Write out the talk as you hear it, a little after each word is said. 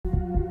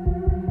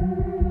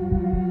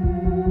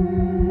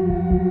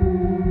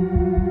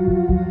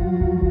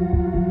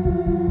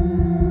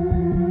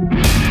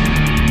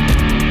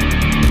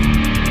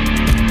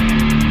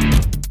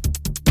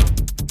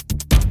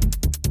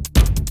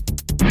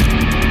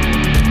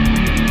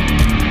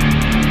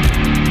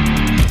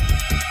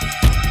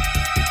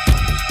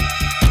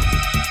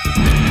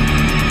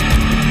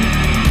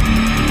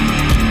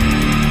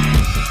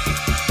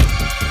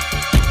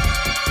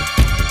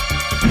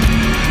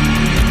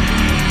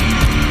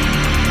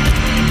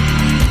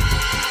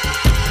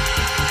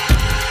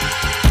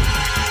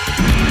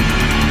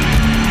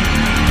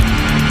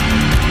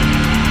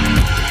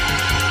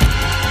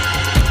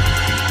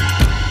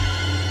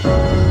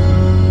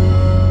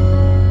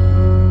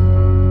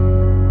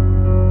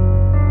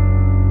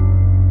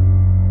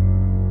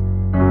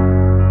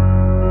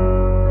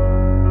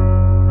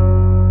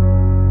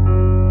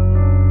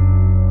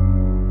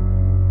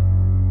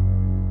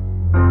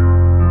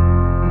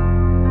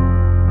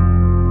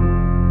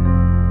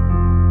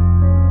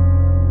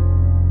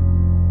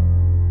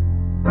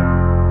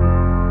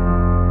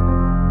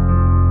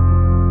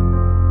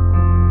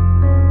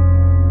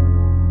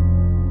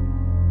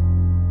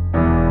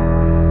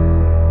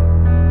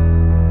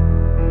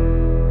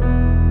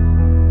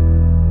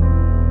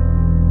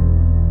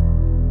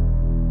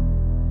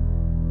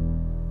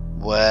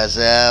What's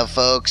up,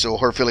 folks?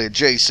 Horphilia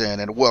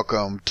Jason, and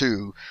welcome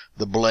to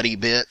the Bloody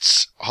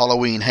Bits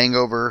Halloween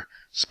Hangover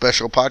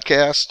Special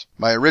Podcast.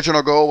 My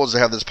original goal was to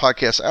have this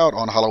podcast out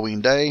on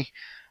Halloween Day,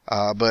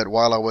 but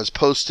while I was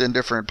posting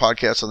different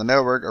podcasts on the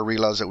network, I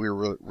realized that we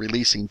were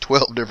releasing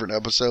 12 different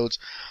episodes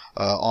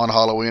on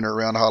Halloween or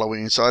around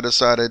Halloween, so I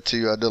decided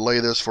to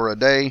delay this for a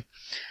day,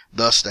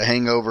 thus the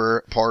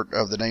hangover part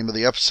of the name of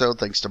the episode,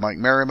 thanks to Mike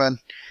Merriman.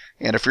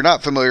 And if you're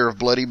not familiar with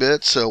Bloody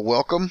Bits,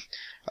 welcome.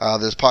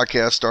 This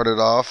podcast started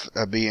off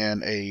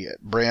being a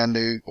brand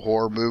new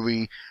horror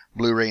movie,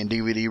 Blu-ray and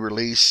DVD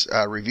release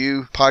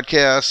review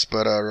podcast,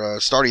 but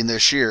starting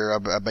this year,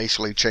 I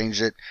basically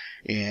changed it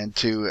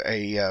into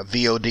a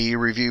VOD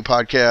review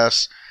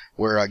podcast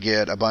where I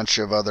get a bunch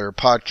of other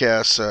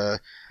podcast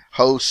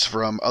hosts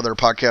from other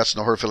podcasts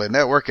in the Horphilia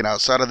Network and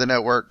outside of the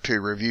network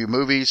to review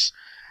movies.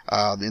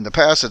 In the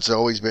past, it's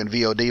always been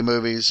VOD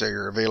movies.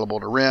 They're available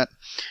to rent.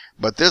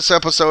 But this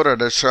episode,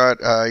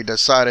 I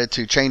decided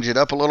to change it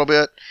up a little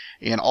bit,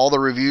 and all the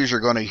reviews you're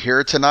going to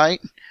hear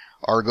tonight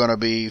are going to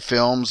be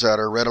films that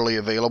are readily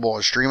available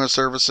on streaming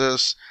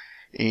services.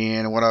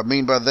 And what I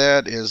mean by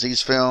that is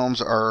these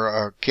films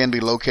can be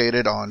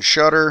located on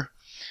Shudder,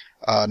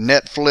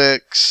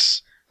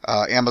 Netflix,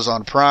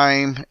 Amazon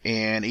Prime,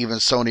 and even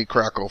Sony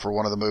Crackle for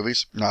one of the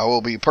movies. Now, I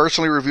will be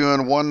personally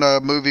reviewing one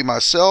movie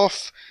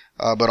myself,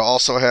 but I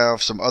also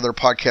have some other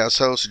podcast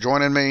hosts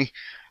joining me.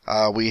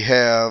 We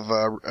have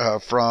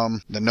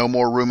from the No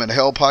More Room in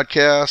Hell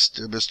podcast,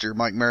 Mr.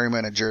 Mike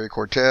Merriman and Jerry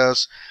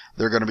Cortez.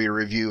 They're going to be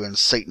reviewing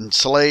Satan's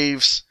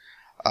Slaves.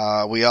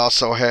 We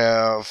also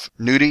have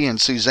Nudie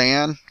and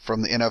Suzanne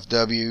from the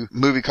NFW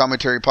Movie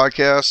Commentary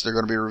podcast. They're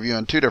going to be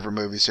reviewing two different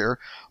movies here,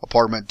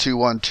 Apartment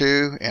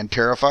 212 and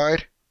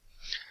Terrified.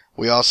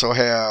 We also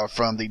have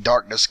from the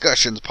Dark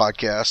Discussions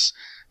podcast,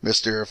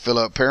 Mr.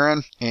 Philip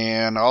Perrin.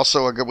 And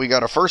also we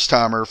got a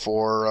first-timer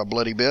for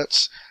Bloody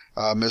Bits,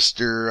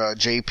 Mr.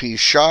 JP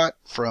Shot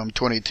from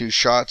 22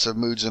 Shots of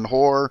Moods and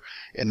Horror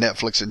and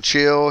Netflix and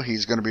Chill.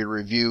 He's going to be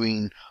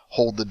reviewing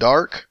Hold the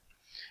Dark.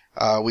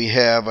 We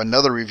have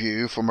another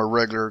review from a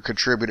regular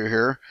contributor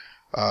here,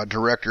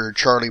 director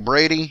Charlie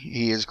Brady.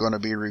 He is going to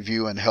be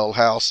reviewing Hell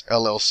House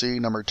LLC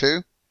number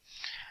 2.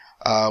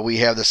 We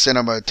have the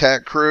Cinema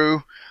Attack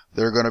crew.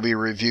 They're going to be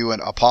reviewing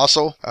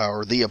Apostle,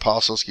 or The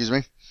Apostle, excuse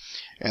me.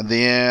 And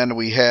then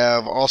we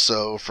have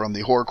also from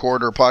the Horror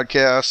Corridor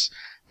podcast,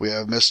 we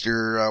have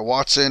Mr.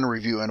 Watson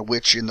reviewing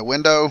Witch in the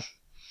Window.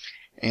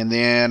 And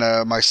then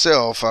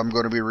myself, I'm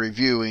going to be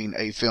reviewing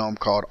a film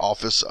called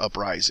Office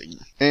Uprising.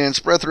 And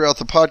spread throughout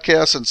the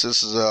podcast, since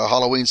this is a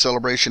Halloween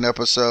celebration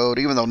episode,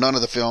 even though none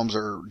of the films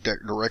are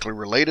directly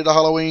related to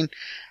Halloween,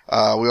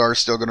 we are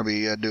still going to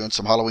be doing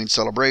some Halloween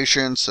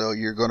celebrations. So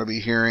you're going to be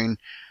hearing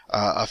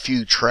a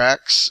few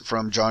tracks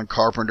from John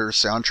Carpenter's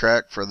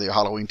soundtrack for the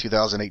Halloween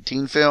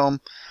 2018 film.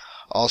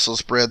 Also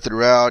spread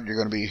throughout, you're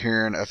going to be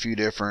hearing a few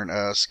different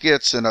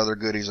skits and other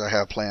goodies I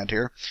have planned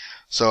here.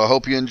 So I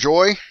hope you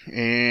enjoy,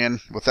 and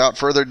without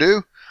further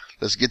ado,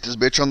 let's get this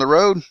bitch on the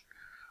road.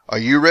 Are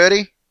you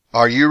ready?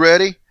 Are you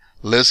ready?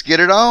 Let's get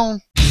it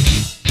on.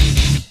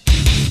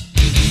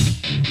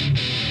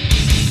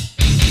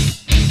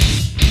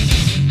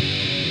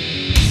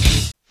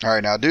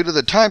 Alright, now due to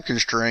the time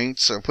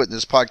constraints of putting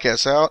this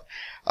podcast out,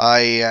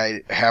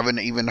 I haven't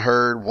even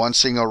heard one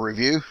single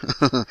review.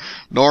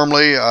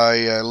 Normally,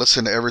 I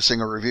listen to every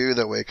single review.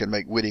 That way I can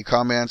make witty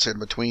comments in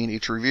between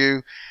each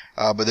review.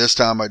 But this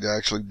time I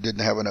actually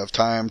didn't have enough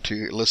time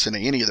to listen to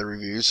any of the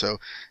reviews. So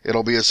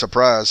it'll be a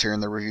surprise hearing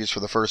the reviews for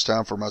the first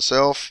time for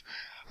myself.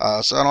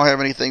 So I don't have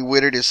anything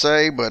witty to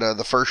say, but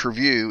the first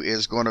review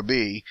is going to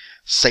be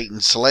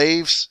Satan's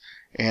Slaves.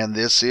 And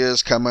this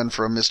is coming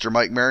from Mr.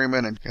 Mike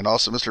Merriman and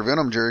also Mr.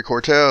 Venom, Jerry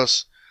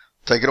Cortez.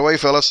 Take it away,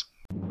 fellas.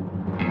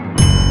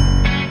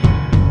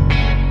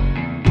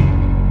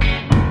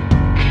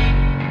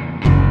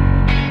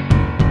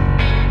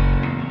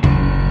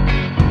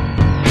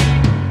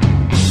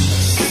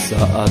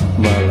 Saat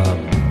malam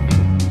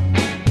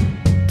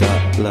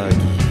tak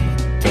lagi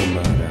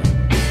temaram,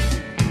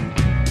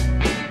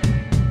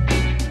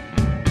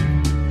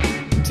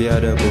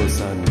 tiada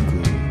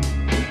bosanku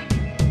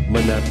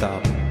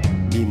menatap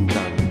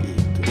bintang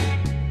itu.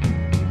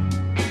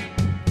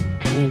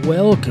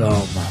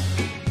 Welcome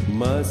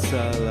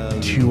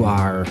to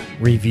our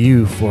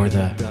review for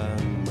the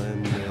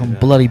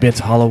Bloody Bits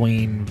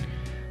Halloween,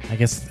 I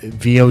guess,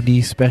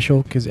 VOD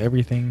special, because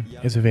everything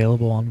is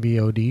available on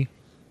VOD.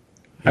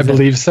 I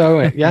believe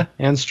so, yeah,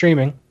 and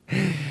streaming.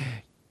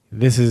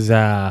 This is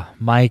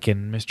Mike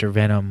and Mr.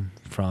 Venom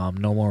from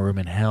No More Room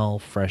in Hell,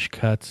 Fresh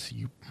Cuts.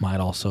 You might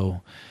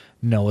also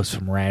know us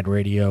from Rad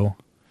Radio.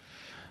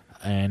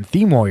 And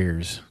Theme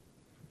Warriors.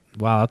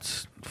 Wow,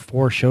 that's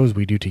 4 shows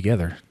we do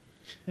together.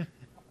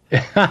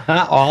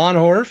 All on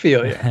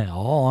Horrorphilia.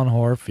 All on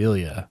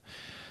Horrorphilia.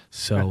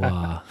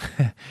 So,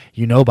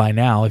 you know by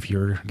now if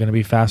you're going to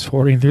be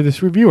fast-forwarding through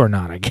this review or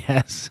not, I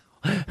guess.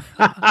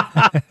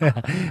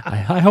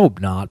 I hope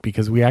not,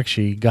 because we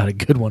actually got a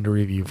good one to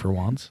review for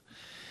once.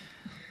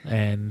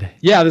 And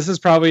Yeah, this is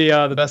probably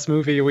the best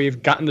movie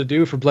we've gotten to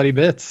do for Bloody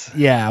Bits.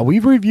 yeah,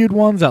 we've reviewed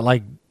ones that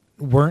like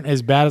weren't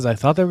as bad as I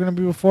thought they were going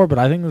to be before, but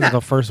I think this is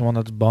the first one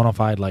that's bona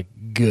fide like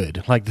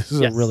good. Like this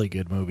is Yes. a really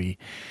good movie.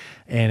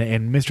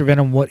 And Mr.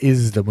 Venom, what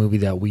is the movie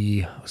that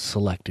we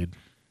selected?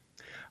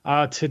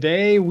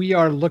 Today we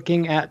are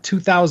looking at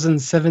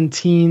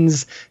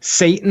 2017's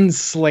Satan's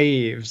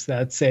Slaves.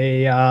 That's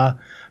a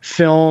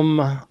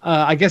film.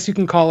 I guess you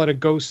can call it a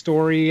ghost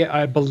story.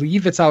 I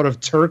believe it's out of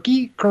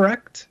Turkey,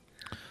 correct?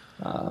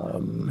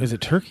 Is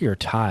it Turkey or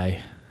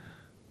Thai?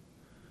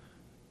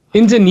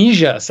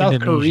 Indonesia, South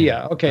Indonesia.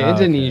 Korea. Okay, Okay.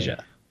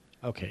 Indonesia.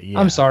 Okay, yeah.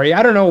 I'm sorry.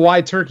 I don't know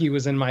why Turkey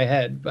was in my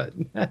head, but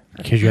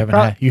Because you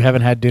Pro-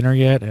 haven't had dinner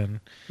yet, and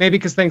maybe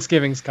because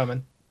Thanksgiving's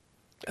coming.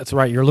 that's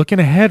right. You're looking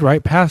ahead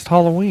right past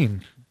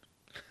Halloween.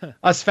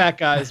 Us fat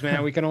guys,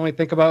 man, we can only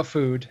think about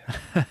food.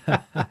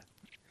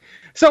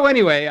 So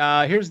anyway,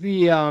 here's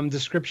the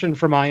description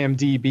from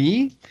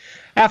IMDb.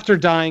 After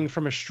dying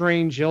from a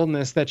strange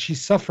illness that she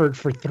suffered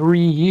for 3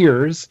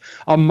 years,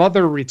 a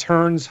mother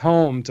returns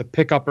home to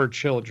pick up her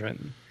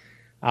children.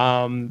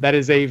 That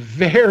is a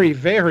very,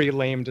 very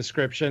lame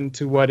description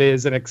to what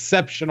is an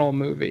exceptional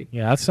movie.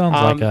 Yeah, that sounds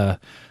like a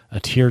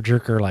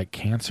tearjerker, like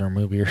cancer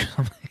movie or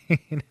something.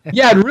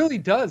 Yeah, it really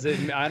does.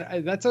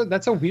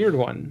 That's a weird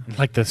one.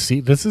 Like this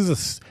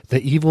is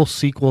the evil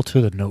sequel to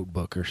The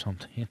Notebook or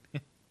something.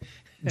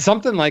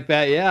 Something like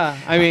that, yeah.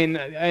 I mean,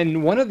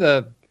 and one of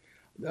the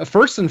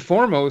first and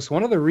foremost,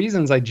 one of the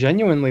reasons I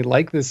genuinely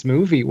like this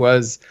movie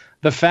was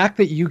the fact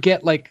that you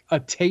get like a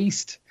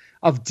taste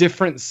of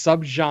different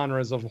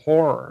subgenres of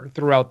horror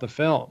throughout the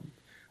film.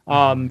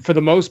 For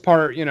the most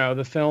part, you know,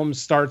 the film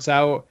starts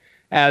out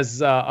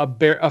as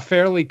a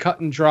fairly cut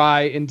and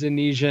dry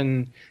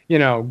Indonesian, you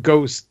know,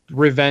 ghost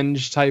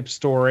revenge type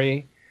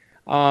story.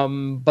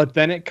 But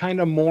then it kind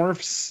of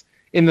morphs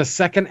in the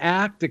second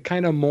act. It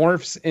kind of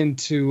morphs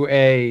into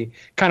a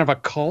kind of a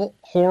cult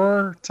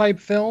horror type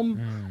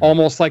film,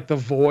 almost like The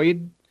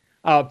Void.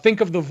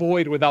 Think of The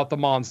Void without the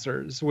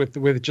monsters,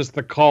 with just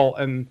the cult,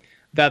 and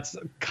that's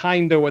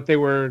kind of what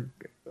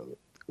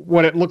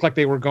it looked like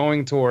they were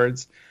going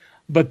towards.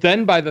 But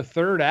then by the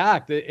third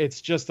act, it's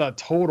just a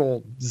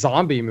total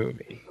zombie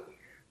movie.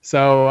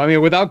 So, I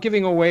mean, without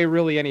giving away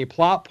really any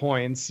plot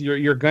points,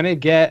 you're gonna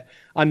get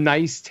a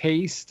nice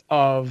taste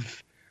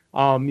of,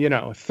 you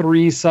know,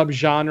 3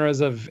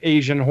 subgenres of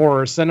Asian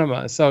horror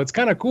cinema. So it's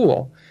kind of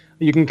cool.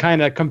 You can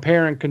kind of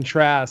compare and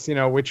contrast, you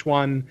know, which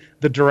one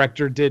the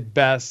director did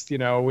best, you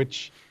know,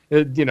 which,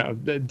 you know,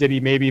 did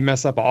he maybe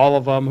mess up all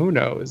of them? Who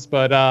knows?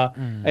 But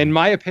in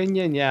my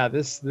opinion, yeah,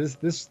 this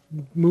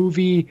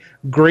movie,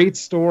 great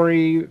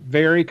story,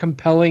 very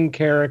compelling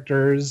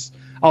characters,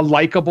 a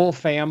likable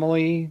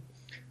family.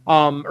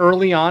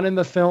 Early on in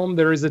the film,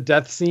 there is a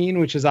death scene,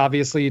 which is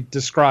obviously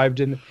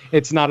described in.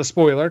 It's not a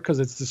spoiler because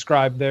it's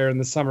described there in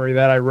the summary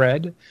that I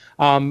read.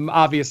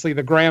 Obviously,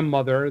 the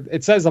grandmother.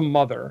 It says a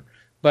mother,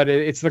 but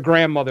it's the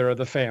grandmother of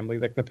the family,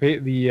 like the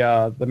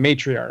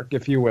matriarch,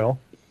 if you will.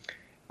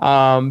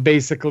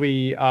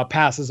 Basically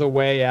passes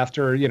away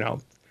after, you know,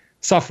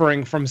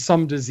 suffering from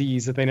some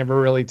disease that they never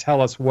really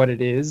tell us what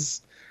it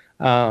is.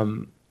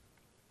 But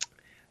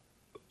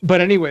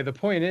anyway, the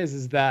point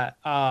is that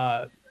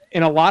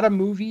in a lot of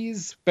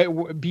movies,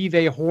 but be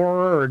they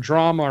horror or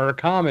drama or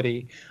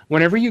comedy,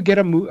 whenever you get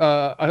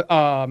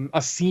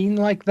a scene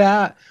like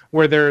that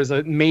where there's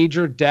a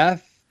major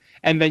death,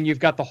 and then you've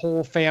got the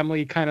whole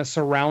family kind of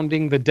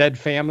surrounding the dead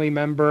family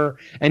member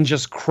and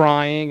just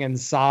crying and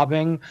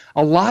sobbing.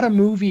 A lot of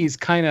movies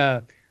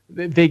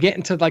they get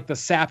into like the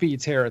sappy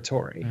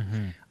territory,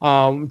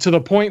 to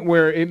the point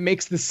where it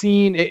makes the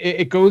scene,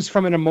 it goes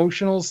from an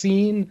emotional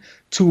scene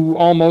to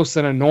almost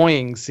an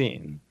annoying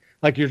scene.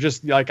 Like you're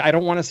just like, I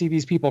don't want to see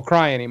these people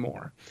cry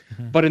anymore.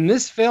 But in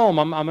this film,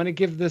 I'm going to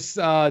give this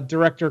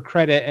director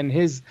credit, and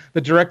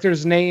the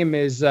director's name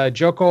is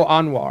Joko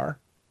Anwar.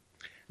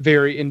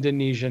 Very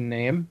Indonesian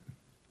name.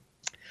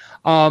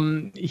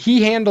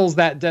 He handles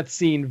that death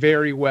scene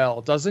very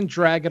well. Doesn't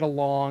drag it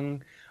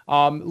along.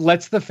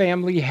 Lets the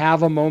family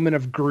have a moment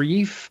of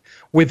grief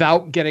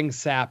without getting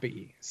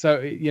sappy.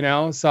 So, you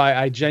know,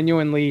 I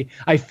genuinely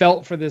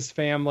felt for this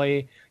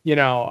family. You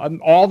know,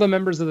 all the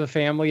members of the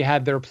family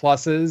had their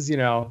pluses, you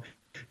know,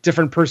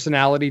 different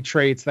personality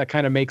traits that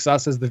kind of makes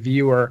us as the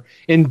viewer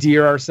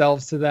endear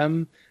ourselves to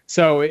them.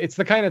 So it's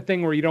the kind of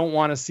thing where you don't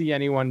want to see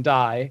anyone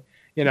die.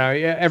 You know,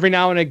 every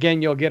now and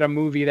again, you'll get a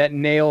movie that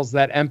nails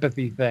that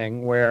empathy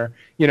thing where,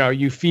 you know,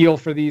 you feel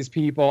for these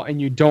people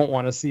and you don't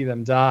want to see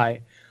them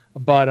die.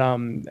 But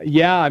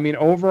yeah, I mean,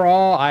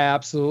 overall, I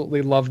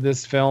absolutely love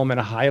this film and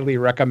I highly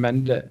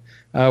recommend it.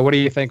 What do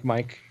you think,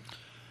 Mike?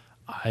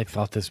 I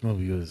thought this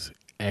movie was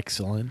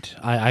excellent.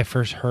 I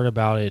first heard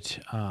about it,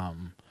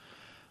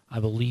 I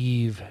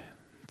believe,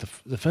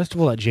 the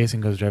festival that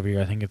Jason goes to every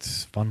year. I think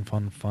it's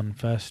Fun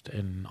Fest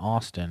in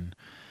Austin.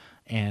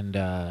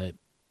 And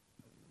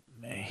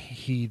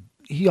he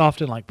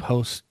often like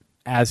posts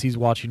as he's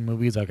watching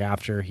movies, like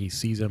after he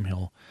sees them,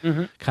 he'll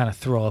kind of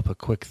throw up a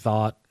quick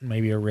thought,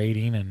 maybe a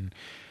rating. And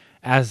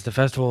as the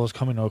festival was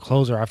coming to a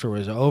close or after it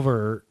was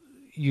over,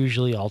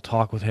 usually I'll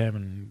talk with him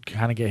and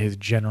kind of get his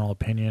general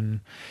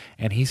opinion.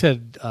 And he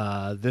said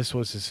this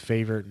was his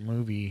favorite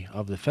movie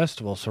of the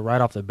festival. So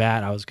right off the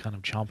bat, I was kind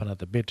of chomping at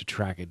the bit to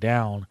track it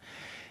down.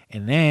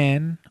 And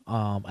then,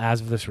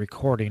 as of this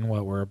recording,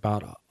 what we're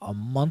about a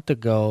month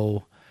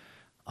ago,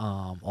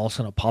 all of a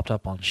sudden it popped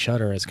up on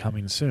Shudder as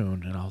coming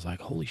soon, and I was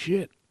like, "Holy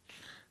shit!"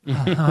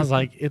 I was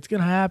like, "It's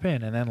gonna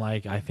happen." And then,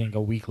 like, I think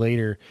a week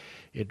later,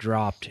 it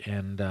dropped,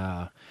 and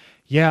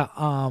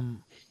yeah.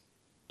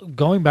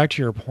 Going back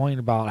to your point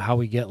about how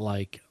we get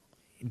like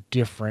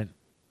different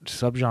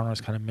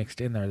subgenres kind of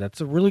mixed in there, that's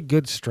a really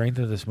good strength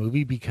of this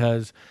movie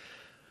because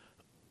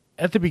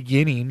at the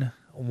beginning,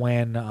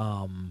 when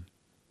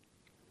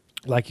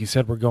like you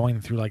said, we're going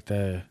through like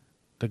the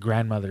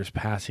grandmother's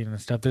passing and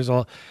stuff.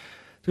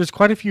 There's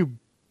quite a few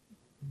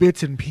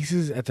bits and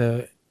pieces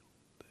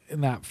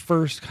in that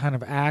first kind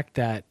of act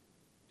that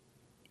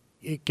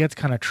it gets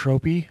kind of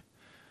tropey,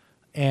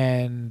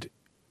 and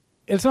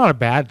it's not a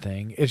bad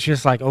thing. It's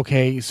just like,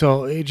 okay,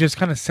 so it just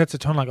kind of sets a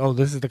tone like, oh,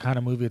 this is the kind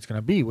of movie it's going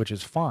to be, which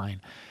is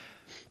fine.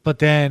 But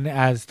then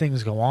as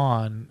things go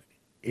on,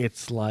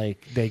 it's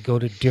like they go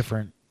to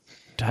different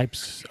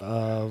types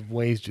of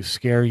ways to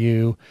scare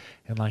you,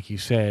 and like you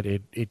said,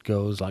 it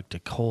goes like to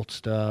cult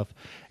stuff,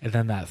 and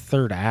then that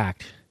third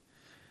act,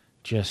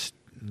 just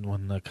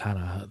when the kind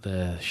of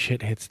the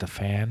shit hits the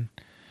fan,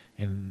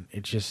 and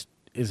it just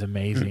is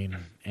amazing.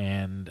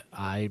 And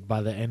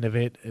by the end of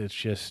it, it's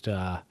just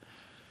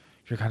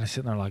you're kind of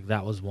sitting there like,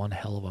 that was one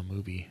hell of a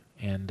movie.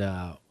 And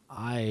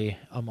I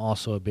am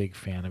also a big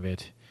fan of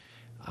it.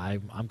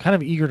 I'm kind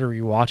of eager to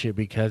rewatch it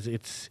because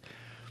it's,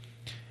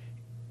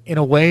 in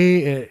a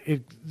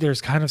way,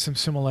 there's kind of some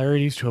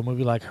similarities to a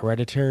movie like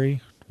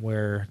Hereditary,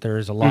 where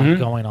there's a lot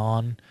going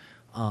on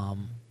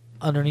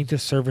underneath the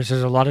surface.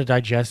 There's a lot to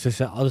digest.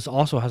 This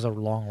also has a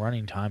long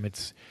running time.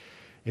 It's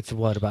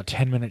what, about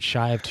 10 minutes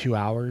shy of 2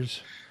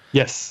 hours.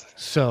 Yes.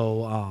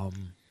 So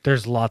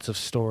there's lots of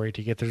story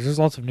to get there. There's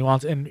lots of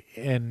nuance,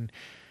 and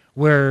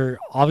where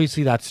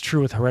obviously that's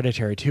true with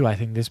Hereditary too. I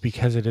think this,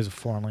 because it is a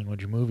foreign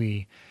language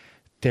movie,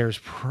 there's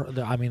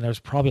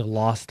probably a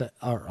lot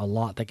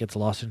that gets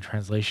lost in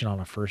translation on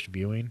a first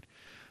viewing,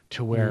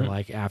 to where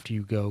like after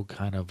you go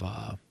kind of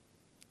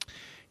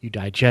you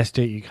digest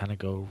it, you kind of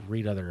go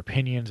read other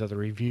opinions, other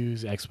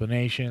reviews,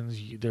 explanations.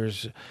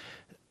 There's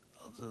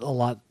a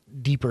lot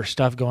deeper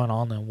stuff going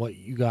on than what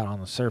you got on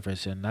the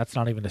surface, and that's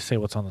not even to say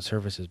what's on the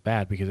surface is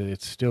bad, because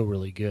it's still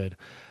really good.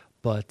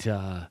 But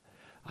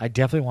I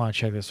definitely want to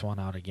check this one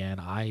out again.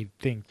 I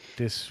think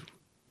this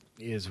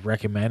is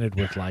recommended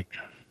with like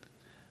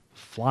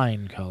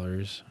flying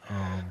colors.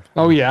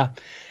 Oh yeah,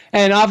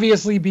 and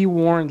obviously be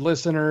warned,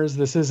 listeners,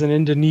 this is an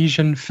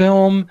Indonesian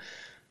film,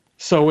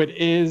 so it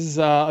is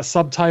a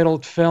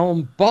subtitled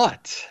film,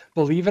 but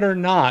believe it or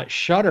not,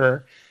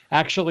 Shudder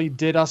actually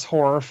did us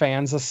horror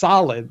fans a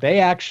solid. They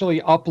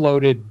actually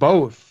uploaded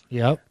both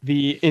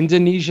the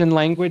Indonesian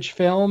language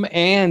film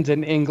and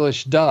an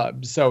English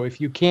dub. So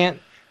if you can't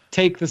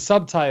take the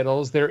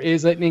subtitles, there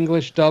is an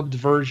English dubbed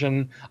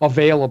version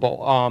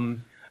available.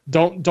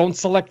 Don't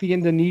select the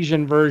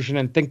Indonesian version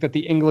and think that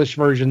the English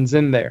version's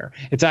in there.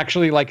 It's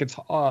actually like its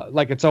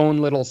own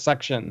little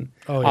section.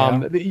 Oh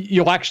yeah.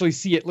 You'll actually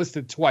see it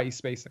listed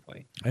twice,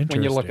 basically,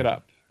 when you look it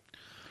up.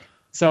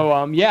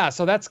 So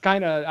so that's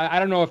kind of, I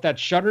don't know if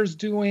that's Shudder's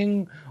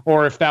doing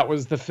or if that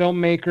was the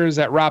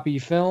filmmakers at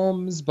Rappi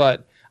Films,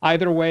 but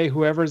either way,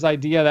 whoever's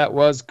idea that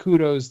was,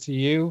 kudos to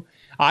you.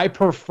 I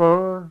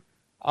prefer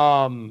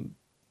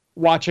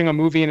watching a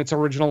movie in its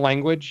original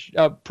language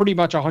pretty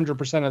much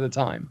 100% of the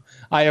time.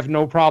 I have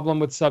no problem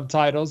with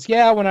subtitles.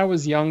 Yeah, when I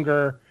was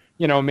younger,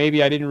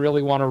 maybe I didn't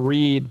really want to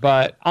read,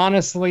 but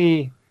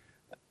honestly,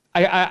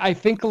 I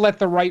think Let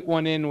the Right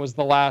One In was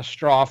the last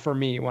straw for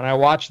me when I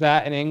watched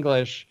that in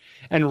English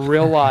and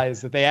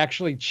realized that they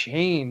actually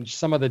changed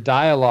some of the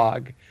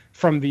dialogue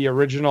from the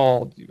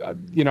original,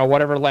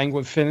 whatever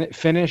language,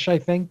 Finnish, I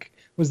think,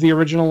 was the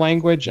original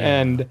language.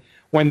 Yeah. And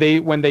when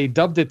they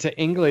dubbed it to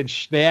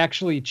English, they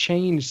actually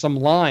changed some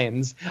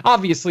lines,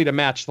 obviously to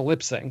match the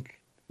lip sync,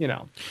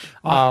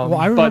 well,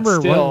 I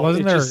remember,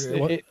 but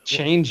still, it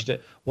changed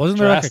it. Wasn't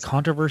there like a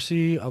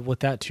controversy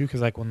with that too?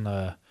 Because like when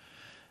I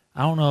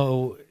don't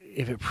know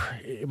if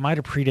it might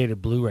have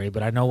predated Blu-ray,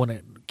 but I know when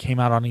it came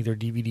out on either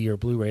DVD or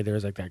Blu-ray, there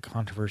was like that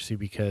controversy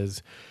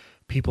because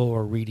people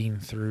were reading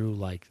through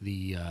like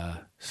the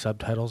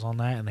subtitles on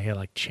that, and they had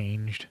like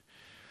changed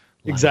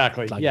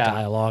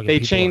dialogue. They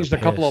changed a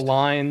couple of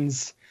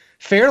lines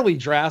fairly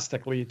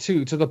drastically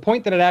too, to the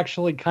point that it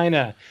actually kind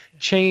of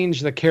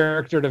changed the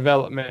character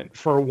development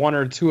for one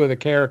or two of the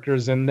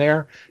characters in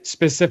there.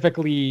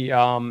 Specifically,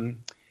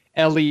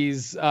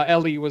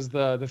 Ellie was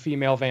the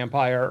female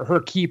vampire, her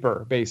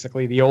keeper,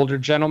 basically the older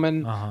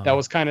gentleman that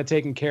was kind of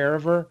taking care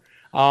of her.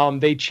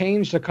 They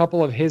changed a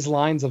couple of his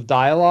lines of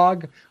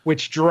dialogue,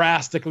 which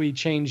drastically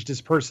changed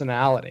his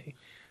personality.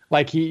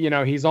 Like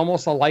he's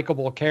almost a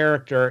likable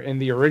character in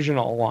the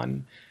original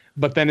one,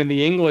 but then in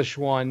the English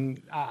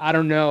one, I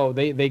don't know.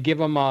 They give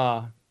him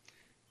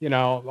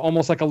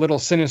almost like a little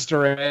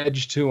sinister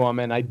edge to them,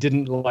 and I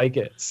didn't like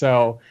it.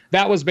 So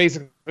that was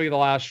basically the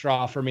last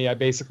straw for me. I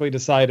basically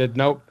decided,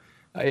 nope.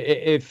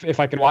 If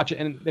I can watch it,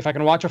 and if I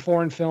can watch a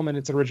foreign film in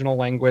its original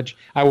language,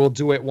 I will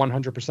do it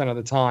 100% of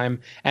the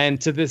time.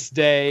 And to this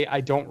day, I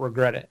don't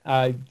regret it.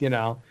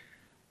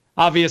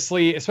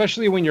 Obviously,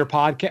 especially when you're a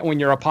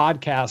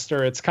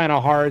podcaster, it's kind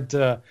of hard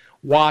to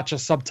watch a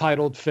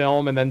subtitled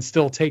film and then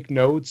still take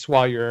notes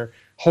while you're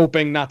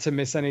hoping not to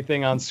miss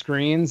anything on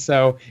screen.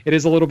 So it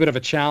is a little bit of a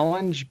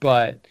challenge,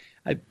 but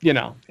at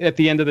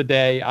the end of the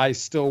day, I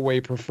still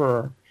way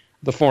prefer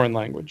the foreign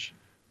language.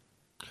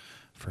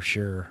 For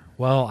sure.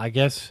 Well, I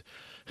guess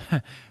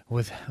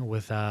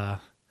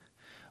without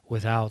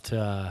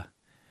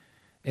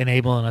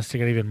enabling us to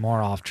get even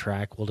more off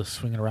track, we'll just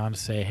swing it around to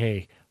say,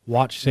 hey,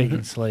 watch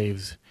Satan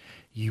Slaves.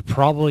 You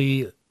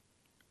probably,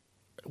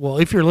 well,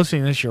 if you're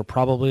listening to this, you're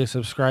probably a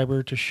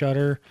subscriber to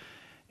Shudder,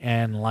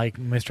 and like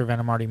Mr.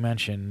 Venom already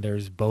mentioned,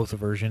 there's both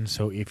versions.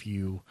 So if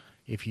you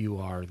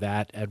are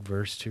that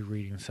adverse to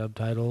reading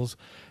subtitles,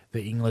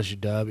 the English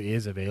dub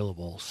is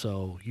available.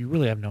 So you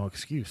really have no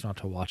excuse not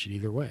to watch it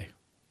either way.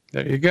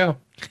 There you go.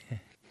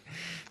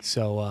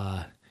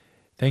 So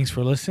thanks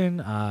for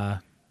listening.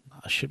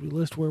 Should we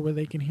list where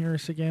they can hear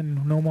us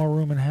again? No More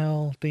Room in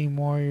Hell, Theme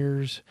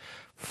Warriors,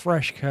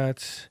 Fresh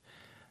Cuts,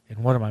 and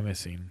what am I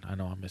missing? I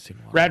know I'm missing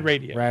one. Rad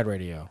Radio. Rad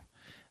Radio.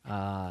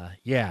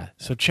 Yeah,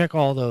 so check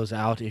all those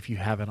out if you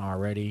haven't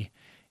already,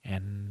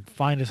 and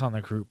find us on the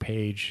group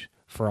page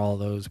for all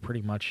those.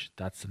 Pretty much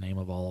that's the name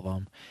of all of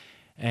them.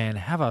 And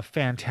have a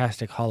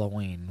fantastic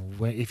Halloween.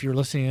 If you're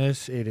listening to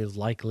this, it is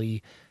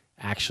likely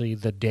actually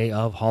the day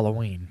of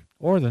Halloween,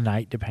 or the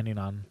night, depending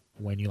on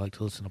when you like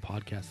to listen to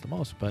podcasts the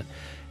most. But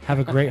have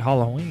a great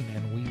Halloween,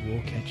 and we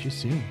will catch you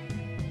soon.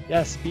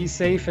 Yes, be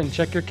safe and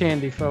check your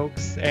candy,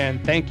 folks.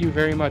 And thank you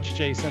very much,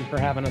 Jason, for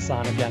having us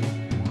on again.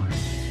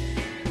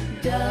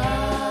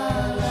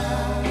 Dalam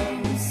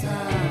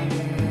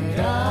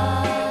samudra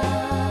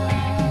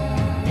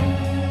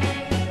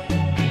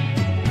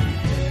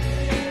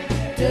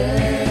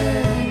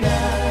dengan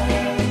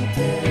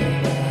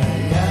terbayarkan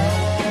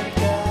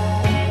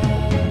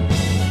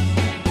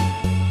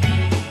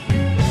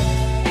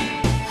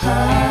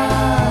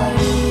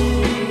harus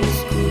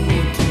ku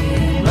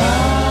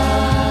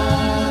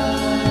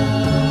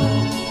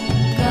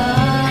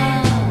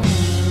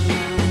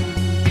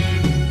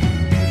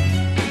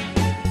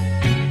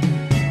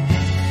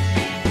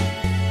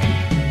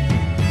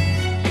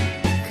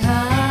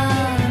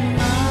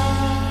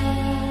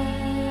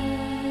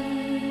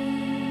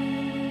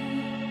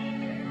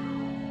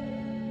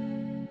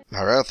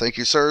All right, thank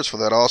you, sirs, for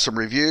that awesome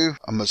review.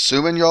 I'm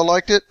assuming y'all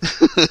liked it.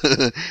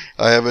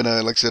 I haven't,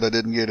 like I said, I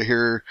didn't get to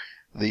hear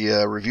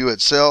the review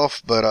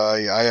itself, but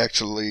I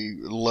actually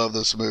love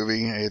this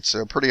movie. It's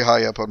pretty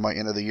high up on my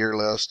end of the year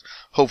list.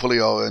 Hopefully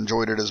y'all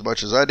enjoyed it as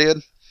much as I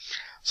did.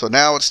 So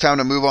now it's time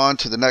to move on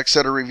to the next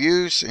set of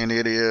reviews, and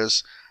it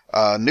is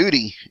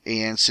Nudie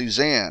and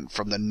Suzanne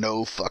from the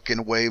No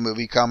Fucking Way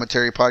Movie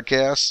Commentary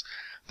Podcast.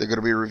 They're going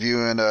to be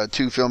reviewing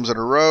 2 films in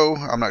a row.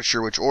 I'm not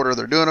sure which order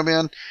they're doing them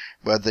in,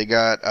 but they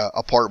got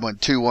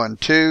Apartment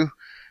 212,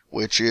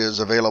 which is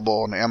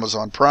available on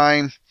Amazon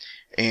Prime,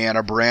 and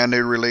a brand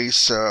new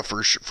release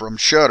from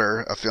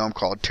Shudder, a film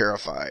called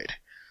Terrified.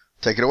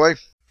 Take it away.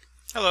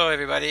 Hello,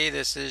 everybody.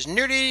 This is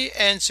Nudie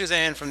and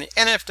Suzanne from the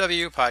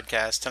NFW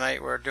Podcast.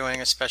 Tonight we're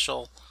doing a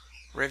special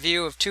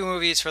review of 2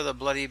 movies for the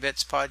Bloody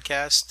Bits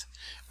Podcast.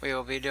 We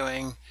will be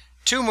doing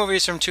 2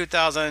 movies from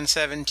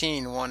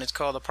 2017. One is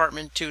called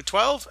Apartment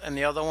 212, and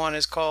the other one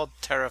is called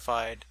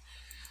Terrified,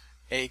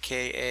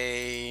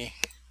 a.k.a.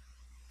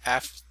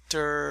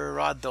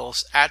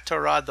 Aterrados.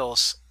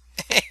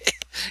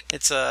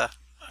 It's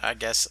I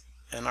guess,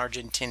 an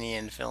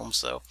Argentinian film,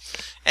 so.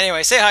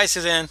 Anyway, say hi,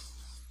 Suzanne.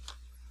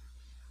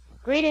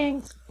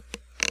 Greetings.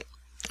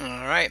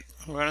 Alright,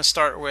 we're going to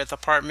start with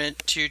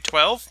Apartment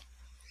 212.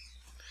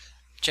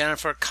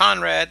 Jennifer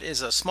Conrad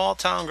is a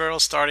small-town girl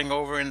starting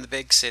over in the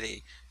big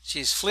city.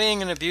 She's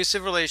fleeing an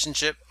abusive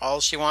relationship.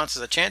 All she wants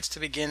is a chance to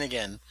begin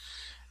again.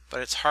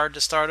 But it's hard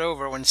to start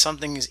over when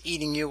something is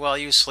eating you while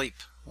you sleep.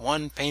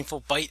 One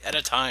painful bite at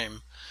a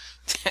time.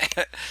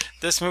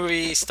 This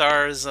movie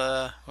stars,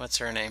 what's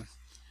her name?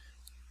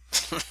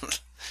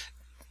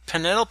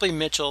 Penelope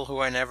Mitchell, who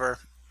I never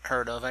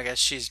heard of. I guess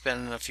she's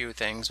been in a few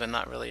things, but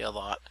not really a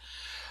lot.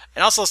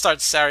 And also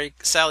starts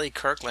Sally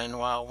Kirkland.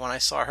 Wow, when I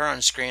saw her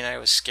on screen, I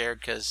was scared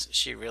because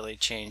she really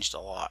changed a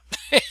lot.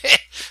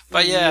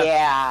 But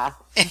yeah.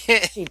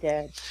 Yeah, she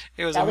did.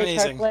 It was Sally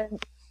amazing.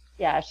 Kirkland,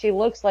 yeah, she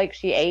looks like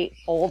she ate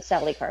old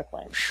Sally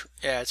Kirkland.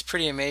 Yeah, it's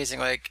pretty amazing.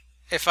 Like,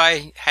 if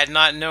I had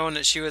not known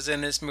that she was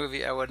in this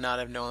movie, I would not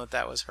have known that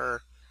that was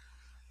her.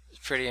 It's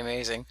pretty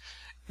amazing.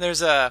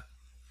 There's a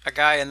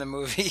guy in the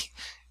movie.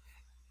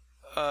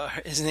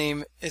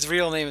 His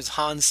real name is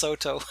Han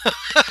Soto.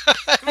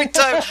 Every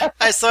time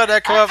I saw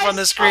that come up on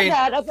the screen,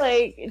 I'm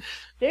like,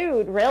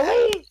 dude,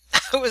 really?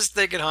 I was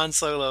thinking Han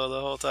Solo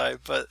the whole time,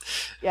 but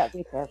Yeah,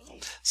 be careful.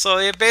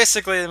 so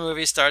basically the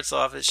movie starts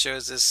off. It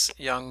shows this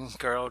young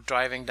girl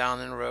driving down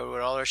the road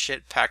with all her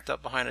shit packed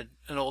up behind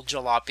an old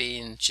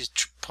jalopy, and she's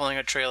pulling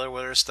a trailer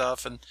with her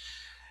stuff, and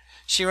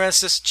she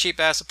rents this cheap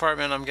ass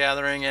apartment, I'm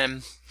gathering,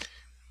 and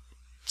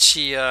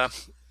she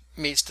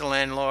meets the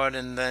landlord,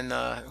 and then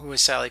who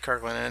is Sally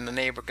Kirkland, and the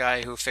neighbor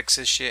guy who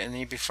fixes shit, and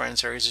he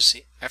befriends her. He's just,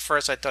 at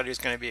first I thought he was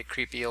going to be a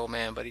creepy old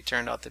man, but he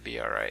turned out to be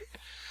all right.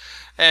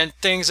 And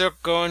things are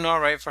going all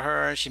right for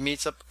her. She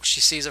meets up, she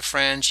sees a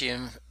friend.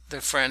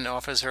 The friend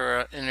offers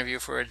her an interview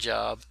for a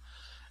job,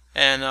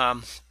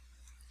 and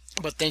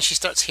but then she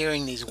starts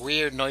hearing these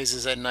weird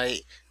noises at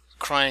night,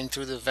 crying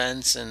through the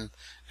vents, and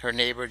her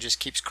neighbor just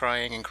keeps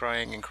crying and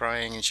crying and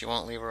crying, and she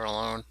won't leave her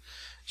alone.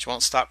 She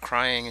won't stop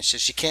crying, and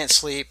she can't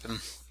sleep,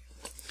 and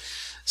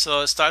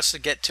so it starts to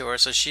get to her.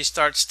 So she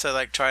starts to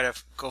like try to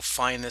go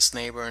find this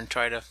neighbor and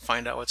try to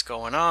find out what's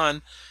going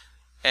on.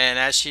 And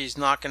as she's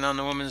knocking on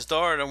the woman's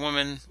door, the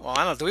woman, well, I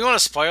don't know, do we want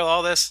to spoil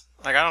all this?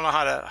 Like, I don't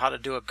know how to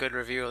do a good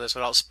review of this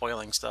without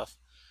spoiling stuff.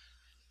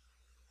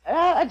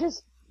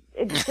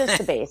 It's just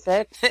the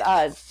basics.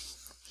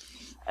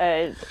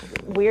 A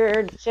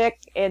weird chick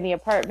in the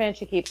apartment.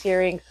 She keeps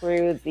hearing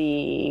through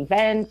the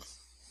vents.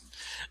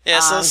 Yeah,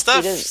 so she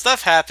does-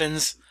 stuff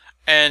happens,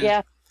 and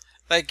Yeah.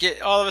 like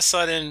all of a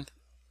sudden,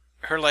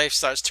 her life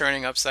starts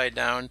turning upside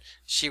down.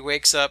 She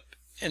wakes up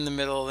in the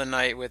middle of the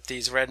night with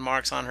these red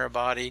marks on her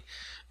body,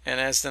 and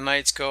as the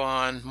nights go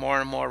on, more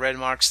and more red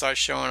marks start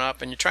showing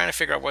up, and you're trying to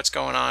figure out what's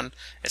going on.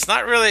 It's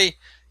not really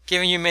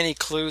giving you many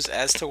clues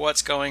as to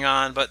what's going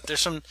on, but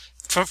there's some,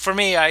 for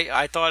me,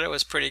 I thought it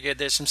was pretty good.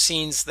 There's some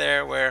scenes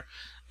there where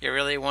you're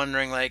really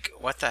wondering, like,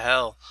 what the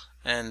hell?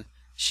 And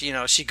she,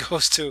 she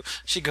goes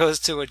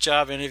to a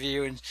job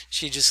interview, and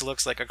she just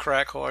looks like a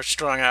crack horse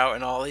strung out,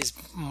 and all these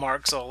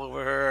marks all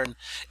over her, and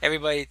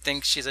everybody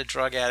thinks she's a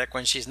drug addict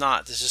when she's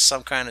not. There's just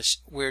some kind of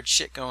weird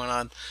shit going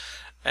on.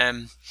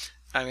 And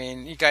I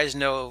mean, you guys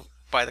know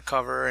by the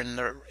cover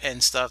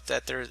and stuff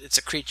that it's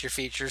a creature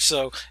feature,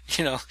 so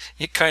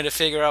you kind of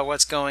figure out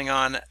what's going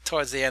on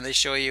towards the end. They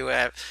show you,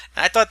 and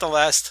I thought the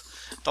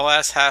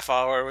last half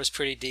hour was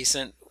pretty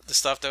decent. The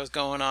stuff that was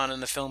going on in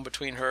the film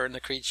between her and the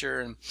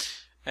creature,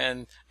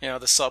 and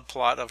the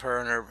subplot of her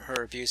and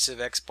her abusive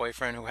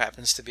ex-boyfriend, who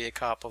happens to be a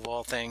cop of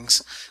all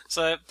things.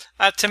 So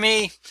to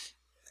me,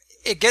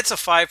 it gets a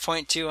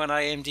 5.2 on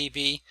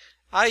IMDb.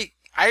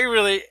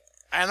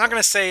 I'm not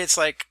gonna say it's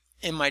like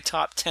in my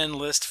top 10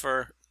 list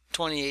for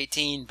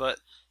 2018, but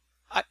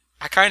I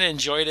kind of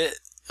enjoyed it.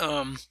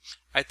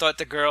 I thought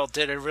the girl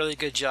did a really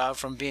good job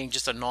from being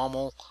just a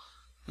normal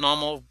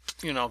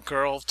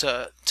girl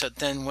to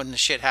then when the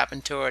shit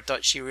happened to her. I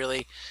thought she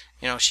really,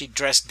 she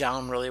dressed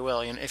down really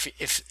well.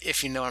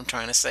 If you know what I'm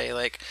trying to say,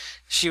 like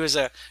she was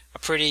a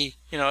pretty,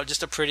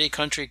 just a pretty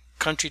country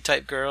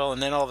type girl,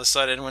 and then all of a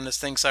sudden when this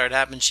thing started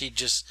happening, she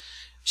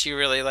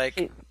really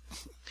like.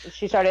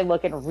 She started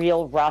looking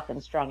real rough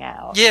and strung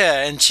out.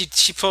 Yeah, and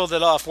she pulled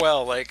it off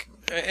well. Like,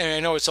 and I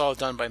know it's all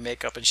done by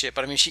makeup and shit,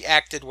 but I mean, she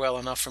acted well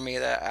enough for me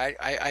that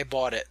I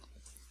bought it.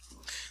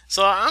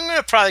 So I'm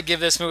gonna probably give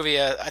this movie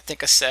I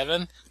think a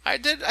 7. I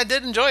did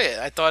enjoy it.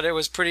 I thought it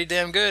was pretty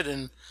damn good,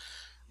 and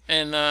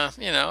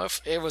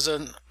if it was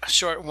a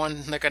short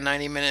one, like a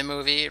 90-minute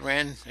movie, it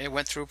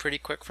went through pretty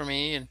quick for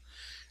me, and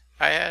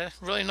I had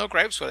really no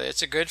gripes with it.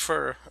 It's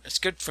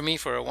good for me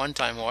for a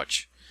one-time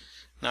watch.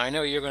 Now I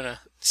know you're gonna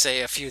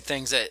say a few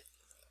things that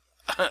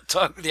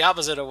talk the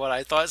opposite of what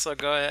I thought, so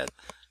go ahead.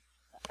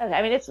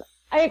 I mean,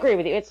 I agree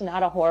with you. It's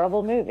not a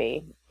horrible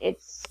movie.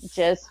 It's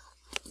just,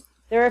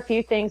 there are a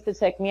few things that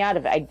took me out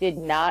of it. I did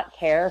not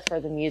care for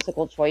the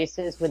musical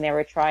choices when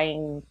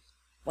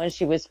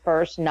she was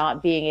first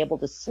not being able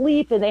to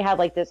sleep, and they had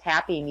like this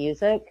happy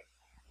music.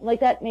 Like,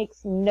 that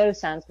makes no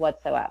sense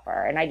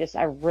whatsoever. And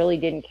I really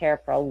didn't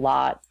care for a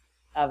lot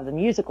of the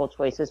musical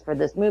choices for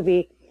this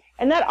movie.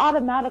 And that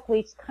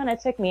automatically kind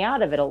of took me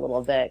out of it a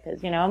little bit,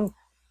 because, I'm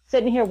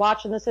sitting here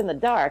watching this in the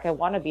dark. I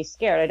want to be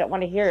scared. I don't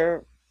want to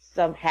hear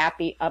some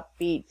happy,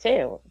 upbeat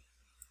tune.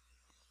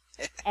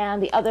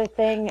 And the other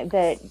thing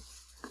that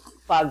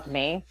bugged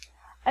me,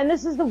 and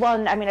this is the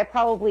one, I mean, I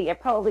probably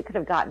could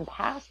have gotten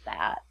past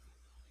that,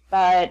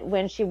 but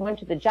when she went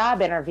to the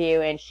job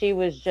interview and she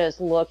was just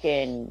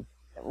looking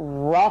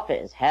rough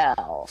as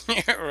hell.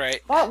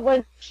 Right. But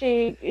when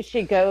she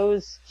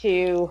goes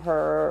to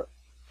her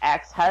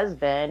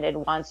ex-husband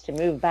and wants to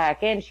move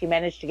back in, she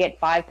managed to get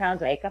 5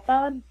 pounds of makeup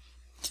on.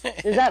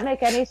 Does that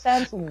make any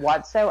sense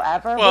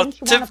whatsoever? Well,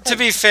 to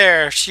be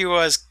fair, she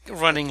was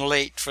running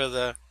late for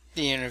the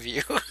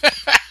interview.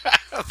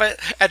 But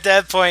at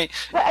that point,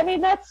 but I mean,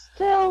 that's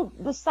still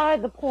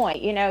beside the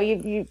point.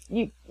 You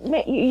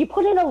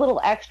put in a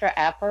little extra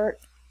effort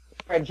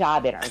for a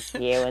job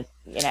interview,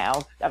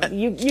 and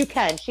you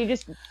can. She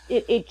just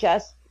it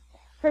just,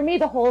 for me,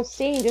 the whole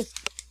scene just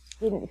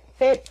didn't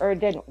fit or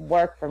didn't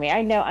work for me.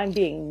 I know I'm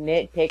being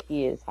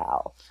nitpicky as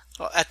hell.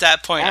 well, at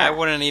that point, Yeah. I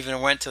wouldn't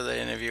even went to the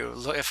interview.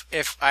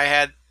 If I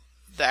had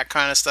that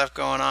kind of stuff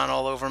going on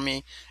all over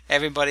me,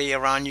 everybody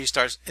around you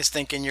is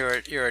thinking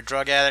you're a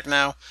drug addict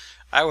now.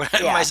 I would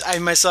Yeah. I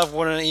myself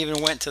wouldn't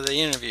even went to the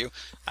interview.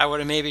 I would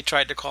have maybe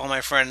tried to call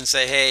my friend and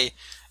say, hey,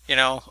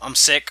 I'm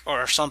sick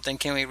or something.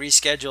 Can we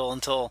reschedule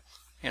until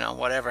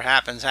whatever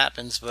happens?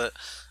 But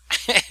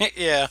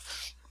yeah,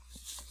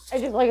 I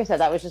just, like I said,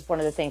 that was just one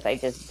of the things I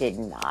just did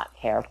not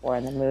care for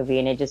in the movie,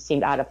 and it just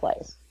seemed out of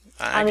place.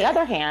 On the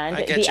other hand,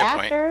 I get the your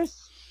point.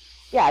 actors,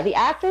 the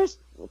actors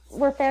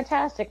were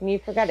fantastic. And you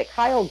forgot it.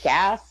 Kyle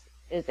Gass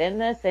is in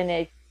this, and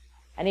if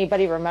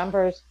anybody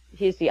remembers,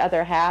 he's the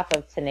other half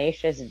of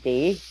Tenacious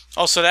D.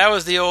 Oh, so that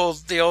was the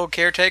old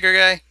caretaker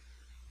guy.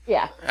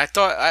 Yeah, I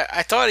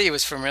thought he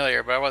was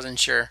familiar, but I wasn't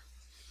sure.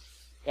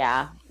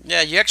 yeah.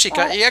 Yeah, you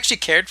actually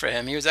cared for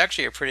him. He was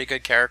actually a pretty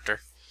good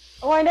character.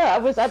 Oh, I know. I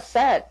was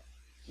upset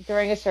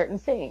during a certain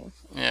scene.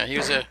 Yeah, he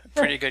was a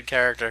pretty good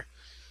character.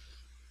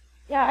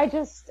 Yeah,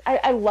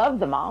 I love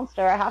the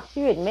monster. I have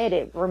to admit,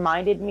 it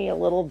reminded me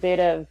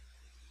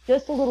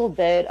just a little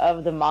bit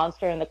of the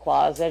monster in the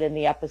closet in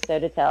the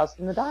episode of Tales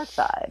from the Dark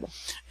Side.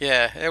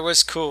 Yeah, it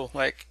was cool.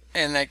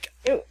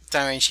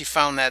 She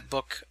found that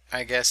book,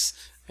 I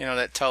guess,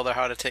 that told her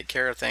how to take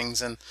care of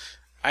things, and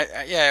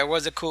it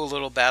was a cool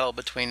little battle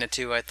between the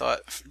two. I thought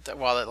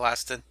while it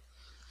lasted.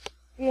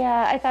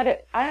 Yeah,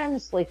 I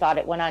honestly thought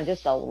it went on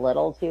just a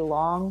little too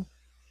long.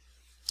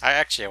 I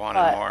actually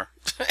wanted more.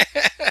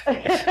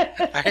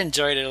 I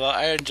enjoyed it a lot.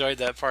 I enjoyed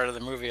that part of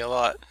the movie a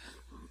lot.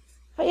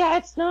 But yeah,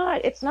 it's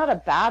not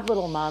a bad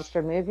little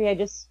monster movie.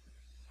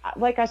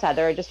 Like I said,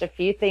 there are just a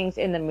few things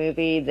in the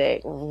movie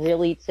that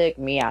really took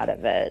me out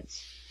of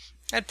it.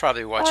 I'd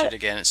probably watch it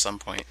again at some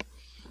point.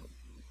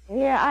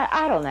 Yeah,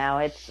 I don't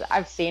know.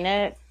 I've seen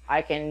it.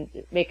 I can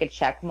make a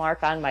check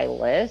mark on my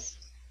list.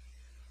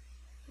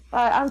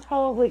 But I'm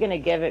probably going to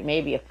give it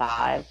maybe a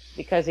 5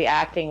 because the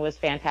acting was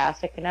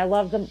fantastic and I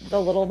love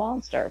the little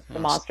monster. The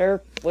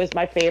monster was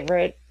my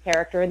favorite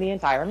character in the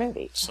entire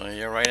movie. So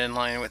you're right in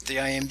line with the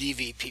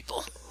IMDb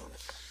people.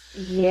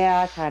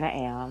 Yeah, I kind of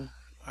am.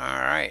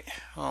 All right.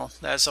 Well,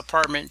 that's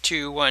Apartment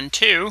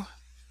 212.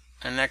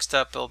 And next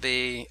up will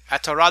be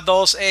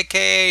Atorados,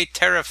 a.k.a.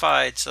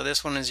 Terrified. So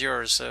this one is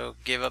yours. So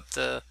give up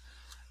the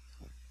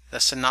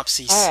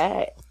synopsis. All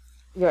right.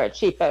 Your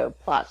cheapo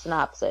plot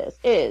synopsis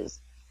is: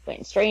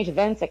 when strange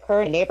events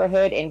occur in a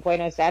neighborhood in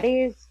Buenos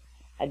Aires,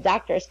 a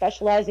doctor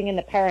specializing in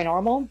the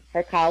paranormal,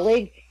 her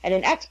colleague, and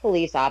an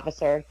ex-police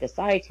officer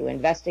decide to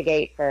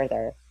investigate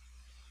further.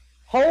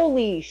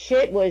 Holy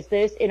shit, was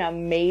this an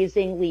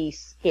amazingly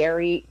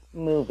scary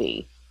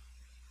movie.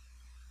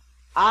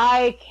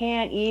 I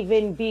can't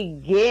even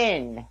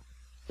begin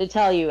to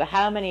tell you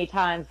how many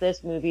times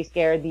this movie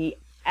scared the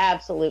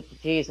absolute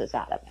Jesus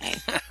out of me.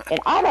 And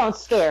I don't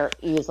scare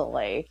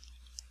easily.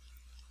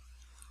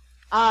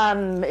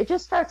 It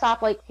just starts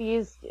off like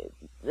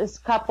this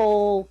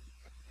couple,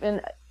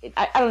 and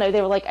I don't know,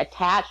 they were like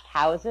attached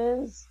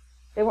houses.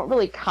 They weren't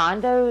really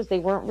condos, they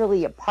weren't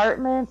really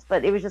apartments,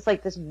 but it was just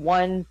like this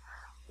one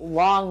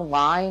long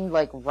line,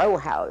 like row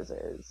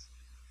houses.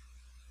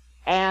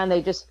 And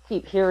they just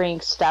keep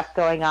hearing stuff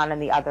going on in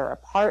the other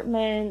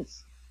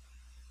apartments.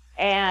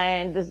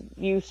 And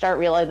you start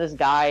realizing this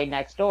guy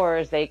next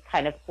door, they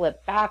kind of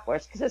flip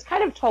backwards, because it's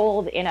kind of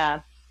told in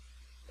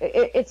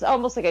it's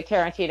almost like a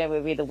Tarantino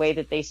movie, the way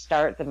that they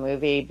start the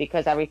movie,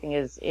 because everything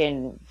is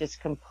in just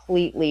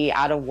completely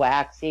out of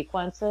whack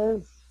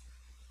sequences.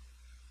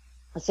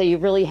 So you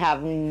really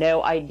have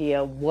no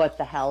idea what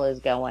the hell is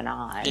going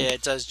on. Yeah,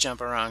 it does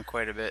jump around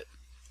quite a bit.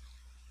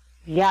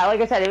 Yeah, like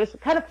I said, it was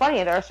kind of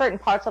funny. There are certain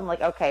parts I'm like,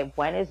 okay,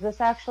 when is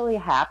this actually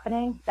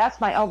happening? That's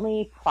my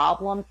only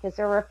problem, because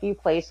there were a few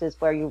places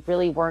where you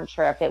really weren't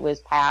sure if it was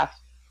past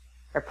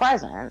or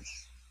present.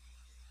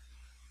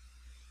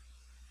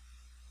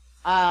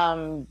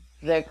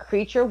 The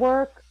creature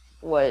work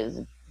was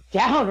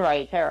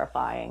downright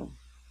terrifying.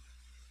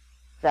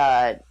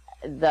 The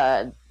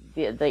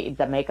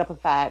makeup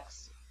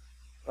effects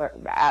were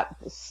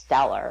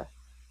stellar.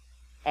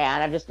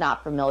 And I'm just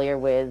not familiar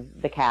with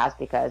the cast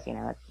because,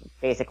 it's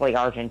basically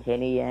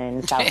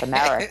Argentinian, South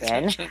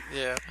American.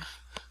 Yeah.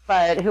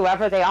 But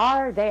whoever they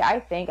are, I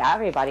think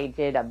everybody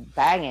did a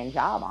banging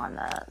job on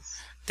this.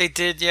 They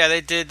did, yeah,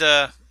 they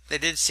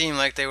did seem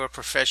like they were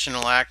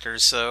professional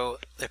actors, so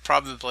they're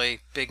probably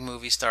big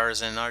movie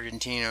stars in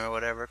Argentina or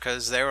whatever,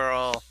 because they were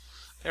all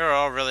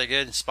really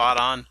good and spot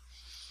on.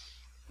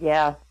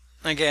 Yeah.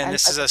 Again, And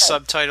this is a okay.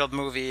 subtitled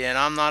movie, and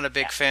I'm not a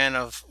big fan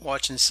of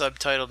watching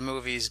subtitled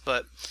movies,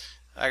 but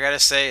I gotta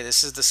say,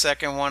 this is the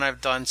second one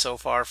I've done so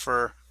far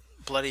for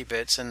Bloody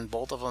Bits, and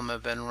both of them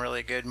have been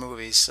really good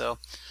movies, so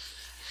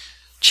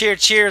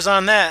cheers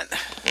on that.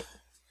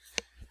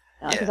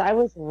 Because I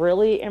was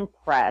really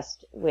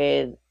impressed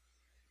with,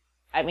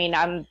 I mean,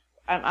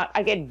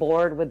 I get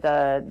bored with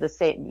the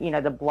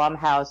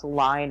Blumhouse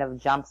line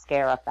of jump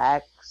scare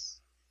effects.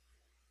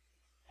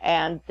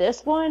 And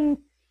this one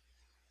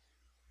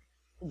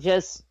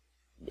just,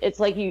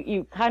 it's like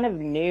you kind of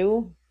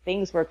knew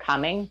things were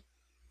coming,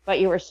 but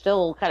you were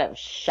still kind of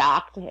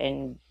shocked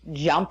and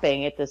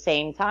jumping at the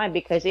same time,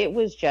 because it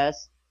was done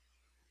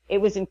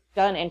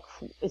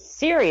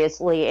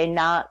seriously and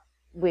not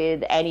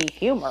with any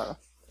humor.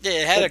 Yeah,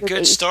 it had a It was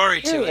good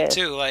story to it serious.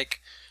 too. Like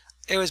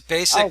it was Oh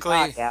basically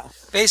God, yeah.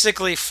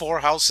 basically four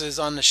houses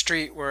on the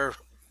street were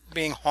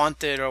being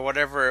haunted or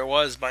whatever it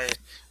was by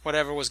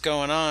whatever was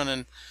going on,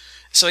 and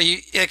so you,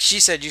 like she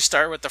said, you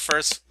start with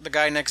the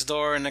guy next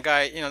door and the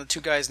guy, the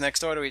two guys next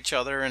door to each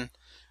other, and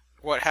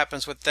what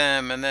happens with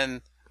them, and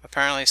then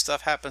apparently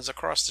stuff happens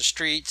across the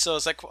street. So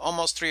it's like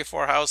almost three or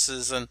four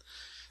houses, and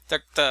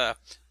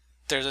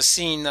there's a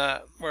scene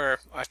where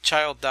a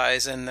child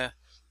dies, and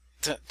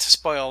to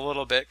spoil a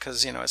little bit,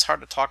 because it's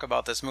hard to talk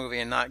about this movie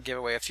and not give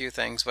away a few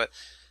things, but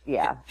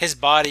Yeah. his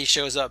body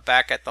shows up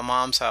back at the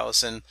mom's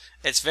house, and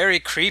it's very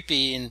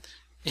creepy, and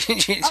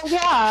Oh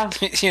yeah.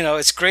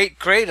 it's great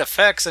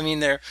effects. I mean,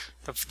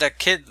 the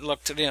kid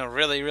looked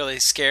really really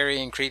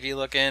scary and creepy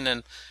looking,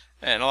 and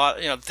a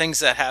lot things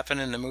that happen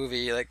in the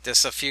movie, like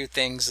just a few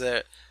things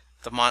that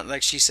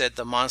like she said,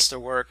 the monster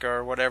work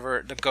or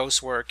whatever, the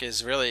ghost work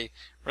is really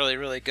really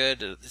really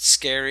good. It's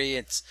scary.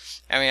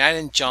 I mean, I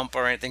didn't jump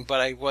or anything,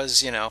 but I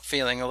was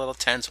feeling a little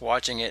tense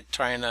watching it,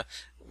 trying to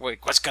wait,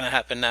 what's gonna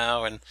happen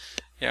now. And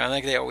I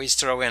think they always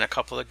throw in a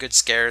couple of good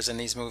scares in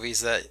these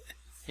movies that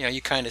you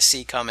kind of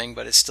see coming,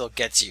 but it still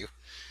gets you.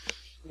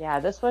 Yeah,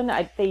 this one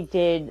they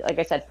did, like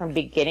I said, from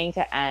beginning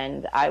to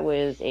end. I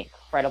was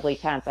incredibly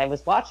tense. I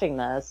was watching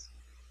this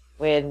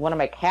with one of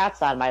my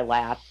cats on my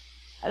lap,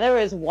 and there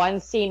was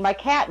one scene my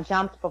cat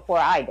jumped before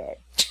I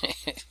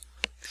did.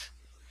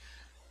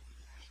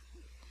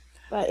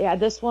 But yeah,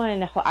 this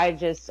one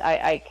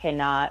I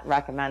cannot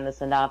recommend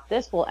this enough.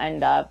 This will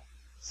end up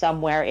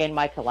somewhere in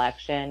my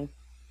collection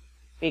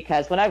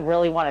because when I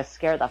really want to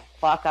scare the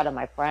fuck out of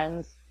my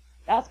friends,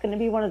 that's going to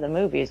be one of the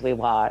movies we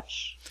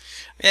watch.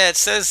 Yeah, it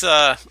says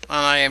on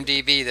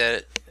IMDb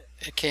that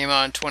it came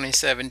out in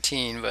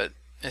 2017, but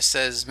it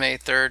says May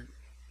 3rd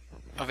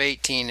of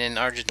 18 in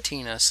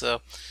Argentina,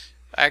 so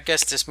I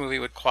guess this movie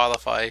would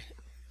qualify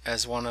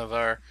as one of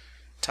our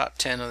top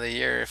 10 of the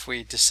year if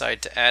we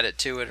decide to add it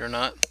to it or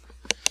not.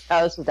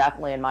 Oh, this is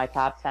definitely in my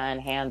top 10,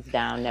 hands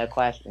down, no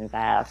questions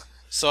asked.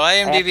 So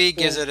IMDb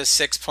gives it a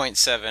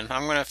 6.7.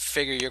 I'm going to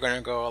figure you're going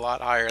to go a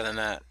lot higher than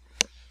that.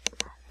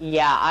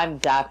 Yeah, I'm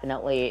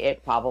definitely,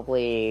 it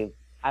probably,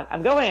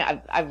 I'm going,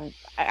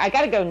 I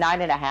got to go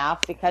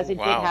 9.5 because it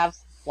did Wow. have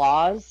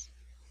flaws.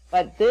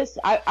 But this,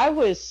 I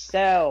was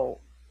so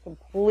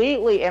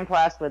completely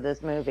impressed with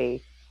this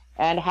movie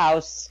and how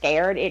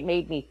scared it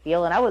made me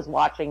feel. And I was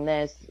watching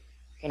this,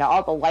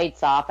 all the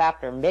lights off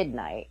after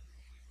midnight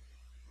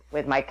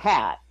with my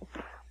cat.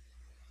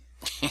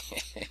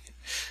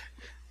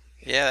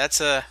 Yeah, that's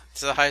a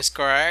high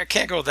score. I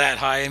can't go that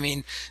high. I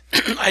mean,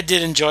 I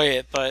did enjoy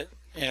it, but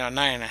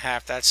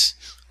 9.5.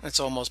 That's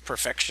almost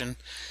perfection.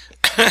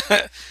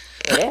 It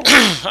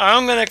is.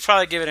 I'm gonna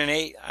probably give it an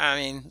 8. I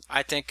mean,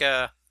 I think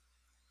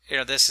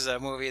this is a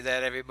movie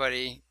that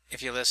everybody,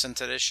 if you listen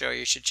to this show,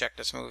 you should check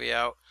this movie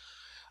out.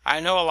 I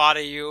know a lot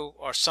of you,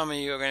 or some of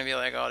you, are gonna be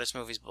like, "Oh, this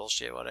movie's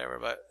bullshit," whatever.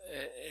 But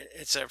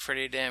it's a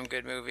pretty damn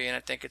good movie, and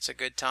I think it's a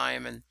good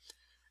time, and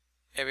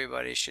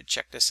everybody should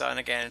check this out. And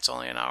again, it's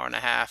only an hour and a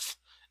half.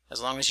 As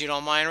long as you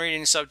don't mind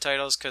reading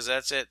subtitles, because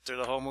that's it through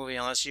the whole movie.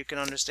 Unless you can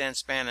understand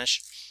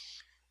Spanish,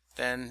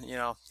 then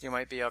you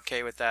might be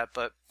okay with that.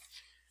 But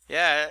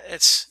yeah,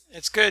 it's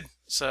good.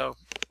 So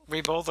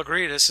we both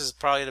agree this is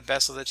probably the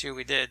best of the two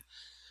we did.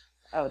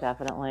 Oh,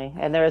 definitely.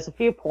 And there was a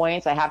few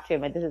points, I have to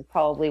admit, this is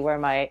probably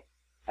where I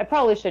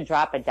probably should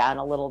drop it down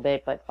a little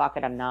bit, but fuck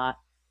it, I'm not.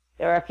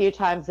 There were a few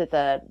times that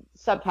the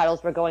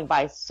subtitles were going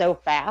by so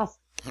fast,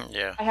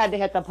 Yeah. I had to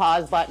hit the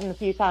pause button a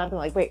few times. I'm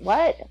like, wait,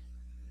 what?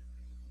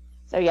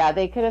 So yeah,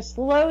 they could have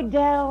slowed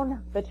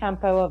down the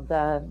tempo of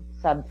the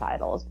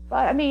subtitles.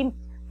 But I mean,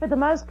 for the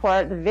most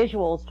part, the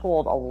visuals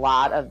told a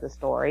lot of the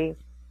story.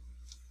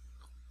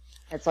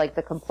 It's like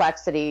the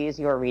complexities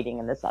you're reading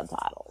in the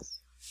subtitles.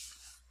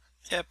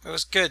 Yep, it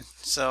was good.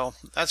 So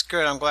that's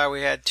good. I'm glad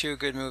we had two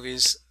good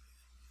movies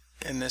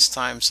in this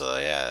time. So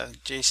yeah,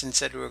 Jason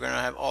said we were going to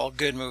have all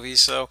good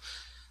movies. So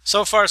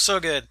far so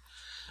good.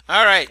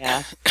 All right.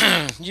 Yeah.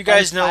 You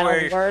guys One know final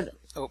where. word.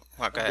 Oh,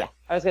 go ahead. Yeah,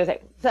 I was going to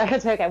say, so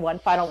it's okay, one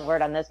final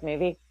word on this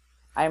movie.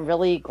 I'm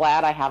really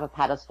glad I have a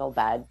pedestal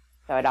bed,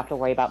 so I don't have to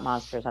worry about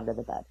monsters under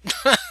the bed.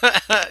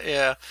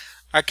 Yeah,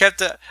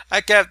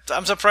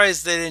 I'm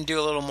surprised they didn't do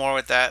a little more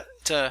with that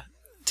to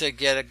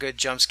get a good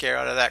jump scare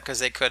out of that, because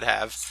they could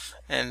have,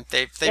 and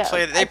they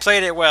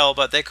played it well,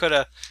 but they could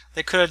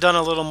have done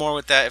a little more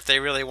with that if they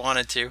really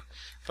wanted to.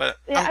 But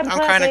Yeah, I'm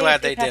kind of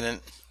glad they kept-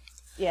 didn't.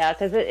 Yeah,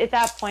 because at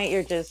that point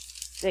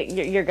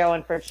you're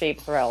going for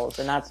cheap thrills,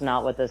 and that's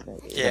not what this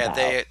movie is Yeah,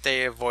 about.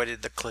 they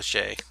avoided the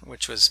cliche,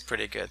 which was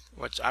pretty good.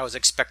 Which I was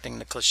expecting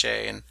the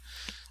cliche, and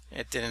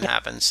it didn't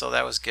happen, so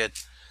that was good.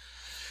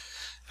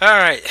 All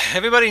right,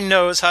 everybody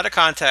knows how to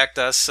contact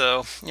us,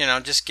 so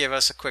just give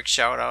us a quick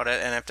shout out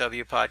at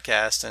NFW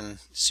Podcast, and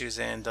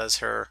Suzanne does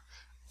her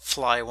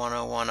Fly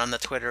 101 on the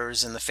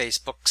Twitters and the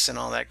Facebooks and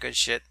all that good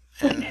shit.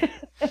 And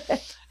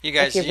you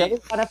guys, If you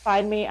really want to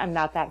find me, I'm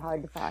not that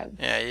hard to find.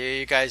 yeah,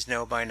 you guys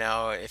know by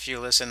now, if you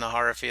listen to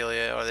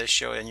Horrorphilia or this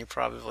show, then you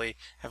probably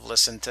have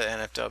listened to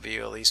NFW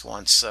at least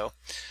once. So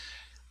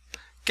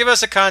give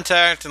us a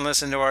contact and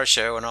listen to our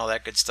show and all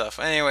that good stuff.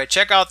 Anyway,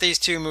 check out these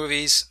two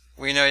movies.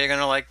 We know you're going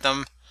to like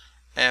them.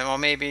 And, well,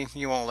 maybe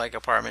you won't like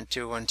Apartment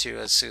 212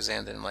 as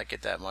Suzanne didn't like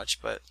it that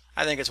much, but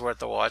I think it's worth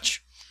the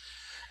watch.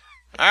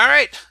 All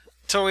right.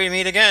 Till we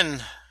meet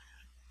again.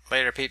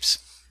 Later, peeps.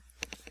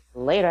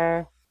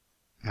 Later.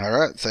 All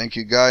right. Thank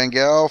you, Guy and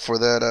Gal, for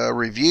that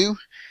review.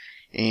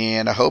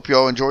 And I hope you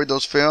all enjoyed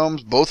those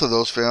films. Both of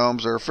those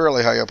films are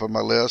fairly high up on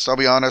my list. I'll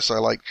be honest, I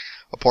like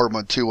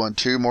Apartment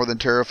 212 more than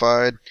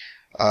Terrified.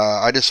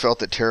 I just felt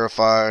that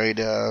Terrified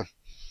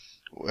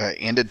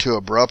ended too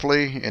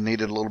abruptly and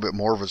needed a little bit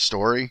more of a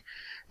story.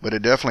 But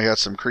it definitely had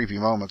some creepy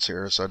moments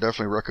here, so I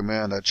definitely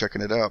recommend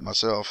checking it out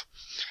myself.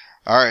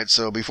 Alright,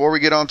 so before we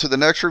get on to the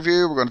next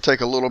review, we're going to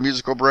take a little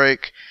musical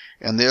break.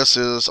 And this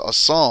is a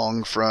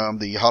song from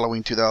the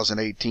Halloween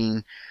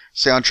 2018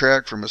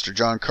 soundtrack from Mr.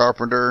 John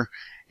Carpenter.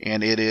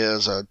 And it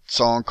is a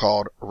song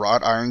called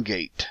Wrought Iron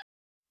Gate.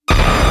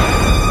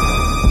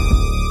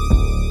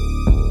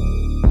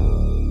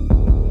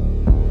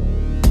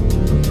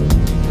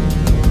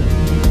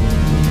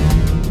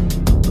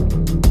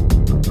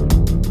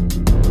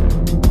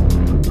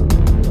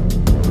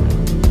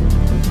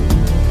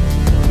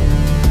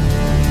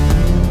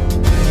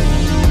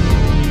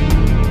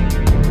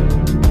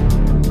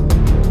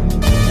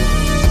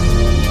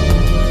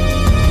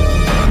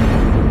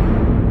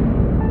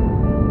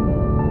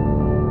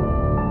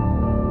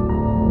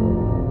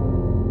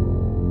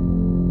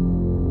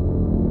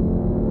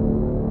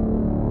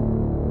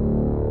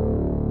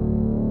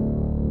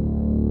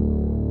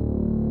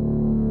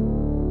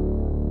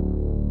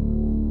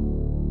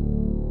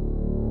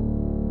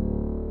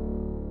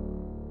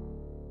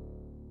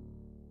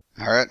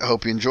 Alright, I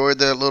hope you enjoyed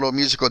that little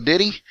musical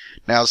ditty.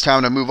 Now it's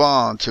time to move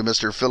on to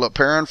Mr. Philip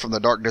Perrin from the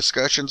Dark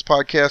Discussions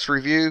podcast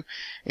review.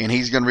 And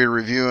he's going to be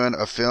reviewing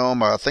a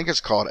film, I think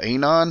it's called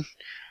Anon.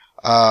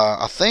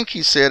 I think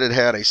he said it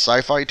had a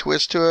sci-fi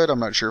twist to it. I'm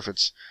not sure if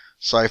it's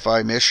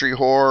sci-fi mystery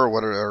horror or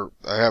whatever.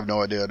 I have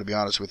no idea, to be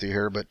honest with you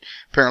here. But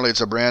apparently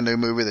it's a brand new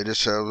movie that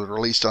just was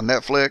released on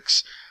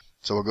Netflix.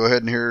 So we'll go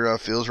ahead and hear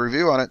Phil's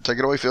review on it. Take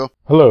it away, Phil.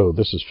 Hello,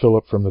 this is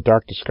Philip from the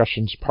Dark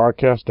Discussions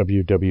podcast,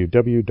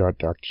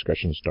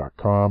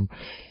 www.darkdiscussions.com,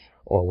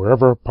 or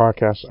wherever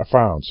podcasts are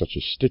found, such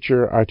as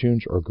Stitcher,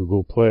 iTunes, or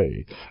Google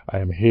Play. I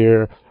am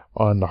here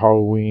on the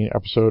Halloween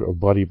episode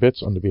of Bloody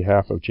Bits on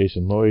behalf of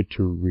Jason Lloyd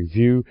to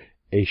review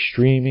a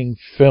streaming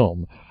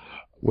film,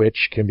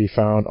 which can be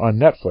found on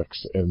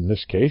Netflix in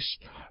this case.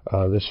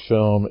 This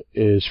film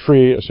is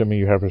free, assuming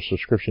you have a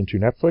subscription to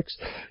Netflix.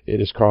 It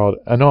is called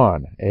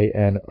Anon,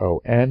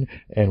 A-N-O-N,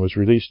 and was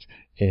released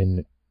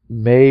in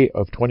May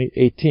of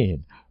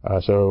 2018.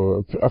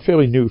 So a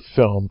fairly new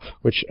film,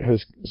 which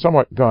has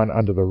somewhat gone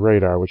under the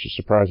radar, which is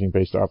surprising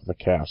based off of the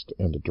cast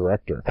and the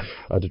director.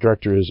 The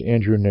director is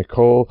Andrew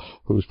Niccol,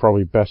 who's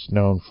probably best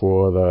known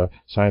for the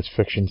science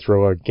fiction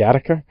thriller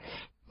Gattaca.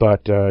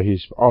 But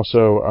he's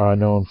also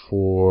known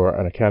for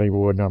an Academy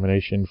Award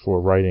nomination for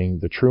writing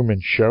The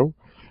Truman Show.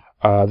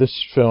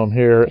 This film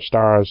here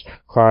stars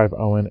Clive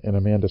Owen and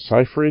Amanda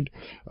Seyfried,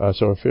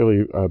 so a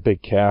fairly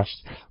big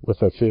cast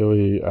with a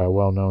fairly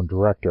well-known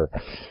director.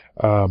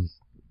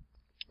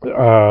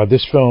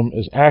 This film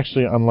is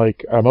actually,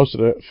 unlike most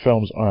of the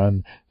films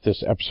on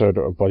this episode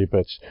of Bloody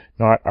Bits,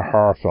 not a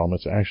horror film.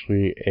 It's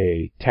actually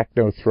a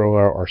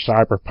techno-thriller or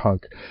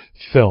cyberpunk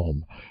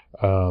film.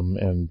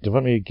 And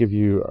let me give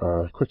you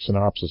a quick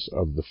synopsis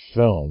of the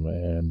film,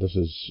 and this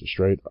is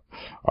straight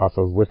off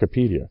of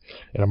Wikipedia.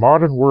 In a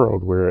modern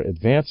world where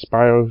advanced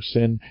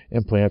biosyn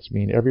implants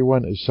mean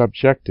everyone is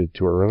subjected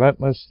to a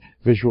relentless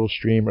visual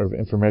stream of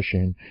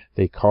information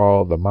they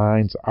call the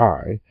mind's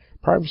eye,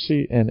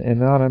 privacy and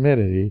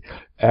anonymity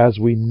as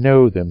we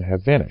know them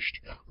have vanished,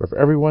 with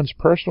everyone's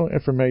personal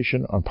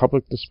information on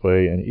public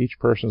display and each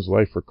person's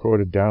life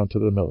recorded down to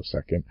the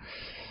millisecond.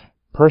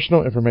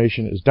 Personal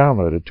information is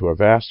downloaded to a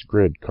vast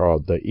grid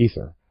called the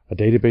Ether, a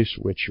database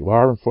which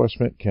law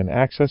enforcement can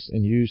access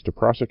and use to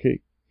prosecute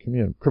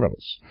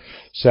criminals.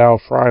 Sal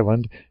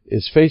Fryland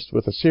is faced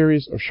with a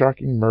series of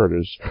shocking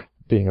murders,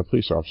 being a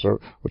police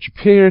officer, which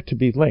appear to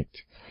be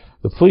linked.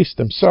 The police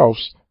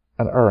themselves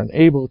are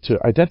unable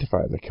to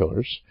identify the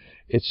killers.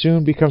 It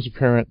soon becomes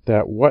apparent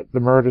that what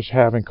the murders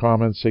have in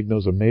common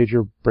signals a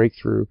major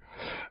breakthrough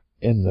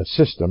in the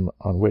system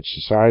on which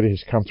society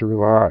has come to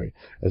rely.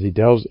 As he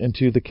delves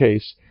into the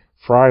case,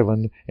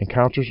 Fryland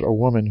encounters a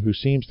woman who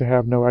seems to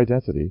have no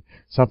identity.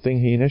 Something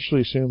he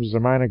initially assumes is a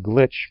minor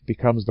glitch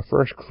becomes the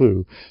first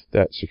clue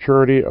that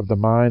security of the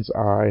mind's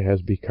eye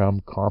has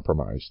become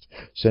compromised,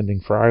 sending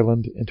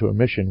Fryland into a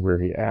mission where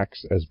he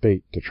acts as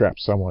bait to trap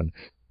someone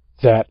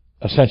that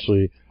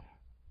essentially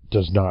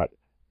does not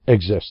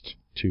exist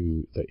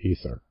to the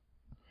ether.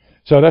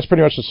 So that's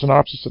pretty much the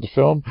synopsis of the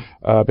film.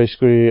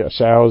 Basically,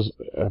 Sal's,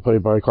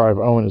 played by Clive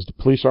Owen, is the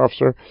police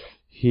officer.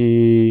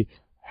 He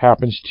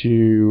happens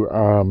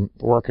to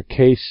work a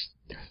case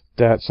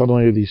that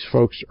suddenly these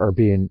folks are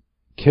being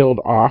killed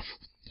off.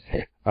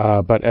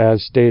 But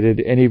as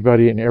stated,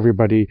 anybody and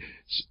everybody,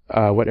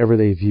 whatever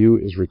they view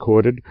is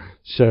recorded.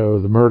 So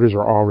the murders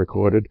are all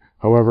recorded.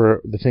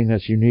 However, the thing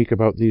that's unique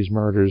about these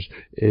murders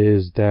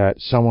is that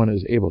someone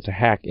is able to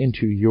hack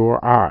into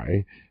your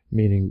eye,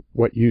 meaning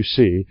what you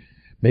see,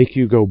 make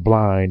you go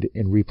blind,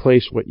 and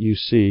replace what you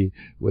see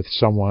with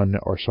someone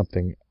or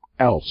something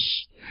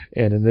else.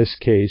 And in this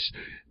case,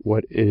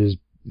 what is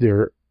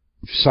their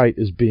sight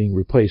is being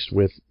replaced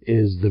with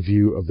is the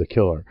view of the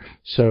killer.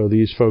 So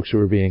these folks who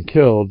are being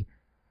killed,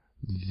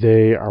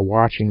 they are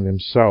watching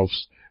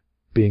themselves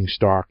being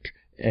stalked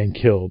and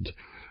killed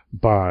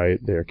by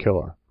their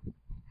killer.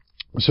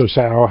 So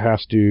Sal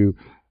has to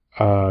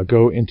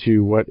go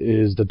into what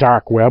is the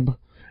dark web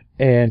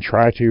and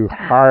try to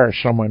hire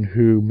someone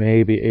who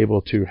may be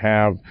able to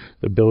have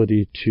the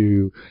ability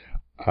to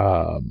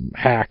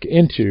hack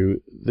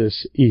into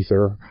this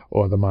ether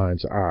or the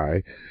mind's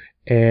eye.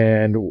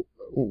 And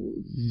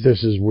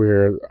this is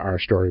where our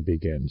story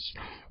begins.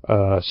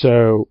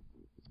 So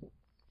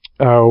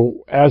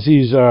as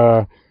he's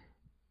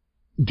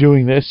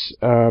doing this,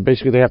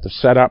 basically they have to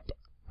set up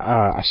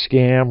a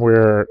scam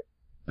where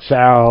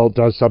Sal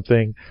does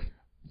something.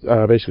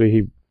 Basically,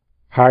 he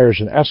hires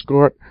an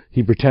escort.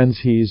 He pretends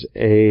he's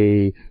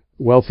a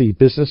wealthy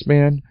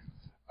businessman.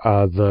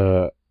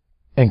 The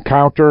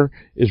encounter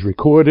is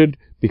recorded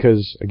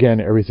because,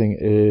 again, everything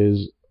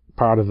is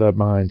part of the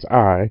mind's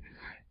eye.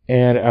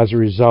 And as a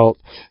result,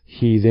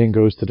 he then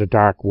goes to the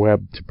dark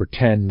web to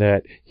pretend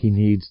that he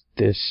needs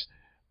this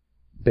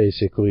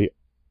basically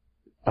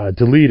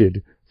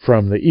deleted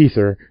from the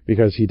ether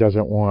because he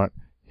doesn't want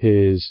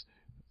his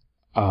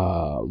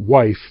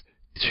wife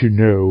to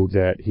know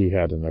that he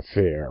had an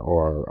affair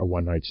or a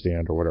one-night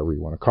stand or whatever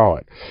you want to call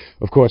it.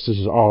 Of course, this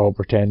is all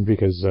pretend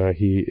because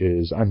he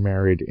is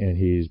unmarried and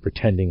he's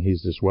pretending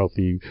he's this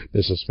wealthy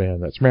businessman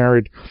that's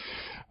married.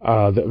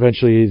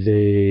 Eventually,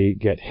 they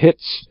get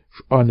hits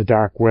on the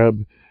dark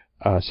web.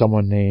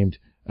 Someone named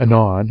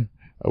Anon,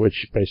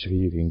 which basically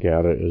you can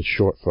gather is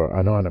short for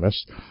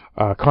anonymous,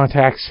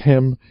 contacts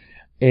him,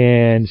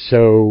 and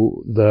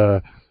so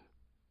the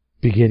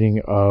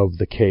beginning of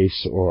the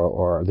case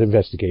or the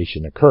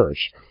investigation occurs.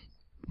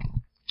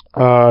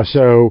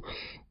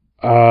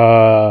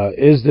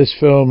 Is this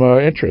film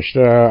interest?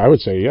 I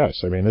would say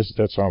yes. I mean,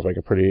 that sounds like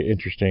a pretty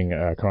interesting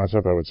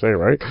concept, I would say,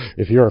 right?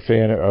 If you're a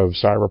fan of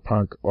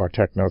cyberpunk or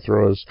techno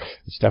thrillers,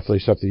 it's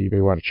definitely something you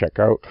may want to check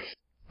out.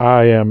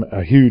 I am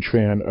a huge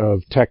fan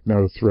of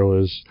techno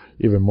thrillers,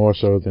 even more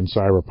so than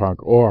cyberpunk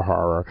or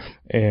horror.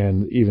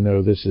 And even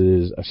though this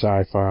is a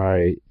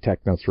sci-fi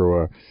techno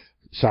thriller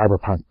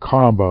cyberpunk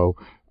combo,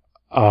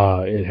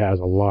 it has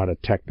a lot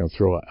of techno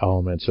thriller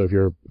elements. So if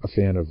you're a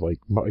fan of like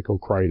Michael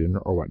Crichton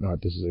or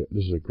whatnot, this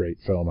is a great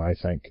film, I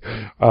think.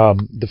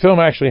 The film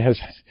actually has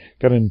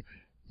gotten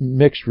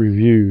mixed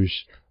reviews,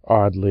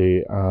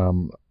 oddly,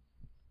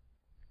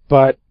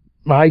 but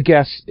my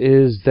guess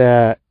is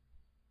that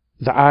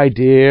the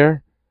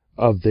idea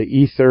of the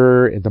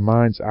ether and the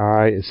mind's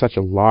eye is such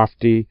a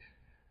lofty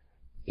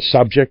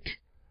subject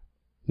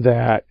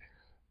that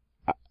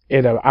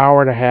in an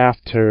hour and a half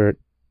to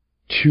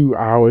 2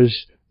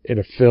 hours in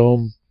a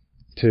film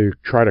to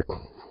try to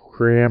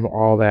cram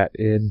all that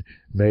in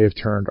may have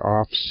turned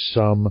off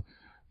some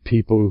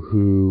people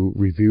who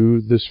review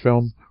this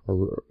film,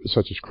 or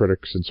such as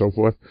critics and so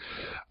forth.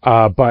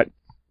 But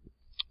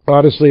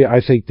honestly,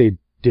 I think they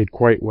did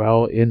quite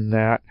well in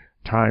that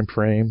time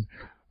frame.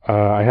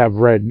 I have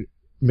read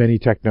many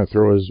techno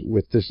thrillers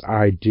with this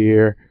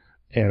idea,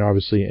 and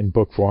obviously in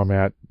book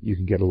format you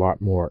can get a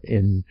lot more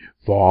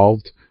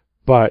involved.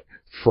 But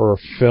for a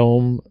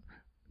film,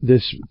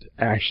 this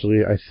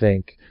actually, I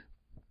think,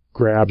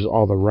 grabs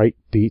all the right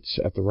beats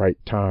at the right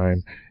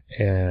time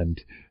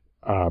and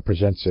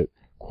presents it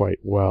quite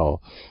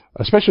well.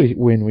 Especially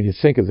when you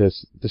think of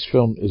this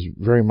film is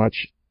very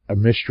much a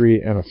mystery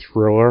and a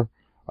thriller,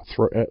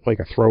 like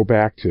a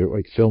throwback to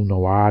like film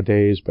noir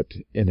days, but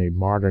in a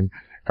modern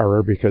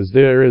era, because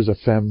there is a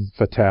femme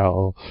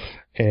fatale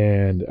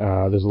and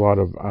there's a lot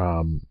of,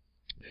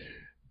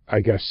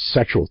 I guess,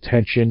 sexual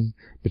tension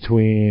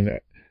between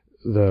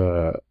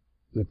the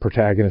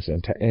protagonist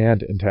and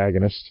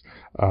antagonist.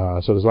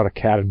 So there's a lot of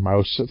cat and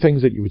mouse,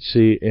 things that you would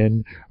see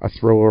in a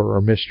thriller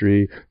or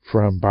mystery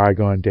from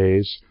bygone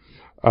days.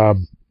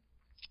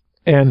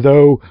 And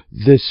though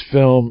this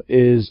film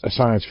is a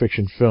science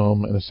fiction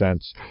film in a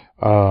sense,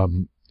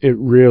 it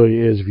really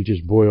is, if you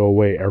just boil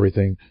away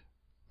everything,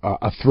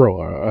 a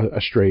thriller,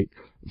 a straight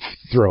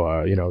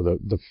thriller. You know,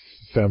 the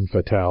femme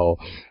fatale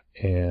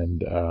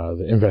and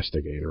the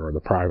investigator or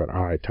the private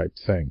eye type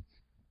thing.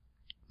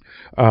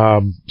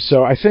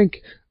 So I think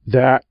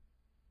that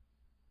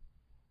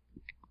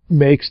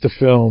makes the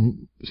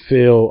film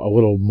feel a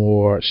little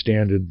more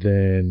standard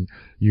than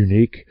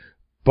unique,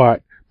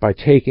 but by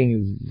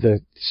taking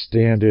the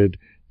standard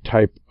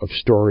type of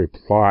story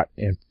plot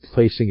and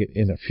placing it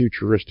in a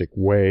futuristic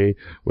way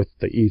with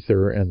the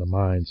ether and the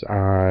mind's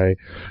eye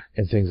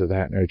and things of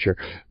that nature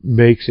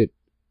makes it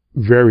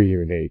very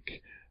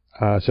unique.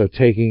 So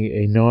taking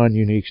a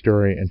non-unique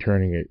story and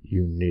turning it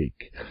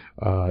unique,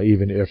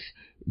 even if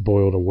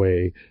boiled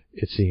away,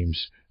 it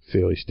seems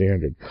fairly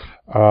standard.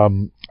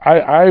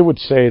 I would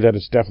say that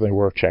it's definitely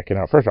worth checking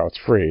out. First of all, it's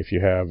free if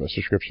you have a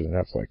subscription to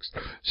Netflix.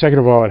 Second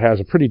of all, it has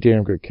a pretty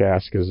damn good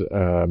cast because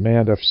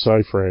Amanda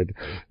Seyfried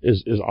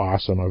is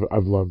awesome.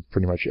 I've loved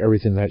pretty much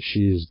everything that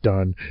she's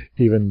done,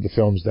 even the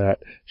films that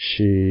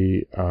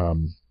she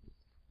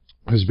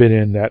has been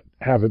in that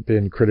haven't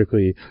been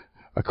critically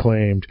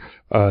acclaimed.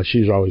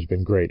 She's always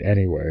been great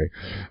anyway.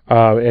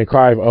 And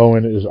Clive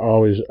Owen is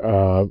always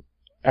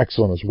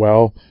excellent as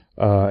well.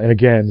 And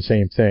again,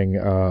 same thing.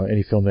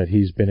 Any film that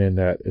he's been in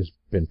that has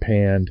been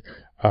panned,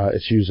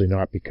 it's usually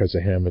not because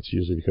of him. It's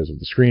usually because of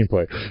the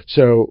screenplay.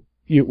 So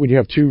when you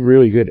have two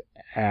really good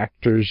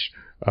actors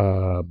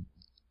in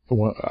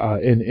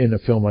a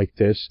film like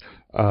this,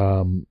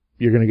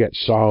 you're going to get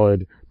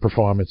solid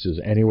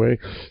performances anyway.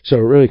 So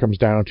it really comes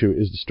down to,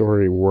 is the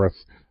story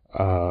worth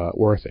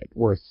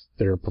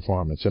their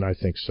performance? And I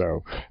think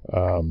so,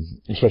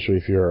 especially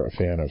if you're a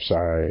fan of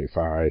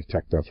sci-fi,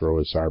 techno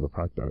thrillers,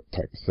 cyberpunk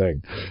type of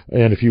thing.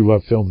 And if you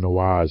love film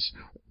noirs,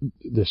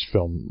 this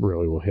film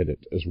really will hit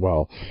it as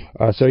well.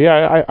 So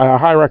yeah, I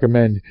highly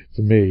recommend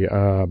for me.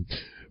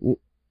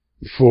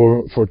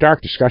 For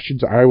Dark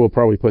Discussions, I will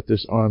probably put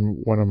this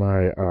on one of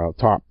my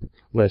top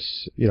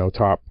lists,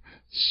 top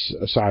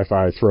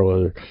sci-fi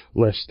thriller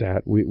lists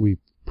that we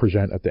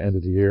present at the end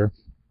of the year,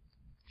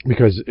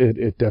 because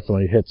it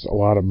definitely hits a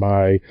lot of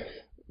my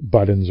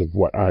buttons of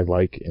what I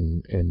like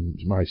in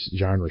my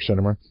genre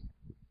cinema.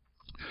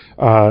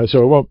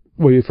 So it won't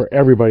be for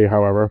everybody,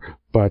 however,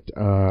 but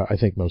I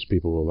think most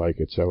people will like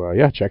it. So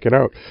yeah, check it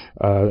out.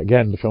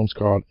 Again, the film's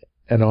called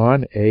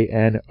Anon,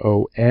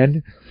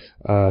 A-N-O-N,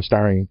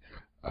 starring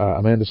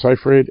Amanda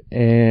Seyfried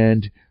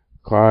and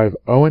Clive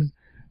Owen,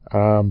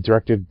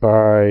 directed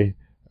by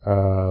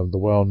the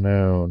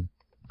well-known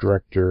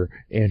director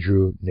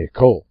Andrew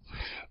Niccol.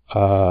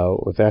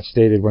 With that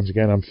stated, once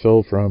again, I'm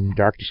Phil from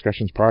Dark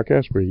Discussions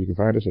Podcast, where you can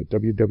find us at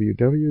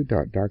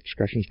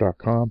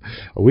www.darkdiscussions.com,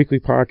 a weekly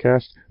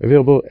podcast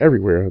available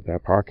everywhere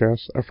that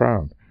podcasts are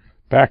found.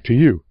 Back to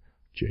you,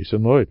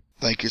 Jason Lloyd.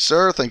 Thank you,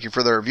 sir. Thank you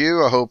for the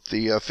review. I hope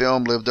the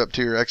film lived up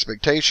to your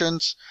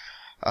expectations.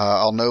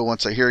 I'll know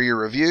once I hear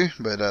your review,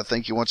 but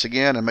thank you once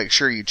again, and make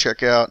sure you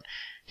check out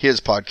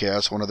his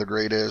podcast, one of the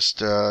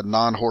greatest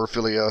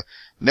non-horrorphilia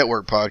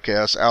network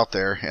podcasts out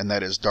there, and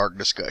that is Dark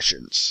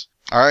Discussions.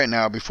 All right,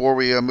 now, before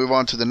we move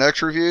on to the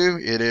next review,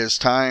 it is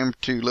time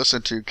to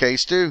listen to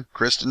K-Stu,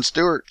 Kristen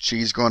Stewart.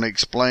 She's going to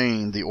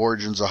explain the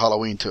origins of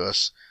Halloween to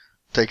us.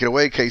 Take it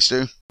away,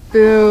 K-Stu.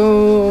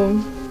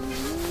 Boo.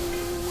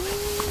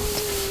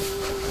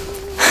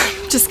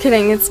 Just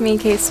kidding, it's me,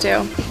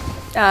 K-Stu.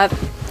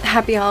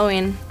 Happy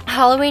Halloween.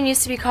 Halloween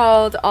used to be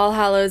called All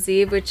Hallows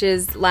Eve, which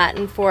is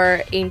Latin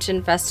for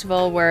ancient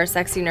festival where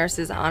sexy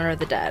nurses honor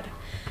the dead.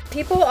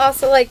 People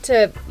also like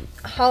to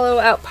hollow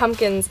out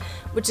pumpkins,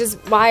 which is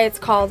why it's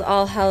called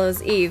All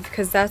Hallows Eve,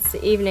 because that's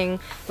the evening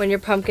when your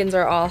pumpkins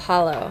are all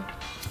hollow.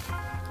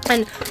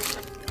 And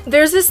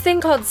there's this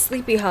thing called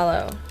Sleepy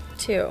Hollow,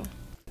 too.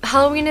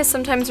 Halloween is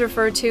sometimes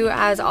referred to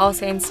as All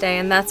Saints Day,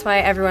 and that's why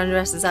everyone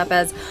dresses up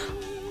as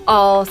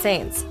All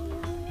Saints.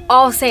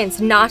 All Saints,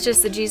 not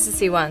just the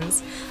Jesus-y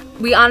ones.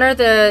 We honor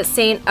the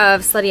saint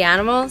of slutty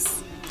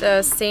animals,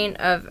 the saint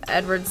of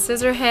Edward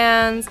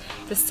Scissorhands,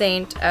 the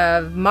saint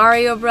of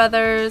Mario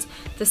Brothers,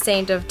 the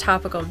saint of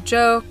topical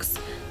jokes,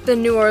 the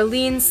New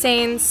Orleans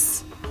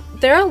saints.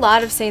 There are a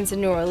lot of saints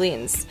in New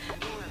Orleans.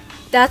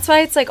 That's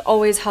why it's like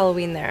always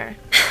Halloween there.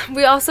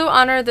 We also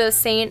honor the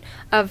saint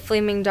of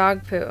flaming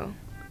dog poo,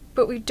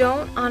 but we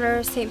don't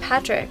honor St.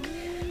 Patrick,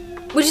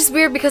 which is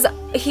weird because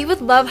he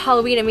would love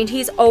Halloween. I mean,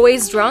 he's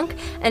always drunk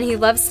and he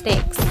loves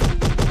snakes.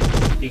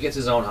 He gets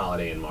his own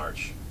holiday in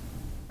March.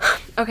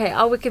 Okay,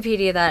 I'll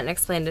Wikipedia that and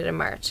explain it in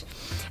March.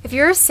 If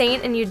you're a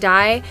saint and you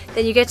die,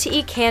 then you get to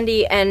eat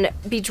candy and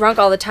be drunk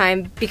all the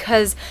time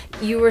because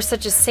you were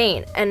such a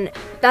saint. And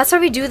that's why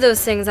we do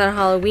those things on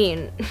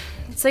Halloween.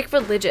 It's like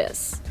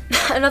religious.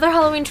 Another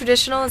Halloween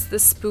traditional is the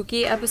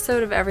spooky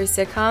episode of every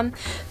sitcom.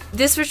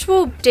 This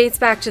ritual dates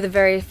back to the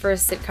very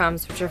first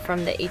sitcoms, which are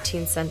from the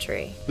 18th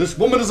century. This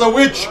woman is a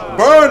witch!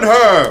 Burn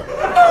her!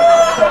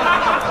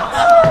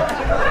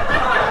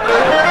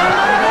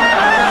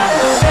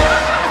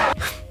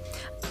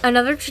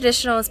 Another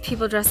traditional is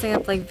people dressing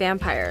up like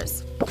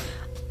vampires.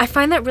 I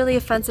find that really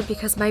offensive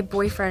because my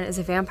boyfriend is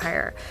a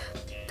vampire.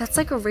 That's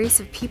like a race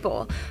of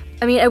people.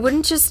 I mean, I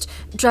wouldn't just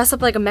dress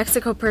up like a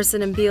Mexico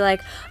person and be like,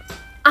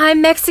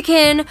 I'm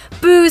Mexican,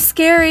 boo,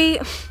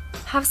 scary.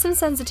 Have some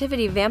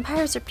sensitivity.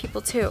 Vampires are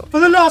people too. For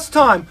the last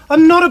time,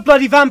 I'm not a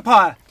bloody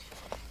vampire.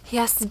 He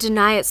has to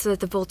deny it so that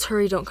the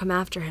Volturi don't come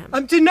after him.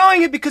 I'm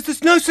denying it because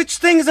there's no such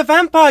thing as a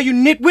vampire, you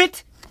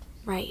nitwit.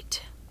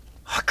 Right.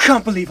 I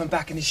can't believe I'm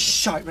back in this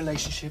shite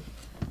relationship.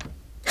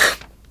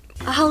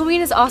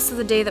 Halloween is also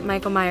the day that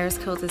Michael Myers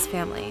killed his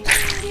family.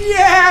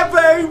 Yeah,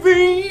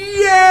 baby,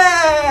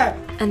 yeah!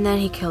 And then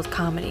he killed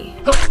comedy.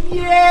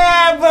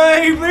 Yeah,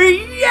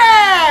 baby,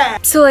 yeah!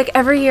 So like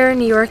every year in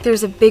New York,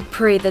 there's a big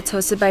parade that's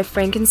hosted by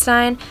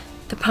Frankenstein,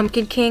 the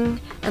Pumpkin King,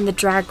 and the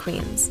drag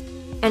queens.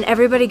 and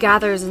everybody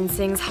gathers and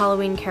sings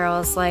Halloween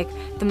carols like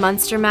The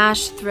Monster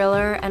Mash,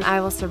 Thriller, and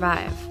I Will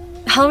Survive.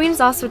 Halloween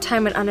is also a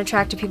time when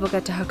unattractive people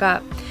get to hook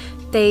up.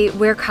 They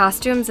wear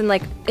costumes and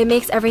it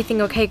makes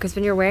everything okay, because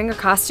when you're wearing a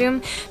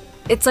costume,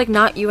 it's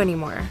not you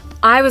anymore.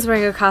 I was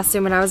wearing a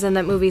costume when I was in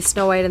that movie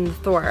Snow White and the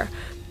Thor,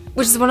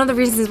 which is one of the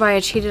reasons why I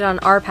cheated on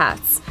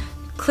RPATs.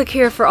 Click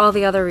here for all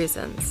the other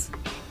reasons.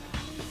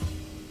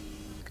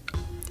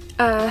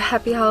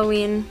 Happy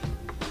Halloween.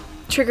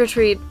 Trick or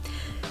treat.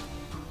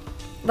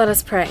 Let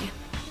us pray.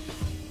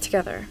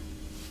 Together.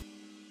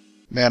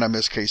 Man, I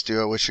miss Case 2.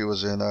 I wish he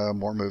was in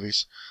more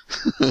movies.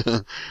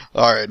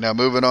 Alright, now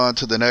moving on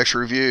to the next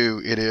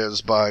review. It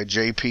is by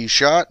J.P.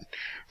 Shot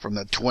from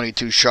the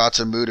 22 Shots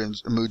and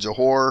Moods of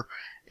Horror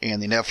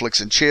and the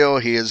Netflix and Chill.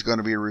 He is going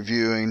to be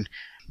reviewing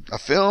a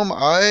film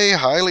I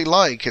highly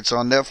like. It's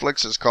on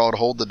Netflix. It's called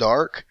Hold the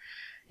Dark.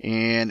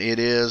 And it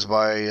is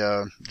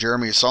by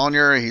Jeremy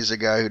Saulnier. He's the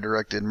guy who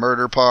directed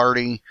Murder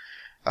Party.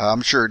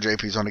 I'm sure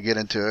JP's going to get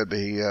into it, but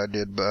he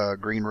did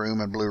Green Room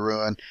and Blue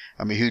Ruin.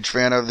 I'm a huge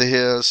fan of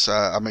his.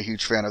 I'm a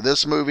huge fan of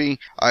this movie.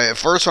 At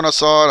first when I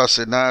saw it, I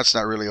said, nah, it's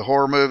not really a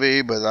horror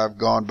movie, but I've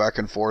gone back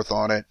and forth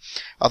on it.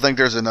 I think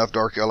there's enough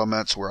dark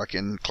elements where I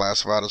can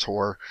classify it as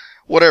horror.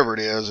 Whatever it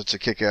is, it's a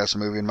kick-ass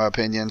movie in my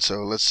opinion, so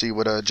let's see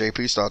what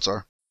JP's thoughts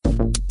are.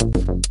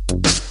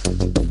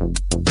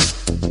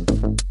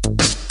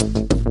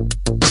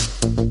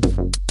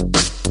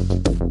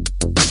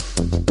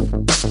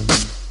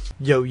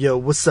 Yo,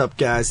 what's up,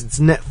 guys? It's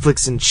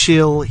Netflix and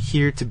Chill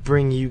here to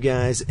bring you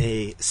guys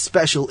a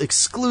special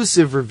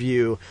exclusive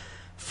review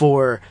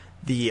for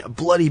the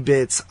Bloody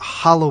Bits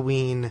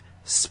Halloween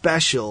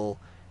special.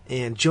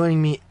 And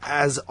joining me,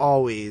 as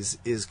always,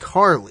 is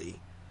Carly,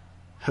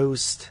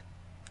 host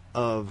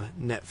of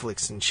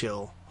Netflix and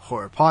Chill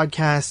Horror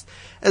Podcast,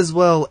 as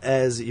well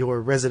as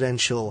your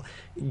residential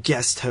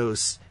guest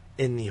host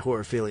in the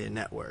Horrorphilia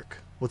Network.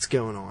 What's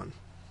going on?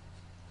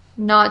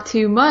 Not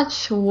too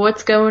much.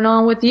 What's going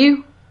on with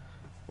you?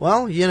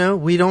 Well,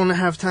 we don't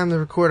have time to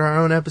record our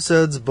own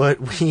episodes,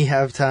 but we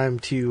have time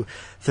to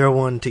throw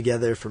one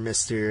together for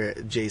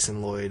Mr.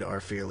 Jason Lloyd,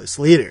 our fearless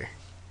leader.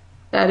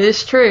 That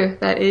is true.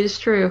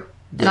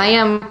 And I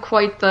am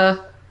quite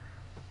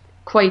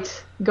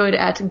good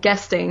at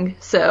guesting,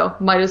 so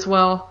might as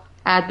well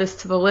add this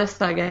to the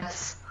list, I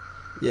guess.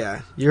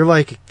 Yeah, you're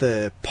like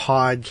the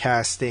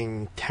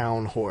podcasting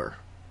town whore.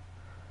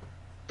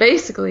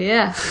 Basically,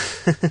 yeah.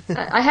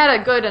 I had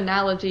a good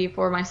analogy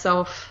for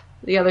myself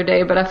the other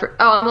day, but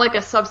I'm like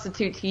a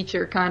substitute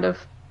teacher, kind of.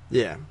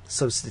 Yeah,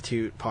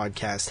 substitute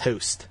podcast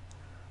host.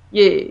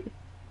 Yeah.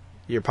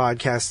 Your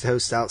podcast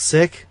host out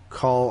sick?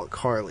 Call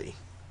Carly.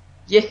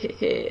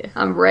 Yeah,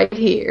 I'm right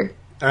here.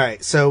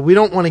 Alright, so we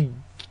don't want to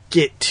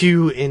get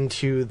too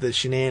into the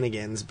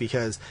shenanigans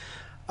because,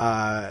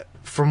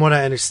 from what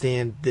I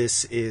understand,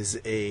 this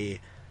is a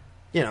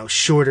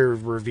shorter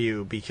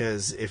review,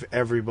 because if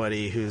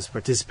everybody who's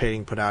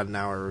participating put out an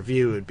hour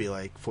review, it'd be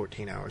like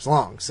 14 hours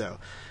long. So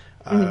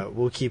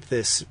we'll keep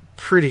this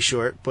pretty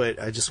short,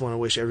 but I just want to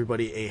wish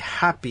everybody a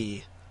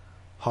happy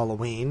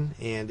Halloween.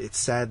 And it's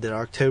sad that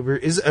October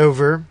is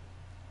over,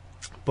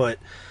 but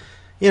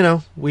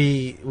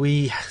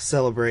we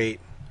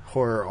celebrate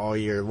horror all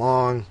year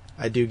long.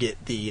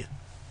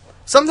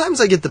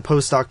 Sometimes I get the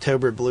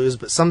post-October blues,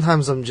 but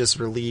sometimes I'm just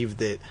relieved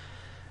that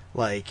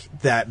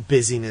that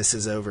busyness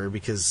is over,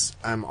 because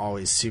I'm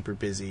always super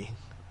busy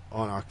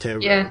on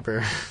October. Yeah.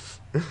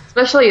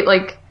 Especially,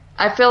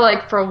 I feel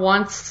like for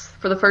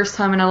the first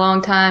time in a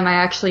long time, I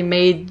actually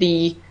made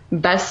the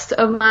best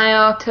of my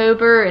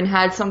October and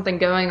had something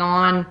going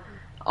on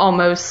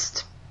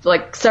almost,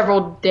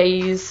 several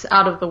days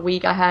out of the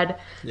week. I had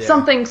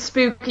something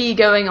spooky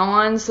going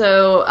on,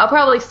 so I'll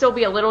probably still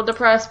be a little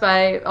depressed, but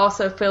I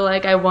also feel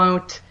like I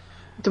won't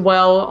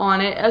dwell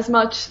on it as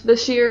much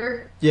this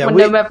year. Yeah, when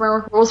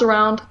November rolls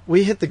around.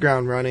 We hit the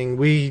ground running.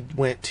 We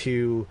went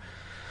to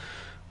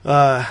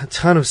a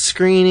ton of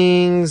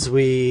screenings.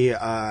 We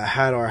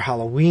had our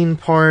Halloween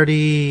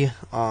party.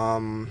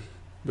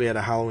 We had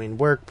a Halloween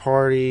work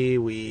party.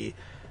 We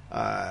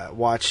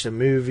watched a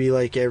movie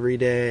every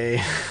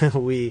day.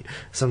 We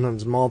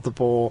sometimes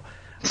multiple.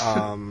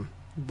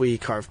 We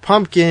carved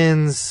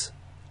pumpkins.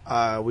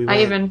 I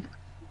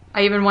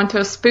even went to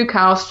a spook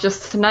house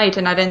just tonight,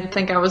 and I didn't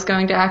think I was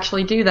going to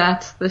actually do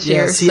that this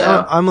year. Yeah, see,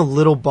 so. I'm a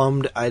little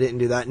bummed I didn't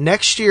do that.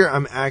 Next year,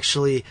 I'm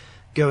actually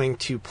going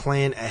to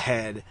plan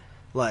ahead,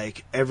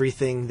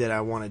 everything that I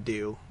want to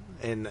do,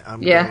 and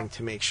I'm going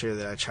to make sure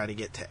that I try to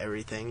get to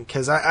everything.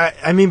 Because,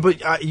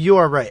 you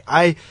are right.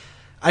 I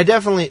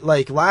definitely,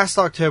 last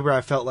October,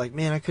 I felt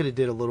man, I could have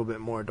did a little bit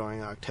more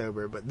during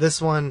October, but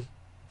this one,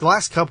 the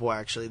last couple,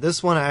 actually,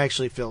 this one I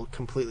actually feel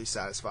completely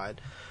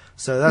satisfied.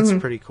 So that's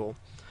pretty cool.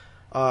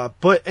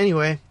 But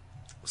anyway,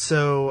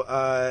 so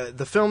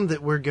the film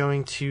that we're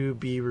going to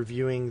be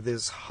reviewing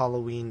this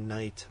Halloween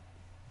night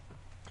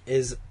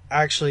is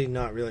actually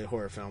not really a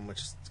horror film, which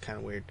is kind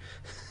of weird.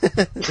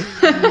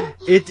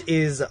 It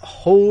is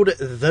Hold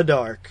the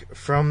Dark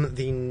from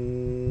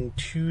the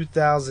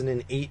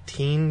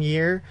 2018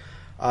 year.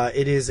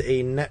 It is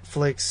a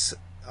Netflix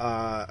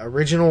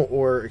original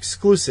or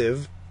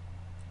exclusive,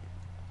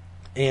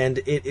 and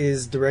it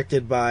is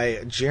directed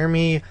by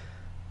Jeremy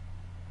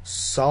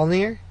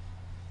Saulnier.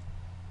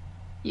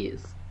 Yes.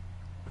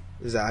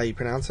 Is that how you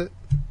pronounce it?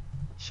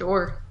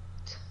 Sure.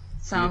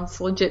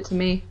 Sounds legit to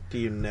me. Do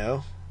you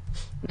know?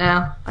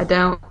 No, I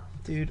don't.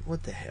 Dude,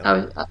 what the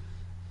hell?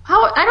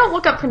 How I don't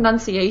look up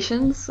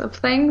pronunciations of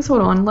things.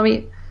 Hold on, let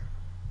me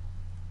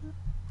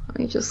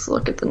just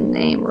look at the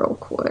name real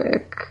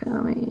quick. I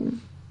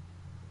mean,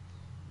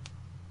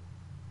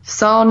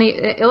 Saul.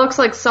 It looks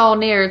like Saul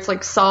Near. It's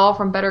like Saul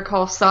from Better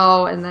Call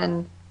Saul, and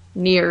then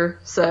Near.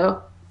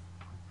 So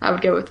I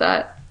would go with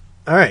that.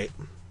 All right,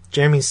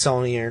 Jeremy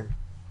Saulnier,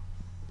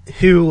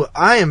 who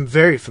I am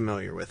very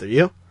familiar with. Are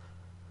you?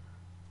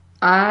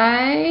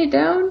 I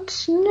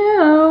don't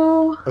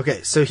know.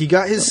 Okay, so he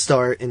got his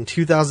start in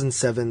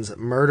 2007's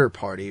Murder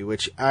Party,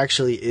 which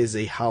actually is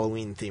a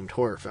Halloween-themed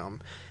horror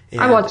film.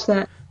 And I watched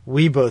that.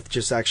 We both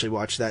just actually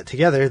watched that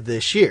together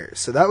this year.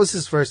 So that was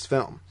his first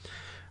film.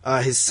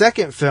 His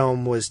second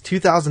film was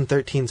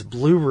 2013's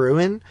Blue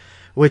Ruin,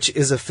 which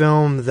is a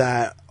film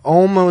that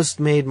almost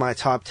made my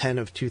top 10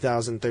 of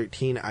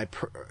 2013. I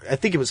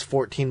think it was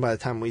 14 by the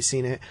time we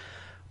seen it,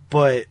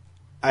 but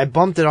I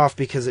bumped it off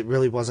because it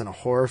really wasn't a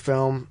horror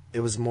film. It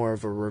was more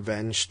of a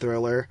revenge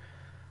thriller,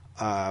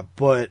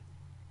 but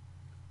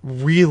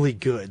really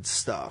good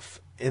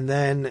stuff. And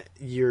then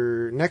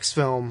your next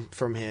film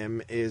from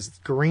him is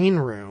Green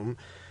Room,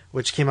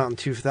 which came out in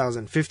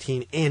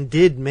 2015 and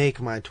did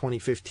make my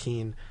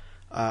 2015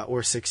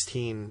 or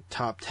 16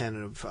 top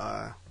 10 of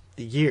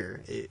the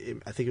year.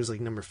 I think it was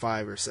like number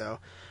 5 or so,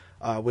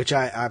 which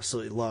I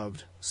absolutely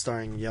loved,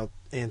 starring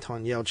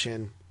Anton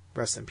Yelchin,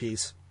 rest in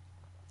peace.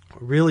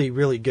 Really,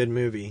 really good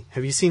movie.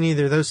 Have you seen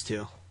either of those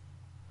two?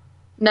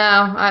 No,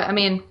 I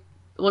mean,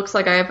 it looks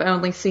like I've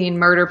only seen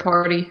Murder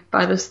Party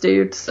by this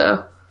dude,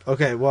 so.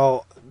 Okay,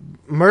 well,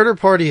 Murder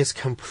Party is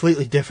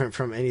completely different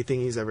from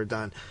anything he's ever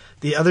done.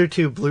 The other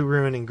two, Blue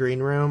Ruin and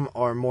Green Room,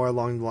 are more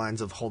along the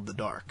lines of Hold the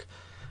Dark.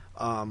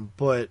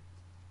 But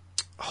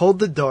Hold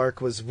the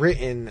Dark was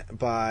written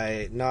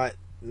by, not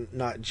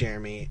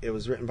Jeremy, it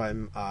was written by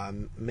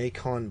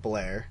Macon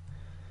Blair,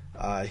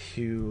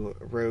 who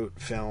wrote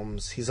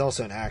films. He's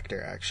also an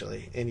actor,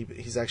 actually, and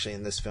he's actually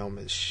in this film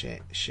as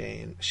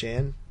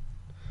Shan.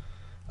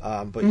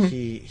 But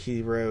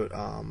he wrote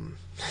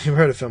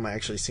a film I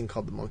actually seen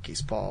called The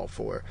Monkey's Paw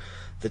for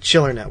the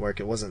Chiller Network.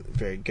 It wasn't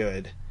very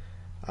good.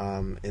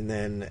 And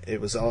then it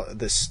was all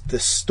the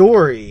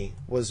story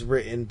was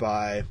written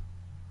by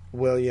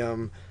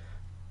William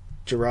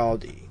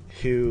Giraldi,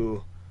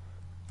 who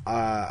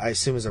I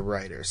assume is a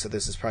writer. So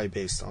this is probably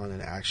based on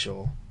an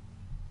actual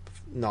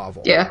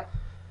novel. Yeah.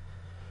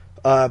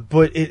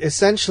 But it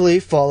essentially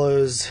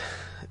follows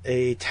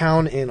a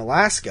town in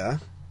Alaska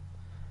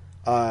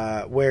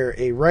where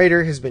a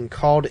writer has been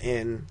called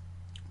in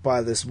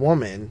by this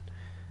woman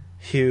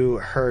who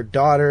her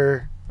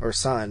daughter, or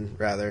son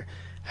rather,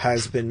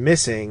 has been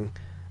missing,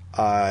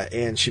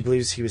 and she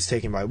believes he was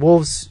taken by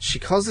wolves. She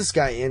calls this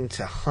guy in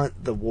to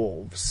hunt the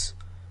wolves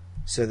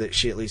so that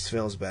she at least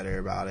feels better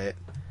about it.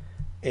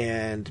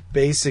 And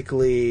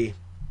basically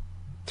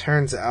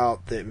turns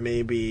out that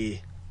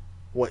maybe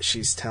what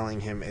she's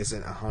telling him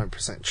isn't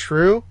 100%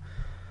 true.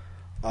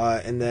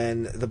 And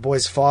then the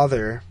boy's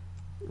father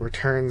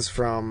returns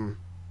from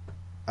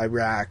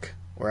Iraq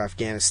or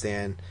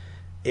Afghanistan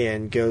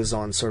and goes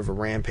on sort of a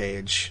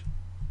rampage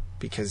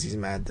because he's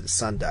mad that his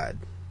son died.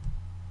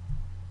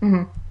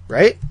 Mm-hmm.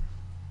 Right?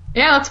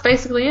 Yeah, that's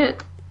basically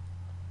it.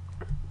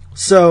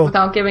 So,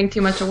 without giving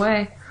too much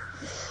away.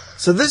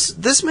 So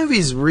this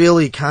movie's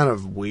really kind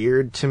of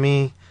weird to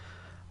me.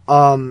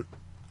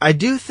 I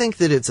do think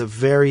that it's a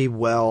very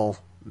well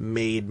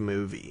made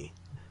movie.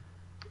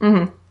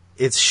 Mm-hmm.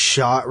 It's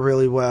shot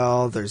really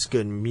well. There's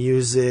good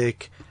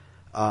music.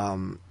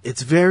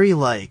 It's very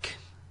like,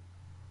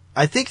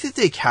 I think that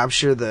they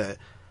capture the,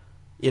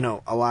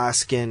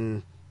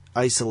 Alaskan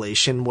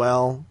isolation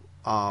well.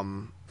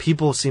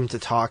 People seem to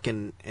talk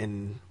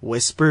in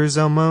whispers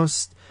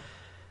almost,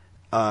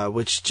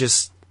 which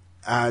just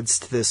adds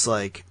to this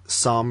like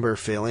somber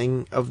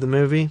feeling of the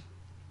movie.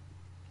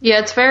 Yeah,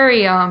 it's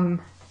very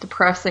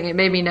depressing. It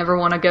made me never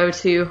want to go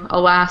to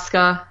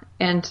Alaska,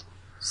 and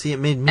see, it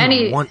made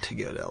me want to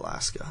go to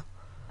Alaska.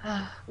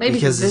 Maybe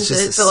because it's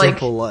just a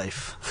simple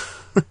life.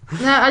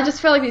 No, I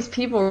just feel like these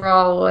people are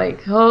all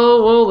like,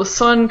 oh, well, the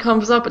sun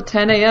comes up at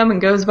 10 a.m. and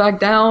goes back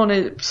down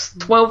at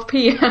 12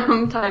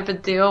 p.m. type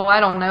of deal. I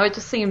don't know. It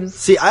just seems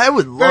see, I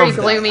would love very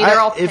gloomy. They're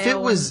all pale if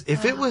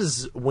it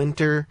was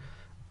winter.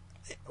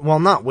 Well,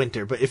 not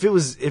winter, but if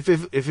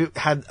it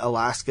had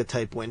Alaska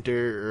type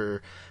winter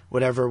or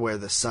whatever, where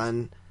the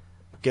sun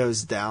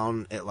goes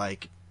down at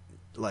like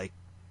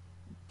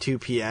 2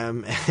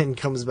 p.m. and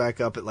comes back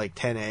up at like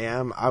 10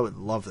 a.m., I would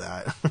love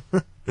that.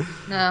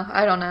 No,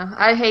 I don't know.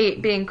 I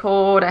hate being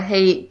cold. I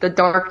hate the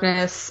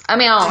darkness. I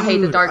mean, I don't hate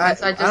the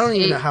darkness. I don't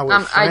even know how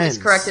we're friends. I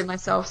just corrected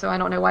myself, so I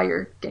don't know why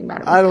you're getting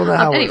mad at me. I don't know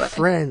how we're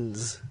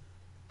friends.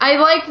 I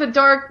like the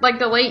dark, like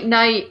the late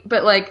night,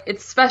 but like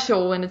it's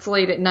special when it's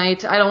late at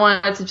night. I don't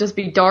want it to just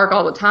be dark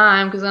all the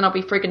time because then I'll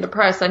be freaking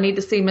depressed. I need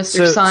to see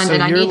Mr. Sun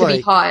and I need to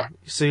be hot.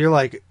 So you're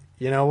like,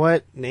 you know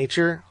what?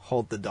 Nature,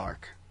 hold the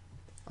dark.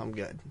 I'm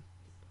good.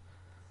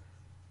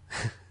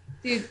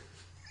 Dude,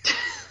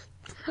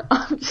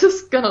 I'm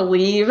just gonna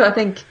leave. I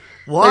think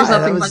Why? there's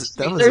nothing That was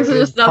much. a There's good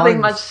just nothing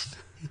pun. much.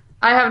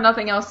 I have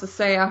nothing else to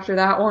say after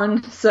that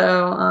one.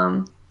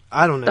 So,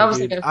 I don't know, that was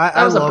dude. like a, I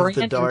that was a love the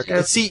Brandon dark.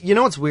 joke. See, you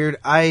know what's weird?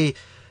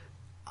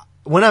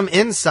 When I'm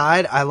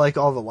inside, I like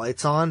all the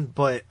lights on,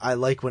 but I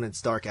like when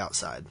it's dark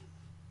outside.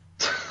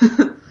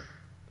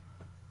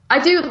 I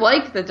do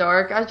like the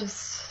dark. I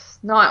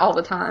just not all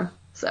the time.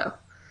 So.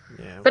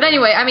 Yeah. But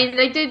anyway, I mean,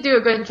 they did do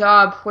a good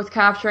job with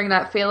capturing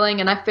that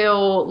feeling, and I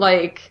feel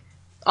like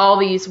all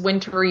these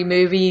wintry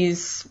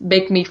movies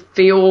make me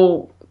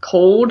feel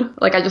cold.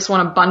 Like I just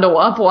want to bundle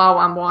up while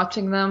I'm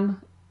watching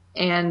them.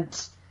 And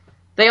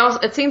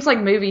it seems like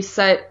movies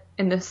set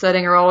in this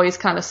setting are always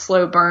kind of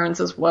slow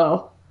burns as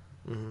well.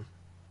 Mm-hmm.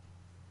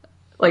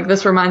 Like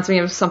this reminds me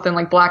of something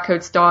like Black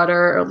Coat's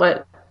Daughter or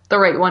Let the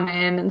Right One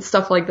In and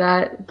stuff like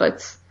that,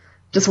 but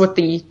just with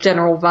the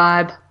general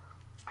vibe.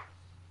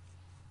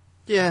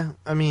 Yeah,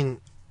 I mean,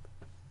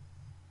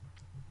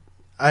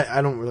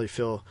 I don't really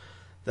feel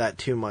that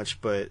too much,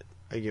 but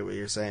I get what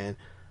you're saying.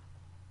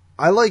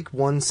 I like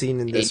one scene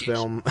in this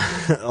film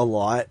a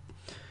lot,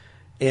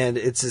 and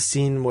it's a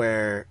scene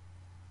where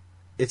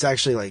it's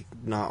actually like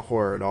not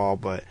horror at all,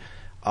 but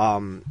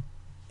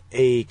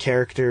a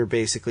character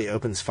basically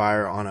opens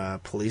fire on a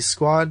police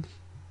squad.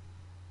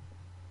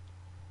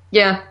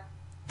 Yeah.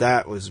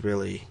 That was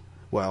really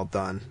well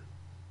done.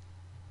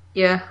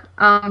 Yeah.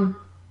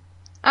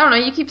 I don't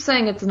know, you keep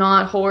saying it's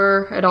not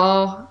horror at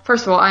all.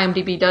 First of all,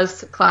 IMDb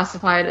does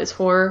classify it as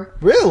horror.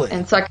 Really?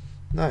 And second,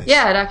 nice.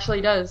 Yeah, it actually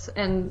does.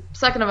 And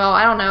second of all,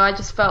 I don't know, I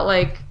just felt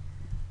like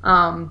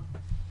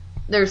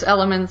there's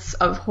elements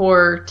of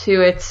horror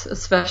to it,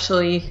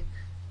 especially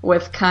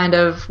with kind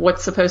of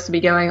what's supposed to be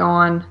going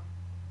on.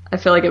 I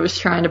feel like it was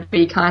trying to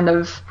be kind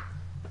of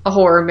a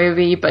horror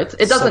movie, but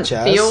it doesn't Such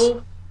as?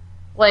 feel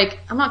like,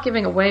 I'm not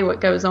giving away what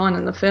goes on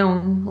in the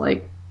film,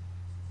 like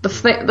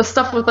the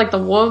stuff with like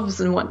the wolves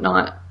and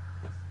whatnot.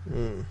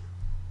 And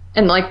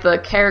like the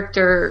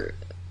character,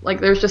 like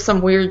there's just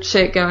some weird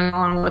shit going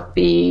on with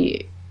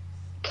the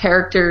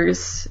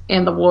characters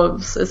and the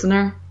wolves, isn't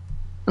there?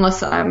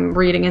 Unless I'm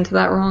reading into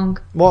that wrong.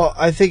 Well,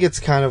 I think it's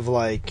kind of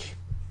like,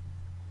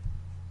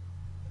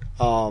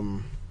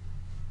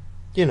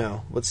 you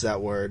know, what's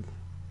that word?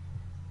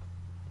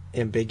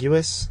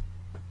 Ambiguous?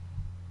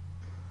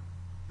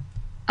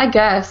 I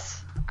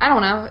guess. I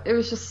don't know. It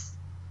was just,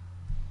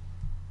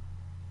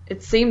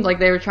 it seemed like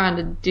they were trying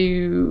to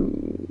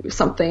do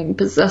something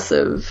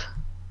possessive.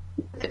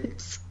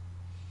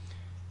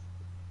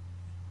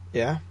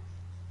 Yeah.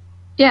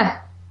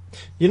 Yeah.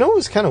 You know what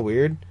was kind of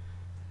weird?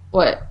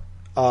 What?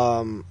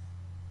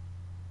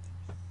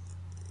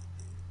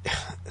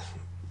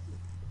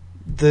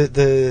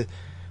 The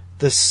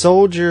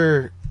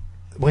soldier,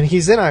 when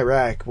he's in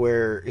Iraq,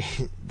 where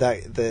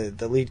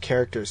the lead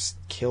character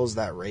kills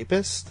that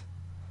rapist.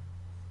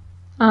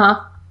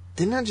 Uh-huh.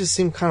 Didn't that just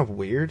seem kind of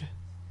weird?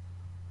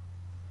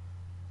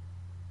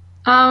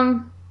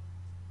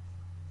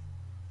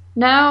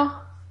 No,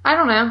 I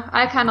don't know.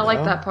 I kind of like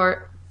No? that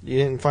part. You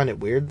didn't find it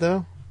weird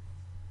though?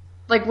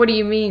 Like, what do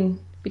you mean?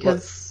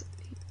 Because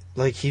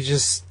Like he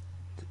just,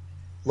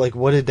 like,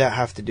 what did that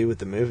have to do with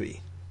the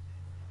movie?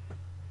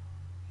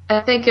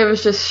 I think it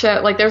was just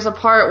like there's a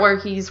part where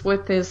he's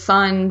with his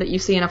son that you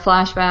see in a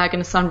flashback, and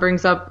his son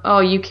brings up, "Oh,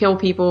 you kill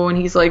people," and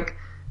he's like,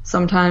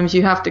 "Sometimes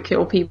you have to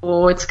kill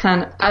people." It's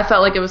kind of, I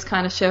felt like it was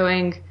kind of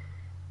showing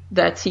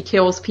that he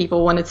kills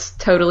people when it's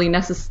totally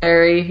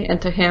necessary,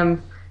 and to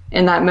him,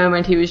 in that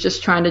moment, he was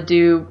just trying to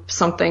do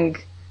something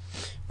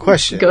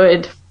Question.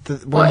 good.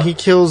 When he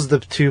kills the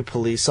two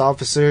police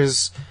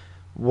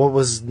what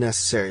was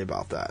necessary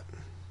about that?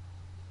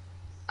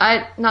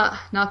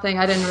 Nothing.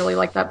 I didn't really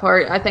like that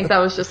part. I think that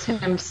was just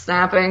him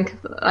snapping.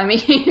 I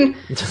mean,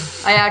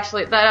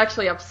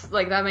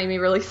 that made me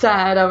really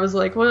sad. I was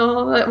like,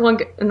 well,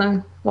 and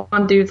then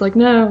one dude's like,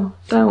 no,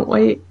 don't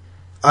wait.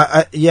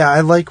 I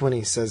like when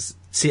he says,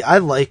 see, I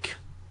like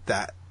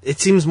that.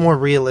 It seems more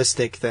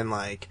realistic than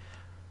like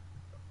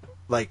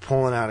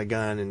pulling out a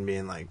gun and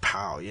being like,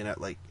 pow, you know,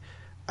 like,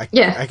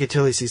 I could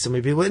totally see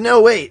somebody be like,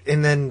 no, wait,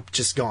 and then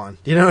just gone.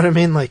 You know what I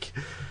mean? Like,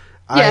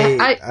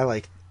 yeah,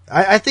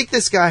 I think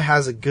this guy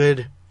has a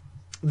good,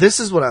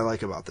 this is what I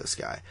like about this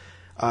guy,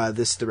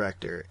 this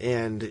director,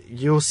 and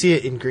you'll see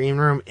it in Green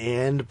Room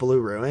and Blue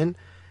Ruin.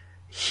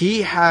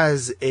 He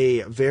has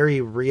a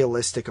very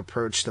realistic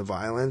approach to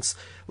violence.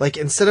 Like,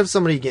 instead of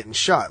somebody getting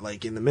shot,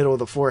 like, in the middle of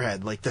the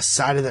forehead, like, the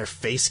side of their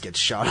face gets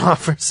shot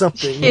off or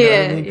something. You know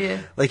what I mean?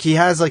 Yeah. Like, he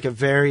has, like, a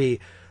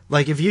very,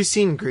 like, if you've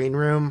seen Green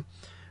Room,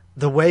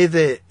 the way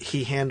that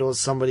he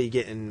handles somebody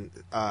getting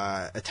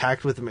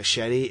attacked with a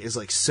machete is,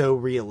 like, so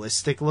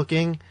realistic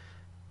looking.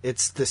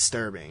 It's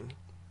disturbing.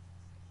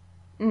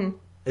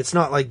 It's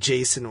not like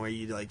Jason where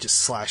you, like, just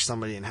slash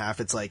somebody in half.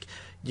 It's like,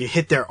 you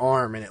hit their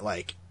arm and it,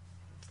 like,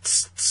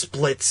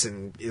 splits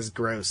and is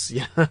gross.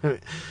 You know,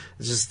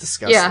 it's just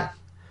disgusting. Yeah.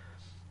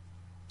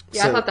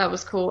 Yeah, So- I thought that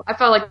was cool. I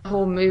felt like the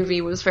whole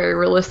movie was very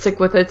realistic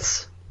with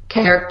its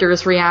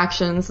characters'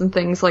 reactions and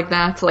things like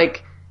that.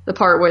 Like the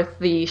part with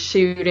the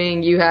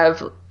shooting, you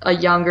have a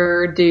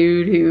younger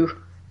dude who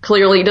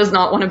clearly does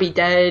not want to be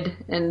dead,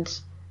 and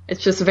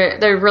it's just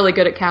they're really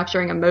good at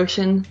capturing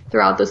emotion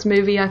throughout this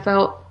movie, I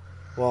felt.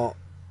 Well,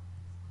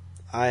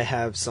 I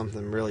have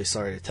something really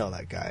sorry to tell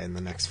that guy in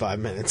the next 5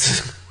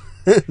 minutes.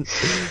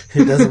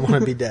 He doesn't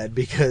want to be dead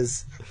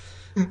because,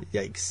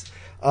 yikes.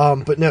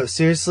 But no,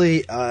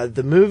 seriously,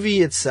 the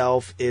movie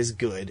itself is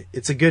good.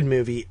 It's a good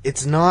movie.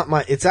 It's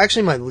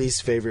actually my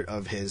least favorite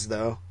of his,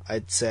 though,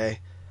 I'd say.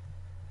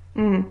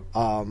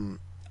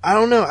 I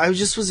don't know. I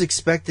just was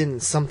expecting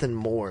something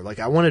more. Like,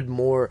 I wanted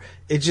more.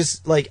 It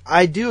just, like,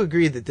 I do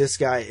agree that this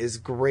guy is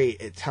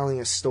great at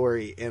telling a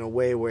story in a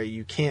way where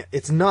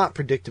it's not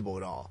predictable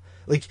at all.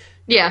 Like,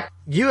 yeah,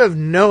 you have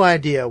no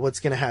idea what's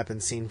going to happen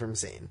scene from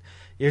scene.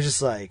 You're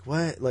just like,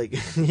 what? Like,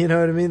 you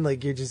know what I mean?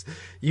 Like,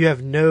 you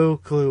have no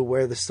clue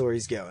where the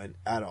story's going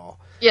at all.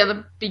 Yeah,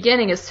 the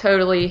beginning is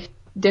totally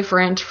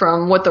different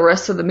from what the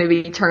rest of the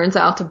movie turns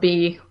out to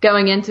be.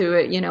 Going into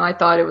it, I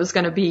thought it was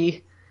going to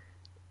be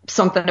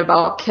something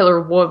about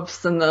killer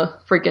wolves in the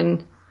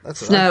freaking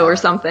snow or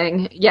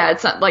something. Yeah,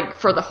 it's not like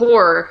for the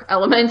horror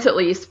element at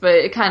least, but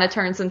it kind of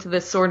turns into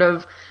this sort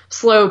of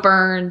slow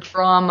burn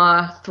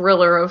drama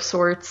thriller of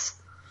sorts.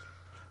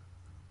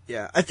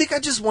 Yeah, I think I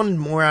just wanted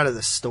more out of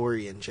the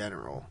story in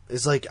general.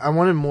 It's like I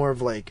wanted more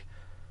of like,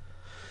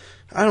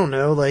 I don't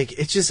know, like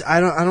it's just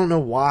I don't know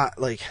why,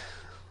 like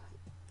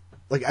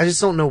I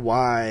just don't know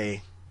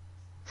why.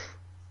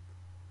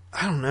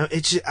 I don't know.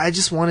 I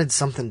just wanted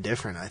something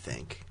different. I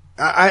think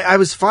I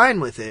was fine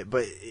with it,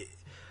 but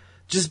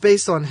just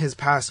based on his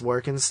past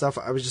work and stuff,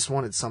 I just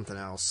wanted something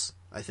else.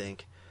 I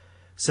think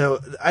so.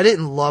 I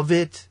didn't love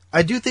it.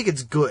 I do think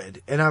it's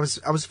good, and I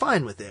was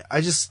fine with it.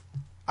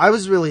 I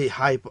was really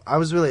hype. I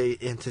was really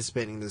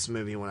anticipating this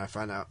movie when I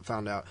found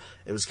out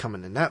it was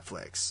coming to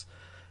Netflix,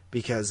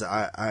 because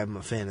I'm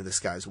a fan of this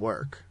guy's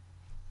work.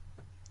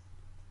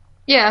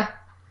 Yeah,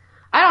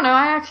 I don't know.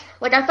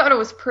 I thought it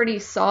was pretty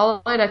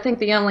solid. I think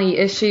the only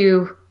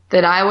issue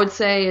that I would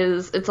say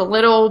is it's a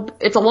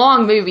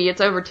long movie.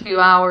 It's over 2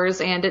 hours,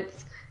 and it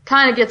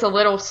kind of gets a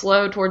little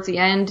slow towards the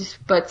end.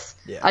 But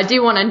yeah. I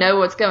do want to know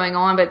what's going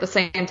on. But at the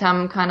same time,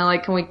 I'm kind of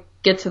like, can we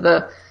get to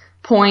the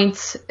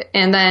points?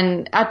 And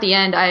then at the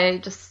end, I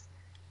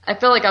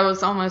feel like I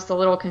was almost a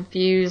little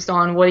confused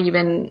on what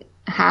even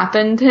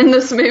happened in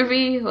this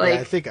movie. Like,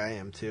 yeah, I think I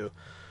am too.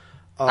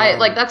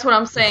 That's what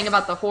I'm saying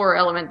about the horror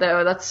element,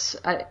 though.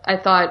 I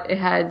thought it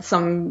had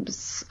some,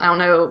 I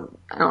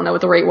don't know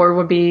what the right word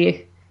would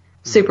be.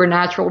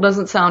 Supernatural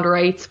doesn't sound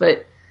right,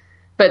 but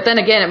then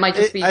again, it might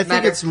just be a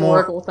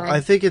metaphorical thing. I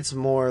think it's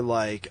more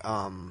like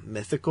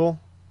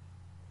mythical.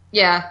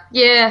 Yeah,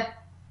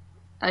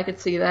 I could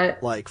see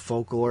that. Like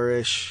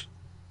folklore-ish.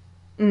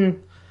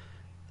 But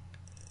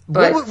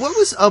what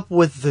was up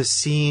with the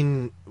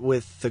scene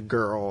with the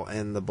girl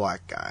and the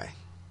black guy?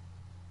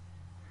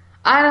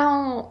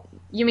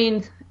 You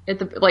mean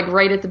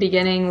right at the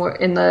beginning,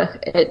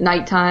 at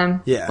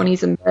nighttime? Yeah. When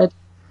he's in bed?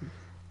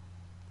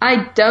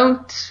 I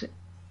don't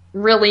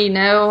really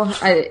know.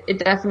 It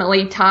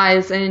definitely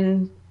ties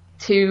in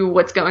to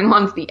what's going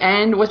on at the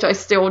end, which I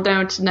still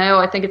don't know.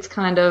 I think it's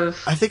kind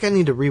of... I think I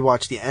need to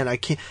rewatch the end.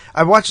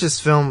 I watched this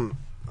film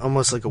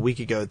almost like a week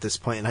ago at this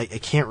point, and I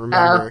can't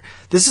remember.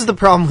 This is the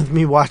problem with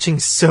me watching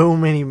so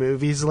many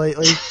movies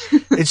lately.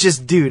 It's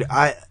just, dude,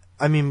 I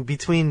mean,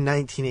 between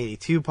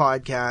 1982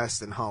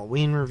 podcast and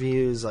Halloween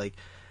reviews, like,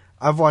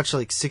 I've watched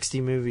like 60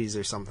 movies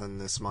or something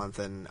this month,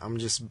 and I'm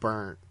just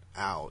burnt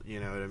out, you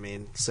know what I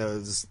mean? So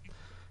it's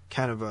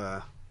kind of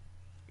I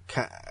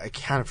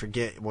kind of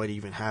forget what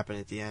even happened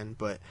at the end,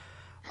 but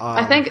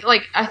I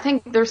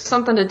think there's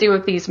something to do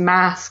with these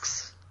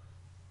masks.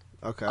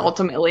 Okay.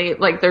 Ultimately,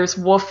 like there's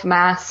wolf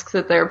masks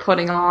that they're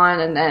putting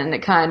on, and then it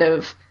kind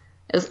of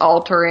is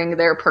altering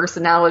their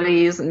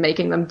personalities and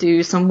making them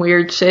do some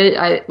weird shit.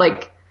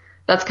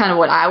 That's kind of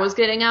what I was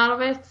getting out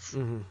of it,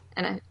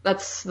 and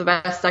that's the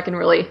best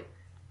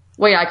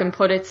way I can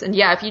put it. And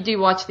yeah, if you do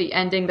watch the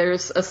ending,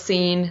 there's a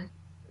scene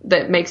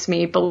that makes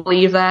me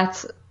believe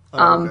that.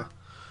 Okay.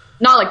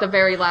 Not like the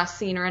very last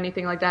scene or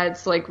anything like that.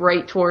 It's like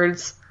right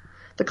towards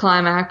the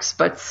climax.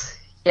 But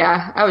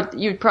yeah,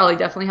 you'd probably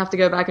definitely have to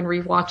go back and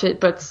rewatch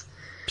it. But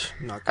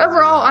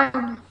overall,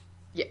 I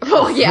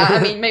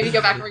mean, maybe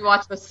go back and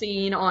rewatch the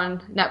scene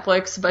on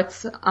Netflix.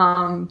 But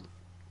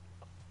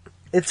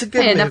it's a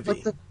good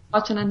movie.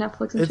 Watching on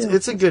Netflix and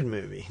it's a good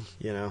movie,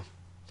 you know.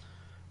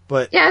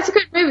 But yeah, it's a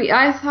good movie.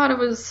 I thought it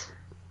was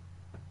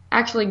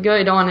actually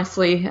good,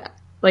 honestly.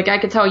 Like, I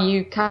could tell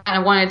you kind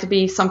of wanted it to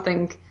be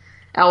something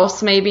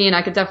else, maybe, and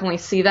I could definitely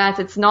see that.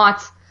 It's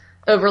not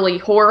overly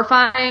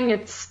horrifying.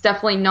 It's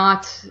definitely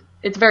not...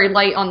 It's very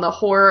light on the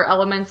horror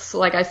elements.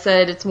 Like I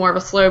said, it's more of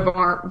a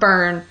slow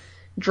burn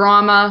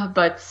drama,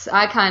 but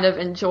I kind of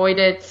enjoyed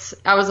it.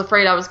 I was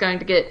afraid I was going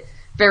to get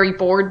very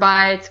bored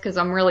by it because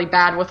I'm really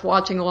bad with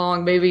watching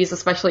long movies,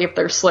 especially if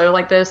they're slow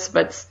like this.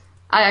 But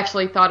I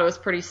actually thought it was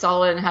pretty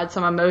solid and had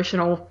some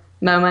emotional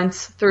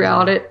moments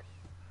throughout it.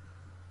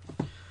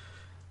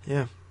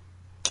 Yeah.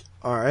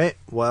 All right.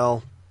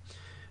 Well,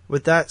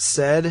 with that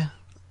said,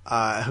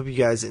 I hope you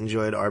guys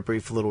enjoyed our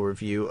brief little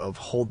review of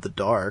Hold the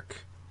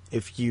Dark.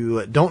 If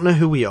you don't know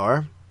who we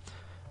are,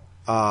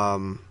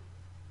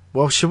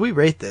 well, should we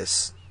rate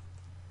this?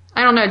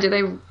 I don't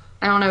know.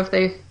 I don't know if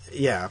they.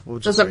 Yeah.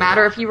 Does it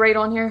matter if you rate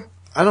on here?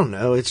 I don't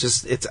know.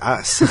 It's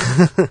us.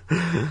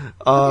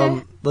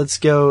 Okay. Let's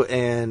go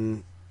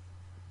and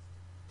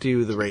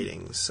do the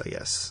ratings, I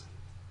guess.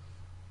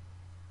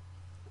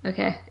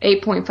 Okay.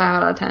 8.5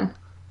 out of 10. All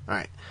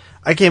right.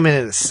 I came in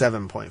at a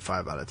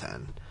 7.5 out of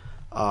 10.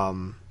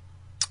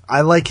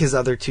 I like his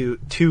other two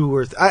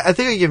I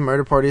think I give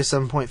Murder Party a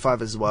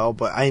 7.5 as well,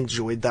 but I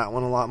enjoyed that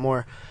one a lot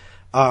more.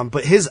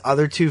 But his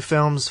other two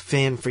films,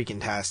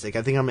 fan-freaking-tastic.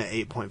 I think I'm at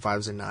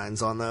 8.5s and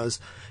 9s on those.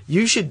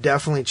 You should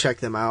definitely check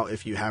them out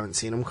if you haven't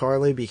seen them,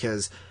 Carly,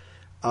 because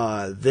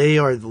they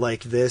are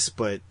like this,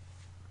 but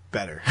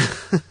better.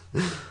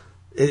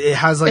 it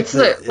has like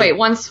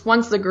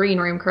one's the Green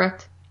Room,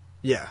 correct?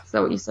 Yeah. Is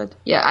that what you said?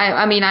 Yeah,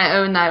 I mean, I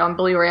own that on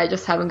Blu-ray. I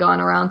just haven't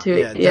gone around to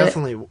it yet.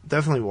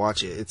 Definitely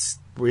watch it. It's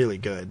really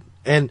good.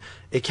 And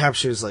it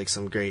captures like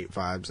some great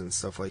vibes and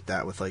stuff like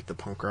that with like the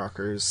punk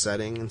rockers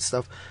setting and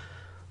stuff.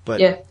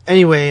 But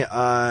anyway,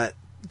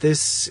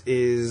 this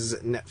is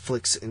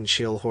Netflix and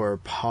Chill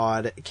Horror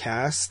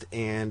Podcast,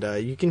 and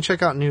you can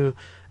check out new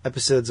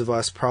episodes of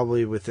us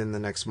probably within the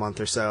next month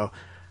or so.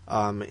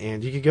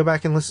 And you could go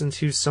back and listen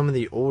to some of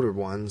the older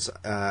ones.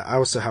 I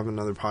also have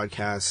another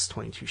podcast,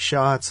 22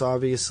 Shots,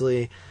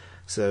 obviously.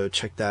 So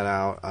check that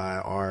out.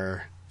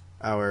 Our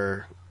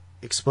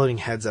Exploding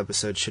Heads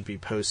episode should be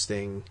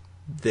posting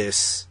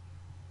this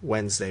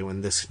Wednesday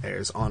when this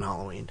airs on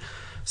Halloween.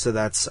 So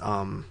that's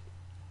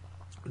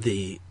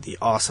the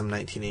awesome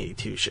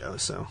 1982 show.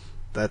 So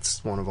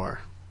that's one of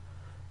our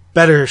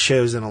better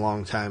shows in a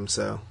long time.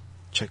 So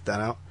check that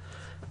out.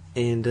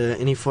 And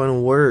any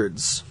final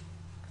words?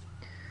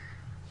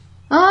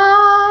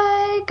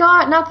 I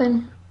got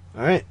nothing.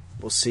 All right.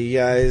 We'll see you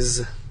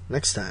guys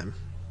next time.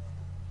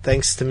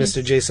 Thanks to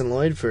Mr. Jason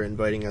Lloyd for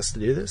inviting us to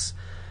do this.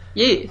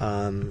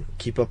 Yeah.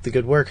 Keep up the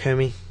good work,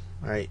 homie.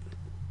 All right.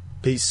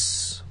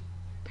 Peace.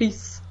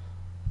 Peace.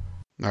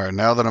 All right.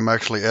 Now that I'm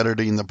actually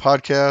editing the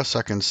podcast,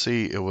 I can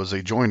see it was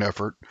a joint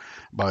effort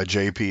by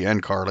JP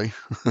and Carly.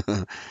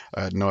 I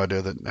had no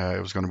idea that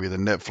it was going to be the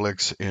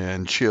Netflix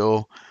and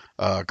Chill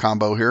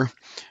combo here.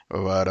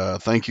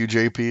 But thank you,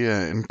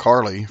 JP and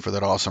Carly, for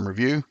that awesome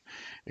review.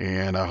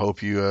 And I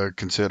hope you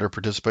consider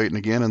participating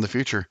again in the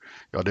future.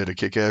 Y'all did a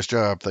kick-ass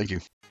job. Thank you.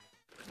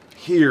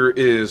 Here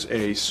is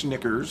a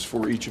Snickers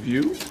for each of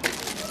you.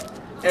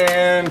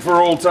 And for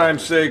old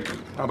time's sake,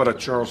 how about a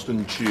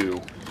Charleston Chew?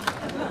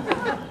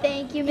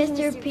 Thank you,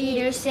 Mr.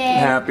 Peterson.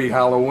 Happy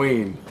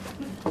Halloween.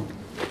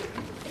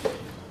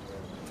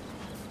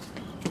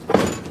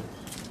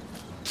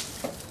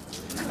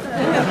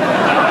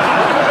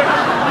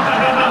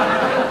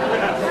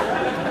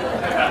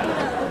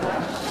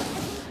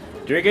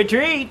 Trick or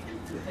treat.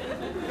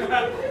 Can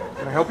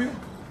I help you?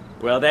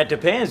 Well, that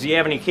depends. Do you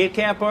have any Kit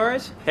Kat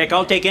bars? Heck,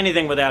 I'll take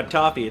anything without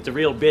toffee. It's a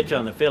real bitch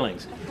on the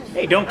fillings.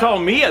 Hey, don't call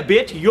me a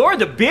bitch. You're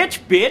the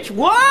bitch.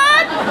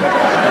 What?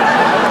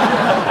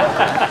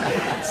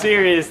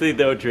 Seriously,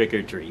 though, trick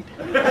or treat.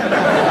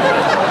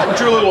 Aren't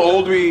you a little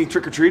old to be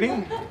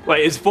trick-or-treating? Why,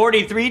 is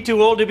 43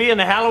 too old to be in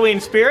the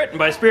Halloween spirit? And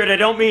by spirit, I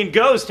don't mean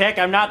ghost. Heck,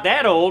 I'm not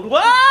that old.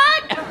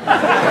 What?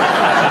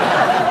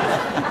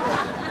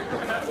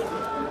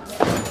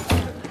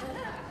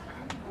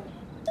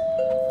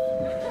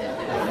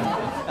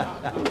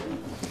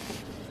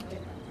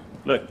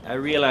 Look, I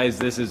realize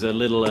this is a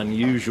little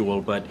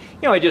unusual, but,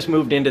 I just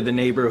moved into the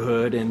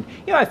neighborhood, and,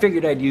 I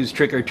figured I'd use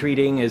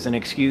trick-or-treating as an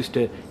excuse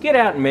to get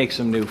out and make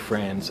some new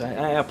friends.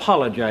 I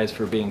apologize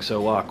for being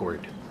so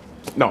awkward.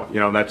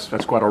 No,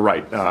 that's quite all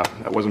right.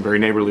 That wasn't very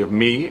neighborly of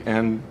me,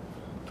 and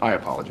I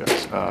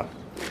apologize.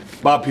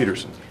 Bob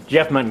Peterson.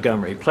 Jeff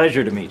Montgomery.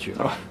 Pleasure to meet you.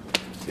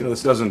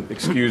 This doesn't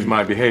excuse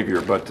my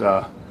behavior, but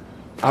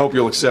I hope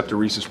you'll accept a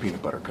Reese's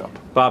Peanut Butter Cup.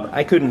 Bob,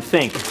 I couldn't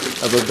think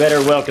of a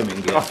better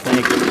welcoming gift.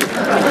 Thank you.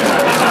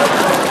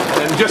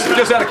 And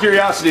just out of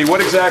curiosity,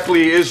 what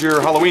exactly is your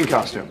Halloween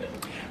costume?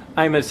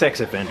 I'm a sex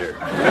offender.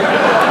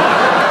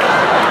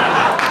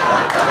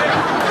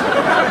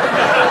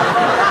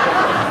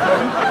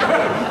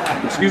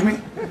 Excuse me?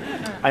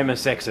 I'm a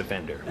sex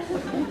offender.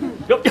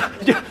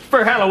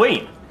 For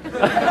Halloween.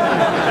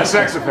 A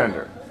sex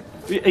offender?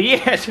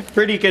 Yes,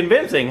 pretty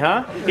convincing,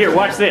 huh? Here,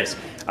 watch this.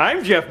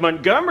 I'm Jeff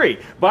Montgomery.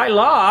 By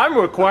law, I'm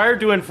required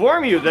to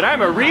inform you that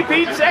I'm a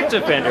repeat sex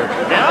offender,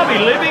 and I'll be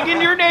living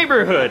in your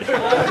neighborhood.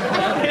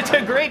 It's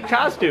a great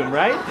costume,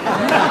 right?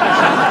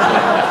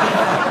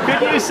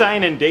 Could you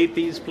sign and date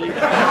these, please?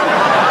 What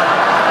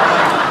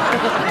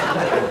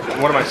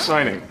am I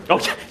signing? Oh,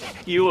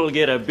 You will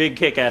get a big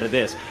kick out of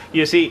this.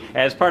 You see,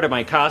 as part of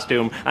my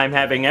costume, I'm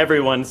having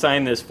everyone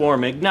sign this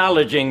form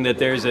acknowledging that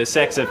there's a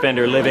sex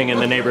offender living in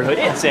the neighborhood,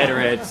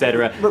 etc.,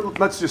 etc.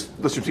 Let's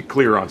just be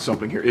clear on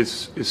something here.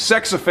 Is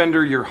sex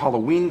offender your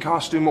Halloween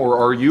costume, or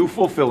are you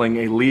fulfilling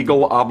a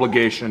legal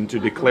obligation to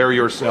declare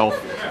yourself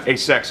a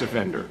sex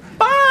offender?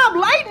 Bob,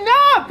 lighten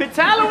up! It's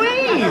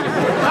Halloween!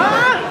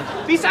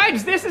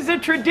 Besides, this is a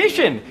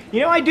tradition.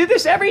 You know, I do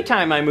this every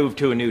time I move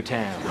to a new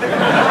town.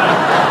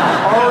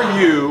 Are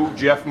you,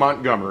 Jeff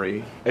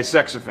Montgomery, a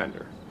sex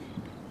offender?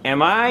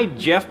 Am I,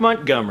 Jeff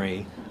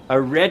Montgomery, a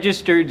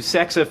registered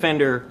sex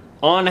offender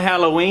on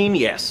Halloween?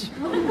 Yes.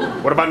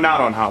 What about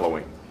not on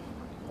Halloween?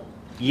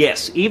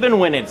 Yes, even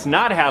when it's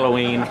not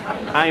Halloween,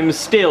 I'm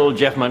still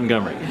Jeff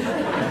Montgomery.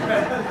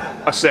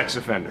 A sex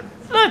offender.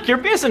 Look, you're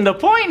missing the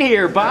point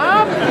here,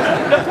 Bob.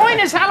 The point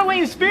is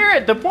Halloween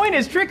spirit. The point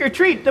is trick or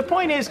treat. The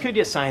point is, could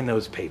you sign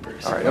those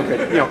papers? All right,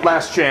 okay.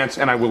 Last chance,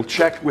 and I will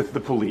check with the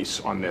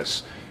police on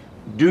this.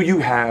 Do you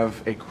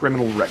have a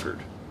criminal record?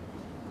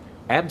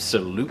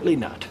 Absolutely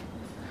not.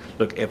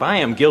 Look, if I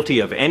am guilty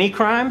of any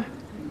crime,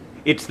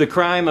 it's the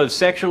crime of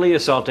sexually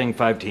assaulting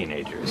 5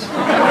 teenagers.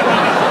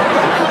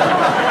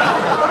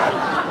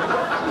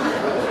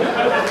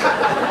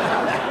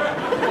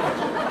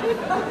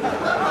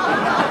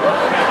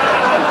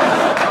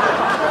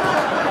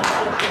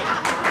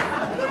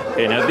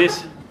 Okay, now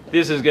this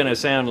is gonna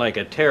sound like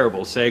a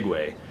terrible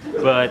segue,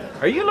 but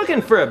are you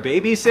looking for a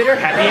babysitter?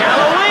 Happy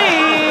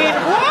Halloween!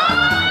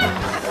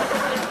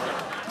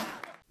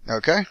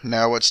 Okay,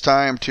 now it's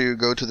time to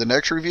go to the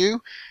next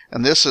review,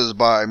 and this is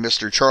by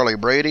Mr. Charlie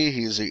Brady.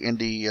 He's the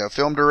indie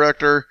film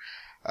director,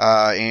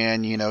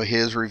 and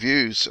his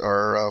reviews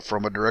are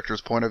from a director's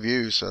point of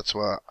view, so that's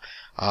why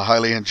I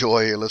highly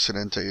enjoy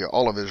listening to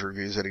all of his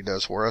reviews that he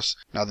does for us.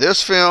 Now,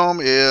 this film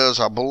is,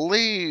 I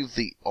believe,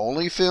 the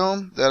only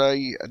film that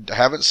I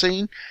haven't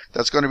seen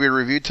that's going to be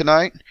reviewed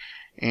tonight,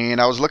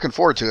 and I was looking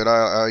forward to it.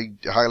 I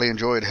highly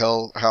enjoyed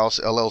Hell House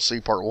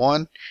LLC Part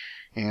 1,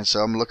 and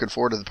so I'm looking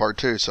forward to the Part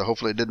 2, so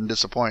hopefully it didn't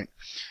disappoint.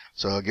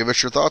 So give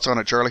us your thoughts on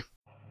it, Charlie.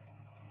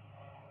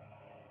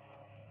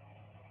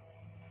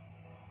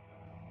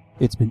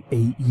 It's been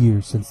 8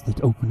 years since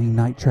the opening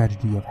night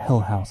tragedy of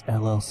Hell House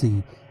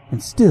LLC,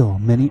 and still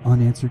many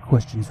unanswered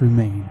questions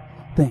remain.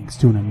 Thanks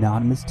to an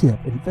anonymous tip,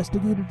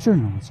 investigative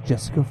journalist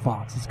Jessica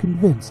Fox is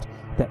convinced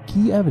that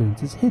key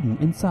evidence is hidden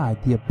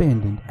inside the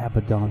abandoned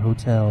Abaddon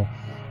Hotel.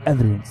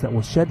 Evidence that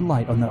will shed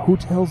light on the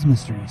hotel's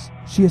mysteries.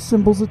 She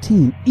assembles a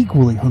team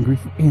equally hungry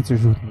for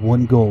answers with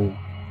one goal: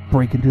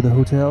 break into the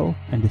hotel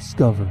and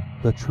discover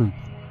the truth.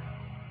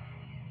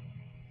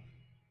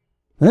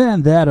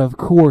 And that, of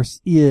course,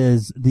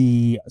 is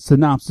the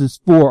synopsis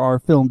for our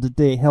film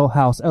today, Hell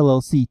House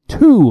LLC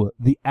 2,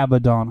 The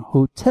Abaddon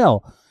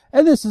Hotel.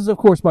 And this is, of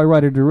course, by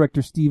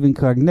writer-director Stephen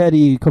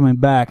Cognetti, coming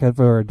back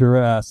for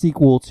a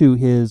sequel to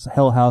his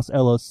Hell House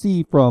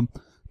LLC from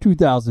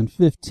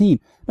 2015.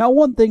 Now,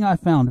 one thing I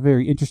found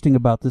very interesting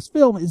about this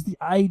film is the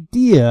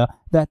idea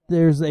that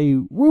there's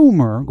a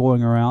rumor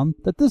going around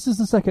that this is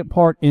the second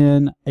part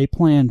in a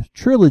planned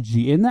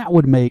trilogy, and that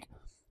would make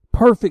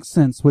perfect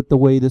sense with the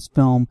way this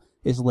film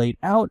is laid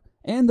out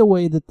and the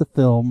way that the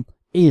film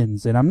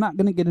ends. And I'm not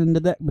going to get into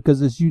that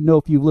because, as you know,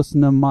 if you've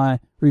listened to my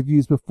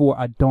reviews before,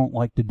 I don't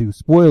like to do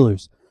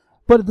spoilers.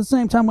 But at the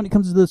same time, when it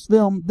comes to this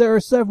film, there are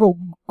several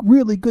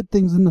really good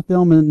things in the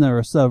film, and there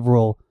are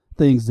several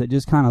things that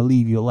just kind of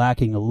leave you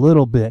lacking a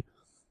little bit.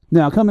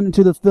 Now, coming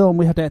into the film,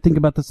 we have to think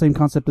about the same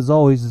concept as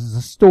always, is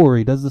the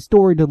story. Does the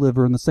story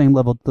deliver in the same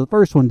level that the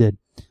first one did?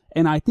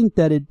 And I think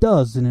that it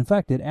does, and in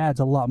fact, it adds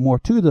a lot more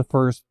to the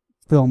first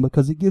film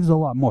because it gives a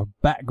lot more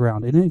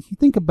background. And if you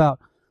think about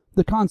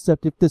the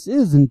concept, if this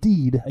is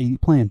indeed a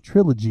planned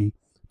trilogy,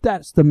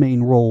 that's the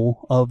main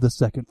role of the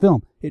second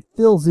film. It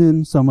fills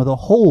in some of the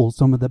holes,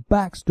 some of the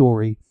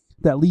backstory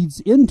that leads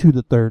into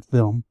the third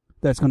film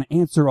that's going to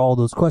answer all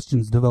those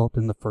questions developed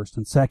in the first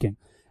and second.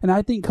 And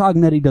I think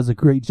Cognetti does a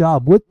great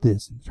job with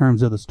this in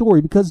terms of the story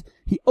because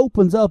he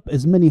opens up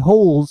as many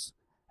holes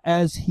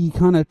as he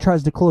kind of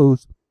tries to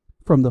close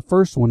from the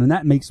first one, and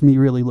that makes me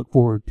really look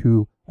forward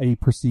to a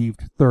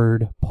perceived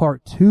third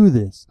part to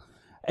this.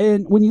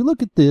 And when you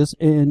look at this,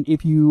 and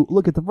if you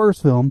look at the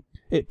first film,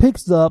 it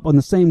picks up on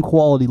the same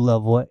quality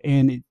level,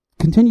 and it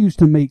continues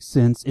to make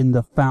sense in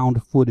the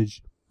found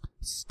footage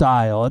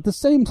style. At the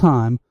same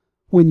time,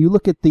 when you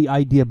look at the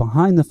idea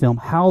behind the film,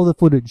 how the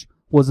footage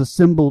was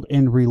assembled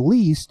and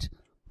released,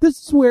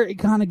 this is where it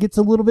kind of gets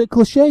a little bit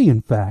cliche,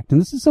 in fact. And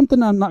this is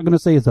something I'm not going to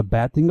say is a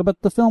bad thing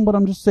about the film, but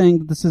I'm just saying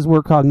that this is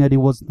where Cognetti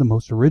wasn't the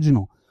most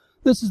original.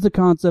 This is the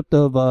concept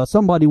of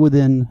somebody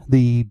within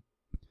the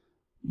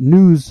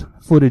news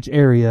footage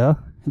area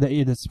that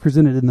is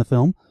presented in the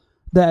film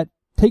that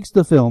takes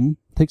the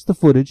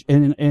footage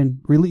and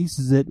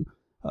releases it,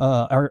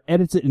 or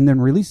edits it and then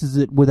releases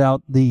it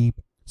without the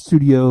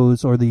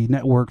studio's or the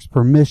network's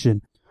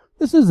permission.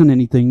 This isn't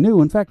anything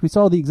new. In fact, we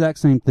saw the exact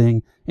same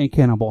thing in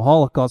Cannibal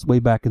Holocaust way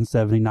back in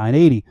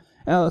 79-80.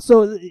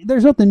 So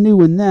there's nothing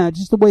new in that.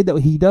 Just the way that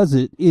he does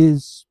it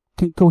is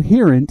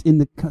coherent in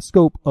the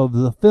scope of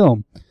the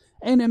film.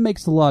 And it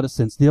makes a lot of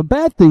sense. The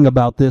bad thing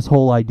about this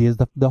whole idea is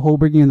the whole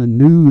bringing in the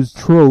news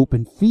trope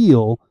and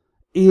feel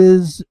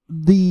is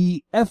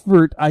the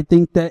effort, I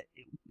think, that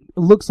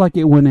looks like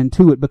it went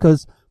into it,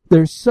 because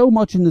there's so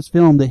much in this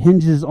film that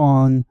hinges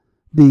on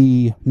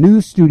the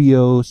news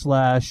studio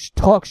 /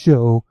 talk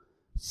show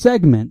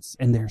segments,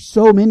 and there's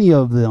so many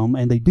of them,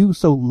 and they do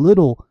so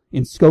little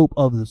in scope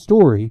of the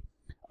story.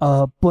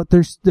 But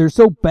they're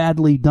so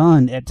badly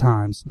done at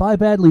times. By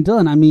badly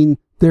done, I mean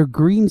they're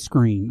green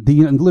screen.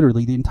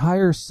 Literally the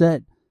entire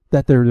set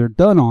that they're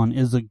done on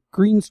is a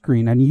green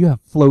screen, and you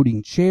have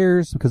floating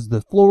chairs because the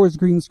floor is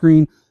green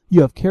screen.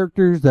 You have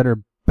characters that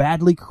are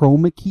badly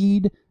chroma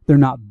keyed. They're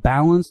not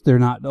balanced. They're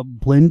not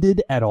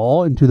blended at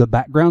all into the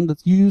background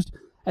that's used.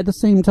 At the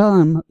same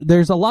time,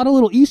 there's a lot of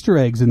little Easter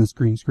eggs in this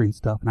green screen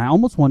stuff, and I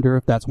almost wonder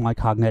if that's why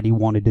Cognetti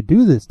wanted to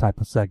do this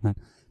type of segment.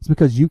 It's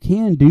because you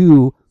can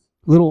do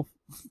little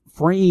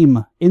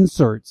frame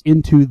inserts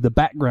into the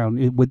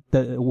background with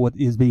what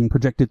is being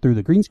projected through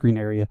the green screen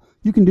area.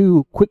 You can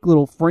do quick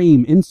little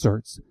frame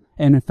inserts,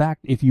 and in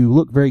fact, if you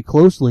look very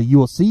closely, you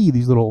will see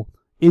these little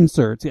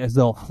inserts as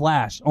they'll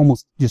flash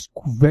almost just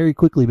very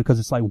quickly, because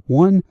it's like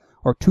 1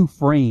 or 2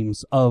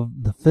 frames of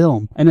the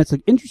film. And it's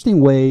an interesting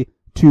way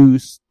to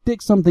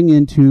stick something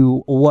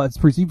into what's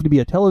perceived to be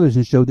a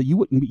television show that you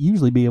wouldn't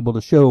usually be able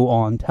to show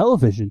on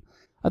television.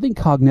 I think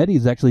Cognetti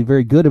is actually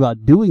very good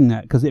about doing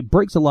that, because it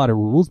breaks a lot of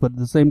rules, but at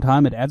the same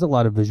time it adds a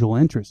lot of visual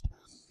interest.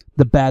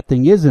 The bad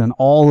thing is, in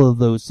all of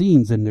those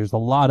scenes, and there's a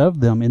lot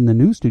of them in the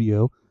news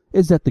studio,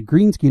 is that the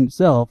green screen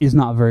itself is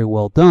not very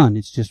well done.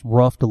 It's just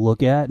rough to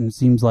look at, and it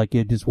seems like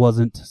it just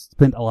wasn't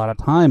spent a lot of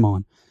time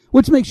on.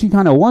 Which makes you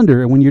kind of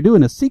wonder, when you're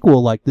doing a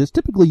sequel like this,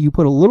 typically you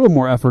put a little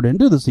more effort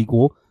into the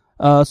sequel,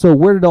 so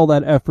where did all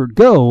that effort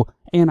go?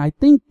 And I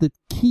think the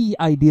key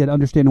idea to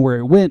understanding where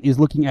it went is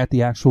looking at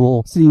the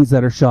actual scenes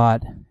that are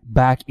shot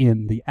back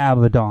in the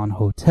Abaddon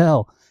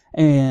Hotel.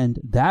 And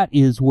that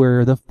is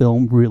where the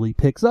film really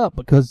picks up,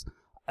 because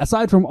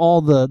aside from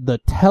all the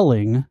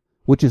telling,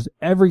 which is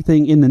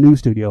everything in the news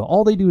studio,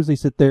 all they do is they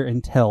sit there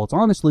and tell. It's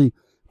honestly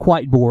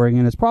quite boring,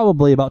 and it's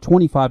probably about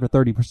 25 to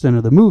 30%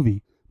 of the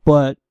movie.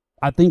 But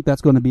I think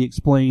that's going to be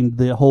explained,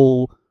 the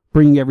whole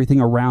bringing everything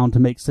around to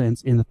make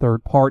sense in the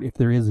third part, if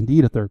there is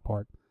indeed a third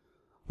part.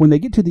 When they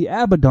get to the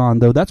Abaddon,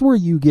 though, that's where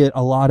you get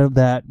a lot of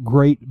that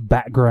great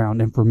background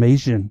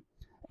information.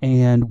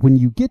 And when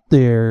you get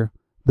there,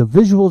 the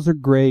visuals are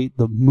great,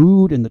 the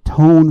mood and the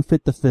tone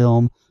fit the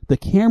film, the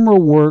camera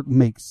work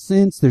makes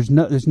sense. There's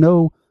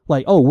no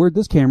like, oh, where'd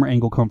this camera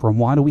angle come from?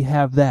 Why do we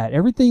have that?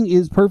 Everything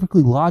is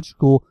perfectly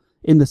logical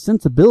in the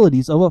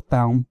sensibilities of a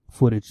found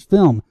footage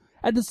film.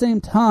 At the same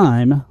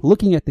time,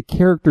 looking at the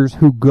characters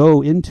who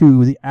go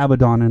into the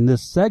Abaddon in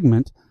this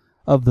segment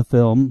of the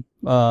film,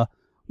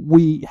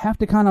 we have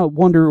to kind of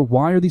wonder,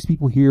 why are these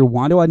people here?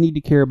 Why do I need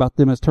to care about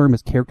them as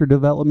character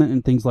development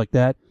and things like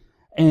that?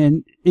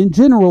 And in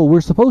general,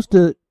 we're supposed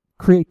to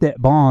create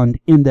that bond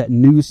in that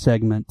news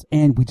segment,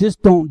 and we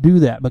just don't do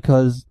that,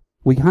 because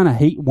we kind of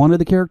hate one of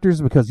the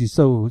characters because he's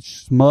so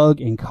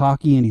smug and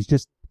cocky, and he's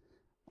just,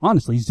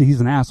 honestly,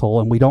 he's an asshole,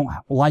 and we don't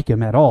like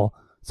him at all.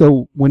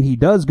 So when he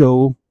does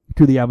go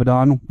to the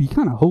Abaddon, you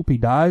kind of hope he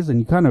dies, and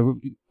you kind of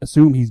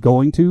assume he's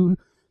going to,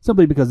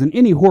 simply because in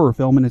any horror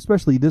film, and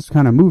especially this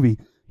kind of movie,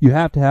 you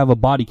have to have a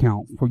body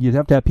count, you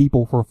have to have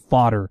people for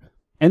fodder,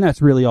 and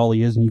that's really all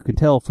he is, and you can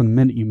tell from the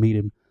minute you meet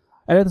him.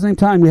 And at the same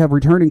time, we have a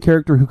returning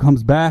character who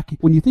comes back.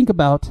 When you think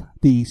about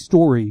the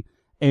story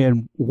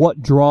and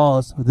what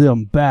draws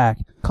them back,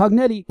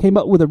 Cognetti came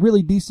up with a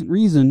really decent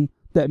reason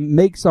that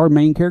makes our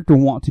main character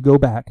want to go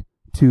back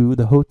to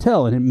the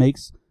hotel, and it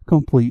makes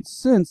complete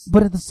sense.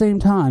 But at the same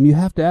time, you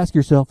have to ask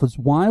yourself, is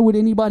why would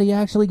anybody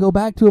actually go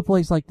back to a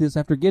place like this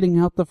after getting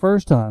out the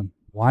first time?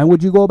 Why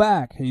would you go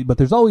back? But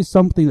there's always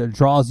something that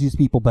draws these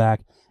people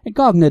back, and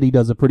Cognetti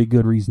does a pretty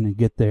good reason to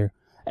get there.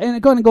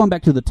 And going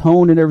back to the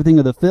tone and everything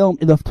of the film,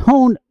 the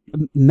tone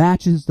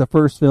matches the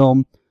first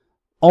film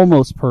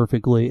almost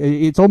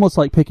perfectly. It's almost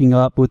like picking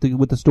up with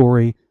the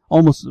story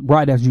almost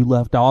right as you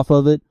left off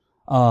of it.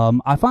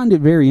 I find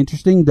it very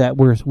interesting that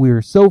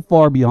we're so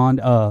far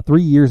beyond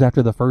 3 years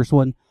after the first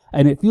one,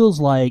 and it feels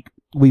like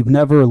we've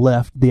never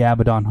left the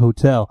Abaddon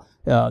Hotel.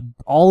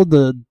 All of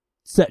the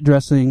set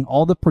dressing,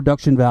 all the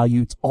production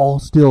value, it's all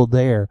still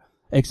there,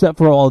 except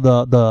for all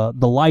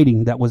the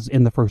lighting that was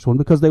in the first one,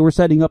 because they were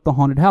setting up the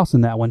haunted house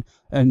in that one,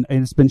 and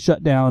it's been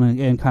shut down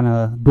and kind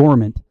of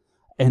dormant.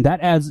 And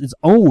that adds its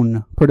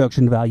own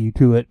production value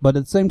to it, but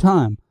at the same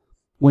time,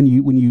 when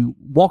you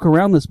walk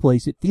around this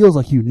place, it feels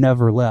like you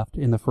never left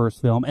in the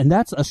first film, and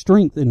that's a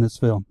strength in this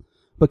film,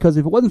 because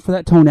if it wasn't for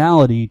that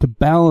tonality to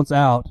balance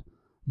out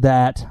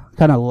that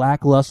kind of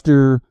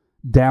lackluster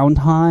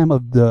downtime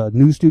of the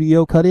new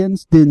studio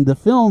cut-ins, then the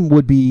film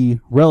would be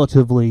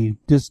relatively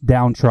just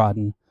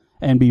downtrodden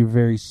and be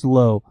very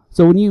slow.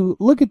 So when you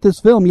look at this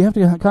film, you have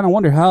to kind of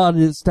wonder how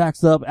it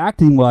stacks up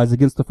acting-wise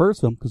against the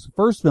first film, because the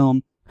first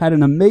film had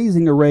an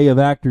amazing array of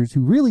actors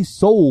who really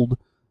sold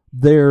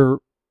their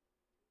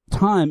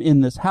time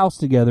in this house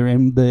together,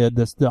 and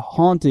the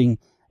haunting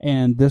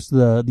and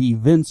the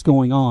events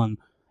going on.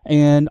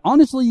 And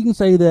honestly, you can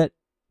say that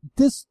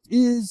this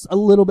is a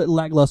little bit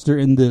lackluster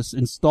in this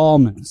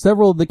installment.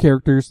 Several of the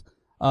characters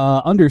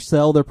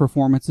undersell their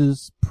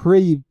performances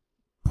pretty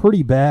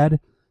bad,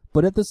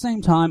 but at the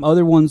same time,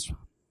 other ones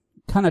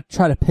kind of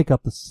try to pick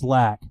up the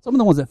slack. Some of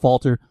the ones that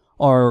falter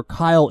are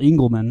Kyle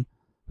Engelman,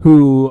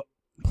 who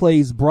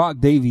plays Brock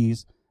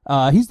Davies.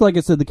 He's, like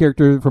I said, the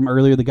character from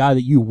earlier, the guy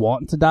that you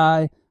want to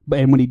die,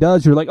 and when he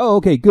does, you're like, oh,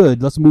 okay,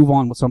 good, let's move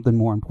on with something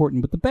more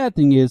important. But the bad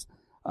thing is,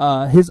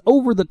 his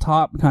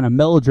over-the-top kind of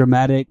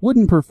melodramatic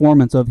wooden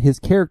performance of his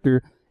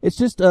character, it's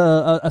just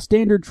a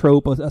standard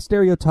trope, a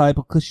stereotype,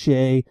 a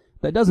cliche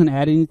that doesn't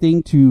add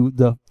anything to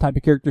the type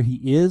of character he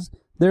is.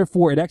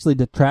 Therefore, it actually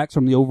detracts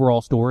from the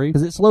overall story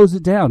because it slows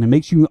it down and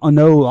makes you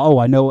know, oh,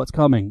 I know what's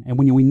coming. And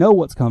when we know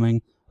what's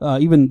coming,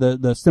 even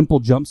the simple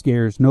jump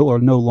scares are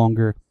no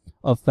longer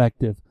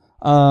effective.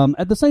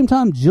 At the same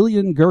time,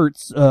 Jillian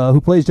Gertz, who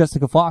plays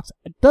Jessica Fox,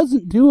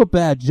 doesn't do a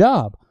bad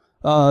job.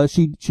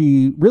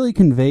 She really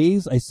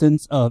conveys a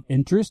sense of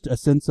interest, a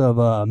sense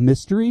of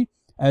mystery,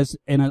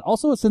 and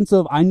also a sense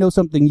of I know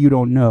something you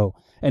don't know.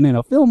 And in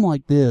a film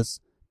like this,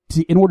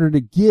 in order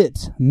to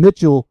get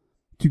Mitchell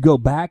to go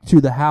back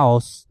to the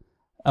house,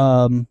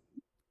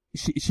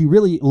 she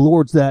really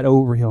lords that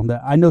over him,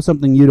 that I know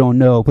something you don't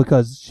know,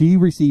 because she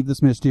received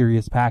this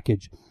mysterious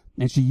package,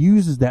 and she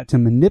uses that to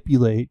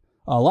manipulate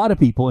a lot of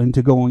people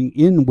into going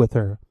in with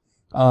her.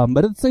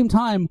 But at the same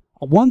time,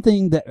 one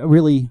thing that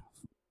really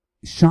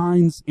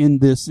shines in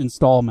this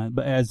installment,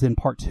 but as in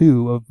part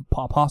 2 of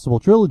a possible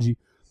trilogy,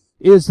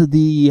 is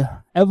the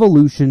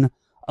evolution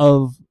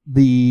of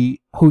the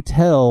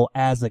hotel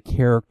as a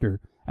character.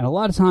 And a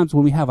lot of times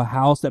when we have a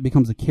house that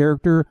becomes a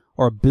character,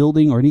 or a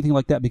building or anything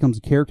like that becomes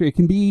a character, it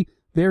can be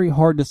very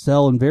hard to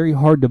sell and very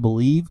hard to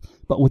believe.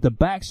 But with the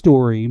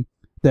backstory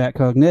that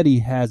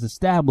Cognetti has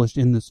established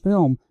in this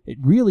film, it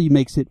really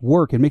makes it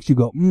work. It makes you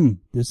go,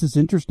 this is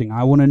interesting.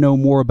 I want to know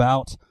more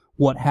about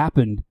what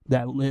happened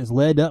that has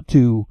led up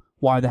to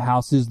why the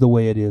house is the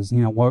way it is.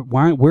 You know,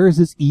 where is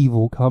this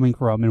evil coming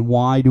from, and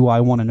why do I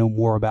want to know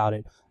more about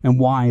it? And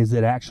why is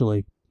it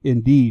actually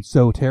indeed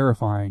so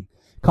terrifying?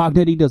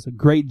 Cognetti does a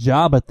great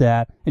job at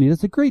that, and he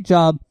does a great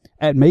job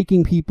at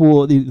making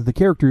people, the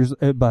characters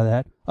by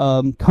that,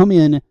 come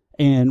in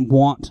and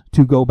want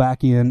to go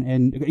back in,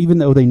 and even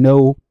though they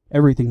know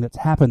everything that's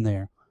happened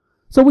there.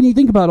 So when you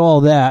think about all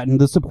that and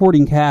the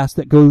supporting cast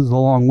that goes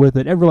along with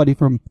it, everybody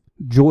from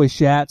Joy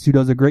Schatz, who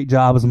does a great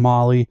job as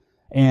Molly,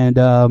 and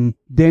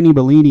Danny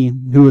Bellini,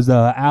 who is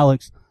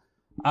Alex,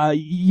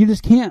 you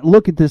just can't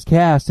look at this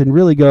cast and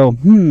really go,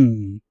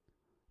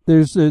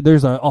 there's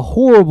a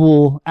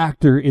horrible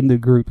actor in the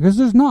group, because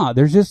there's not.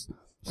 There's just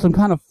some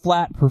kind of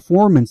flat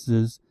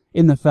performances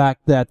in the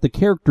fact that the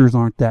characters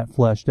aren't that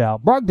fleshed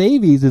out. Brock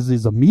Davies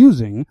is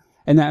amusing,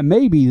 and that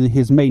may be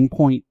his main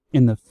point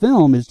in the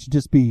film, is to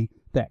just be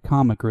that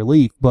comic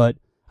relief, but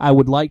I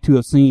would like to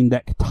have seen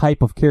that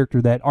type of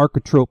character, that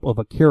archetype of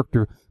a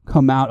character,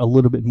 come out a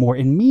little bit more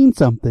and mean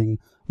something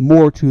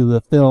more to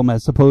the film,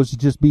 as opposed to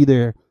just be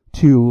there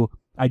to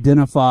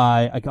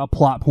identify a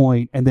plot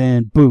point and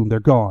then boom, they're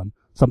gone.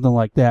 Something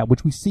like that,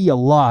 which we see a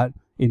lot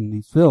in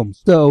these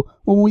films. So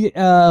when we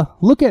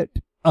look at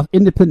an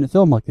independent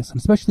film like this, and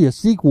especially a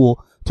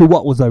sequel to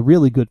what was a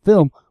really good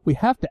film, we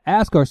have to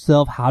ask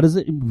ourselves, how does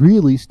it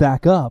really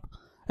stack up?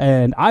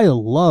 And I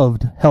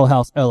loved Hell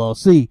House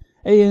LLC,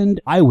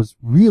 and I was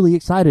really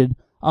excited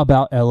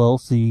about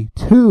LLC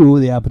 2,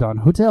 The Abaddon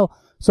Hotel.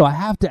 So I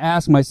have to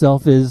ask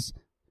myself, did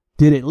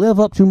it live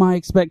up to my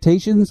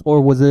expectations,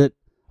 or was it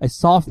a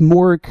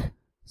sophomoric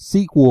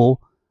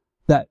sequel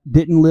that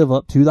didn't live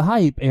up to the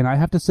hype? And I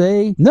have to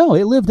say, no,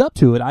 it lived up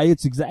to it.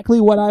 It's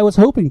exactly what I was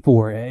hoping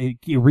for. It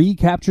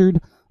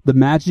recaptured the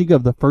magic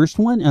of the first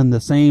one, and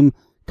the same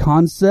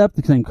concept,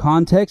 the same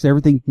context.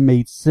 Everything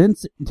made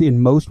sense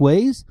in most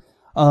ways.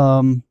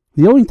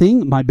 The only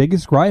thing, my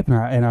biggest gripe,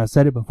 and I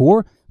said it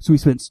before, so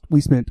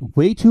we spent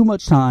way too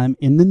much time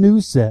in the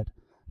news set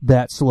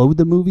that slowed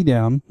the movie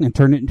down and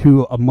turned it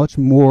into a much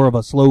more of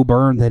a slow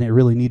burn than it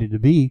really needed to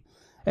be.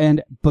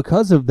 And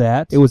because of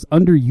that, it was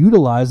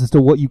underutilized as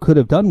to what you could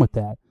have done with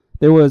that.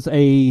 There was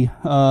a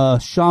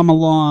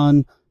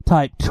Shyamalan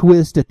type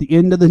twist at the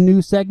end of the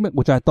news segment,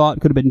 which I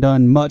thought could have been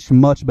done much,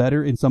 much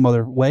better in some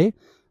other way.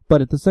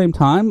 But at the same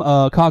time,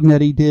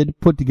 Cognetti did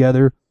put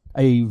together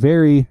a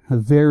very,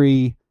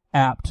 very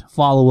apt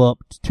follow-up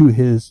to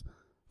his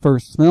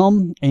first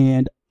film.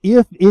 And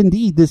if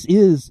indeed this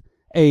is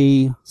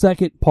a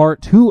second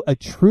part to a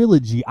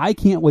trilogy, I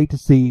can't wait to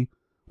see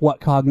what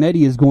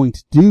Cognetti is going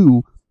to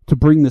do to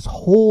bring this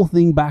whole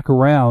thing back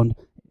around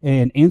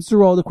and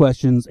answer all the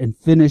questions and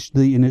finish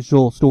the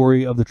initial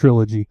story of the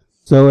trilogy.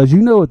 So as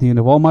you know, at the end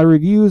of all my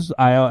reviews,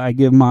 I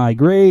give my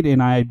grade,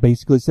 and I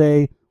basically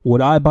say,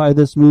 would I buy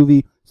this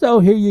movie? So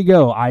here you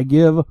go. I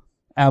give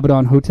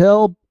Abaddon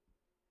Hotel,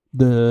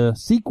 the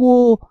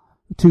sequel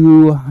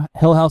to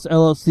Hell House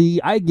LLC,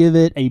 I give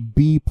it a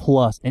B+,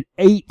 an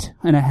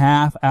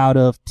 8.5 out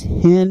of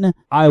 10.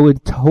 I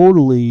would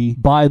totally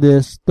buy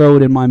this, throw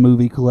it in my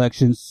movie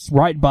collection,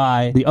 right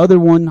by the other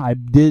one. I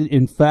did,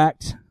 in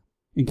fact,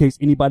 in case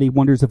anybody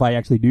wonders if I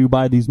actually do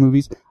buy these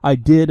movies. I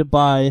did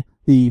buy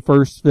the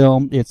first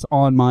film. It's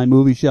on my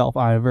movie shelf.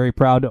 I am very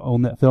proud to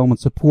own that film and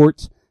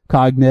support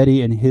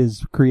Cognetti and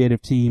his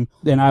creative team.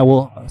 And I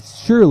will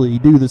surely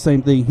do the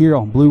same thing here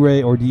on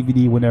Blu-ray or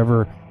DVD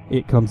whenever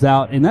it comes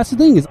out. And that's the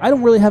thing, is I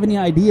don't really have any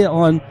idea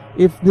on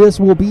if this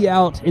will be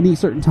out any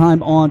certain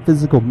time on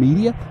physical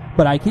media.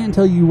 But I can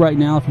tell you right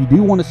now, if you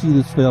do want to see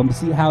this film to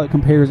see how it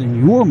compares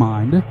in your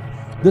mind,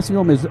 this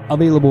film is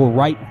available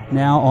right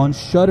now on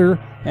Shudder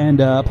and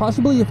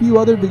possibly a few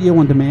other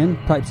video-on-demand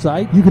type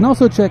sites. You can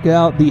also check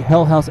out the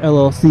Hell House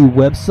LLC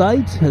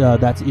website.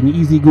 That's an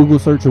easy Google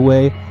search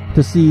away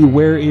to see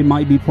where it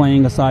might be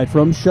playing aside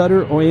from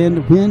Shudder,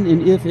 and when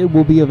and if it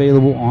will be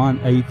available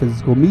on a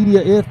physical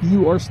media if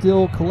you are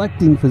still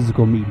collecting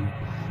physical media.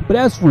 But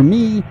as for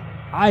me,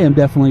 I am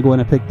definitely going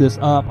to pick this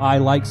up. I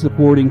like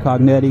supporting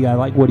Cognetti. I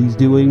like what he's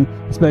doing,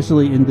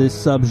 especially in this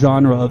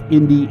subgenre of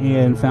indie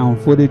and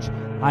found footage.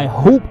 I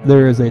hope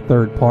there is a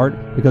third part,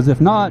 because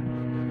if not,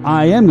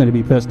 I am going to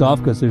be pissed off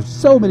because there's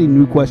so many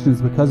new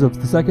questions because of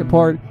the second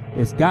part.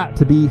 It's got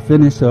to be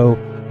finished. So,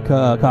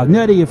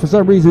 Cognetti, if for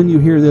some reason you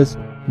hear this,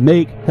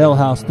 make Hell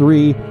House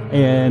 3,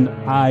 and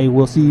I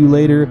will see you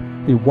later.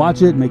 You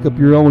watch it, make up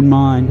your own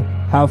mind.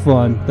 Have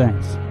fun.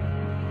 Thanks.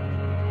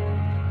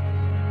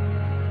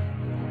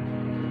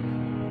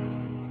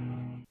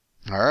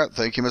 All right.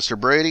 Thank you, Mr.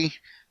 Brady.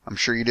 I'm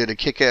sure you did a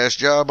kick-ass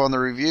job on the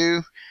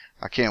review.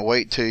 I can't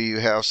wait till you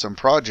have some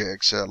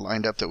projects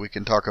lined up that we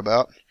can talk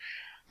about.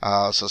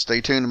 So stay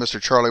tuned to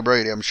Mr. Charlie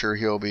Brady. I'm sure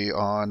he'll be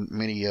on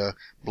many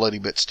bloody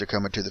bits to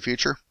come into the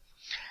future.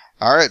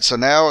 All right, so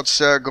now it's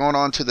going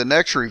on to the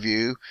next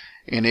review,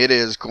 and it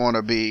is going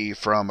to be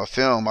from a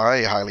film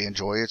I highly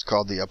enjoy. It's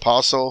called The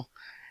Apostle,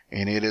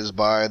 and it is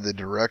by the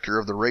director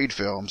of the Raid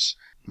films.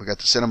 We got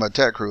the Cinema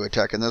Attack crew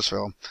attacking this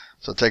film.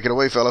 So take it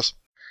away, fellas.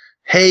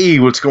 Hey,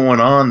 what's going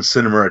on,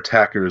 Cinema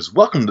Attackers?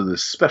 Welcome to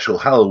this special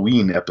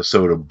Halloween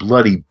episode of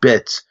Bloody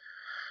Bits.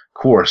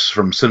 Of course,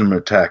 from Cinema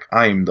Attack,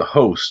 I am the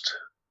host,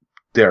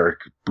 Derek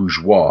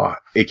Bourgeois,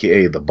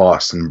 a.k.a. the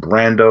Boston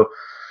Brando.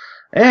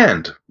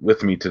 And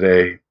with me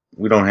today,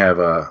 we don't have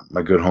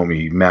my good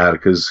homie Matt,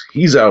 because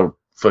he's out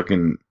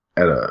fucking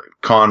at a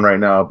con right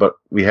now, but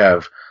we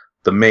have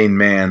the main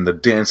man, the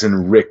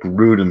dancing Rick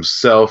Rude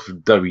himself,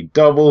 W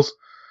Doubles.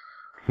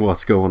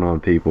 What's going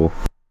on, people?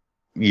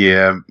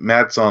 Yeah,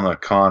 Matt's on a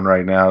con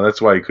right now.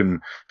 That's why he couldn't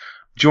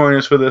join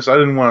us for this. I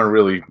didn't want to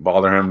really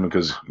bother him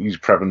because he's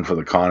prepping for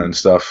the con and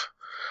stuff.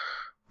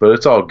 But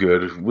it's all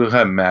good. We'll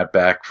have Matt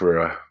back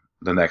for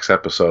the next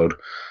episode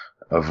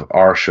of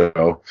our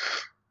show.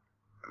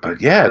 But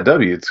yeah,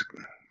 W, it's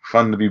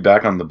fun to be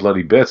back on the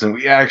Bloody Bits, and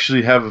we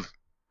actually have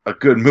a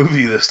good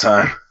movie this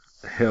time.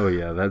 Hell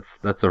yeah,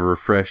 that's a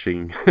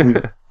refreshing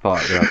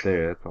thought right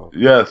there. That's all.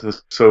 Yeah,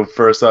 so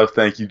first off,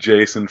 thank you,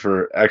 Jason,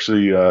 for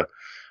actually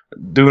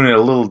doing it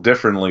a little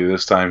differently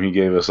this time. He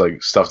gave us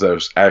like stuff that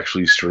was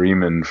actually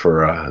streaming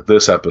for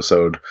this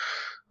episode.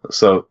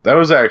 So that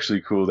was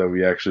actually cool that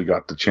we actually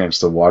got the chance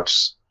to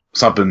watch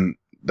something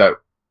that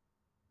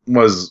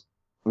was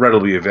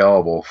readily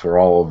available for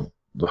all of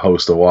the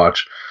hosts to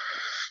watch.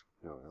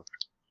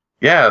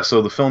 Yeah,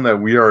 so the film that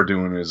we are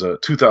doing is a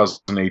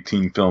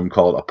 2018 film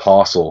called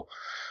Apostle,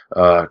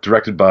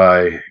 directed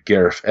by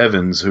Gareth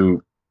Evans,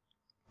 who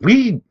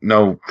we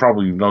know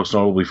probably most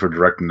notably for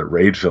directing the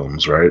Raid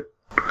films, right?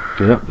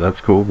 Yeah, that's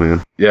cool,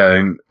 man. Yeah,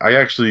 and I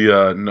actually,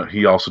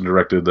 he also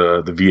directed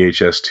the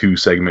VHS 2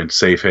 segment,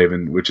 Safe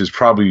Haven, which is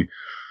probably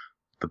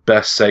the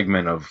best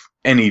segment of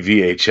any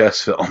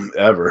VHS film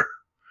ever.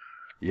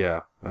 Yeah,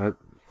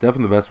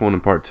 definitely the best one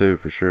in part 2,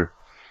 for sure.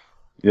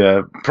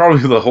 Yeah,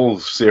 probably the whole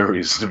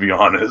series, to be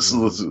honest.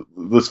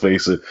 Let's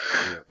face it.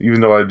 Yeah.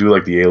 Even though I do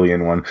like the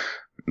Alien one.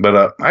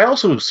 But I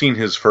also seen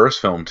his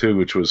first film, too,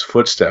 which was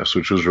Footsteps,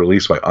 which was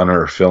released by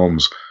Unearthed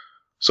Films.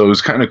 So it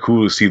was kind of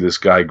cool to see this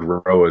guy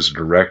grow as a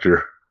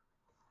director.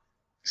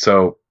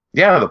 So,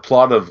 yeah, the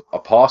plot of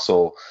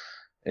Apostle.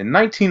 In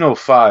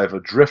 1905,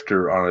 a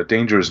drifter on a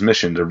dangerous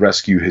mission to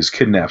rescue his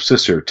kidnapped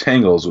sister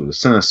tangles with a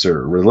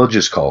sinister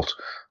religious cult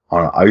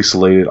on an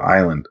isolated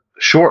island.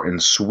 Short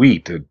and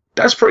sweet.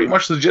 That's pretty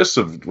much the gist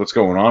of what's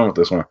going on with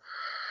this one.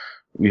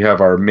 We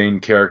have our main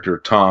character,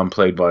 Tom,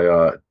 played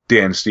by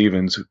Dan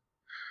Stevens,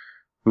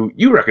 who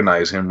you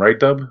recognize him, right,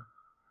 Dub?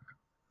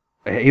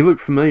 He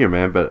looked familiar,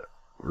 man, but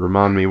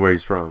remind me where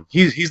he's from.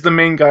 He's the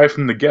main guy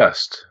from The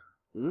Guest.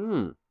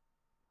 Mm.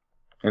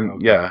 And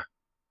okay.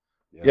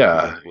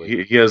 Yeah,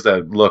 he has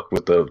that look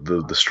with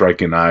the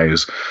striking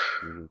eyes.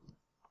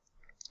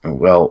 Mm-hmm.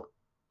 Well,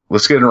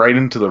 let's get right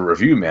into the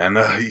review, man.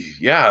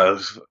 Yeah,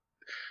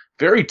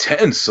 very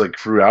tense, like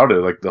throughout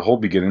it, like the whole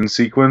beginning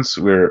sequence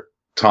where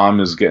Tom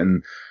is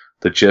getting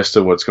the gist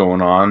of what's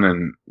going on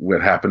and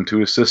what happened to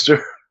his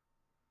sister.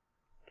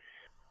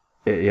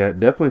 Yeah, it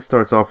definitely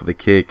starts off with a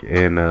kick,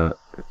 and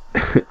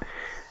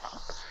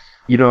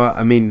you know,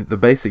 I mean, the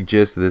basic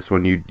gist of this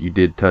one you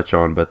did touch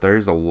on, but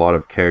there's a lot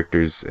of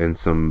characters and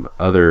some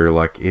other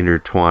like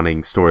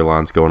intertwining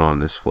storylines going on in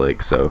this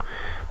flick, so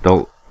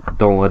don't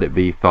let it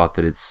be thought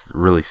that it's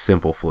really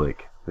simple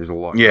flick. There's a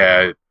lot.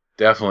 Yeah,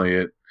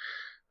 definitely.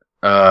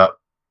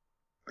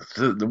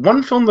 The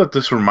one film that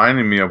this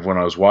reminded me of when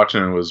I was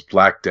watching it was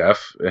Black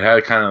Death. It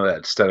had kind of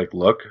that aesthetic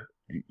look.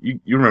 You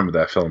remember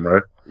that film,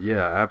 right?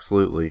 Yeah,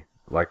 absolutely.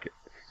 Like,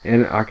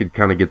 and I could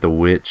kind of get the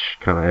witch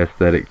kind of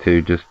aesthetic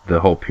too. Just the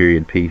whole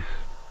period piece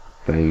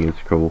thing is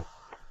cool.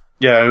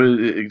 Yeah,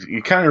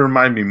 it kind of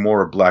reminded me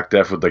more of Black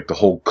Death with like the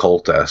whole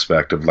cult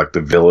aspect of like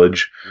the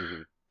village,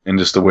 and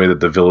just the way that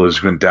the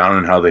village went down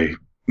and how they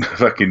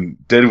fucking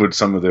did with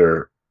some of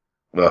their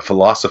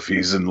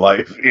philosophies in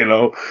life, you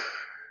know.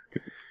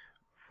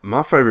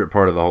 My favorite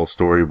part of the whole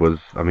story was,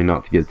 I mean,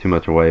 not to get too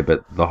much away,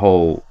 but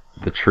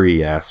the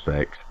tree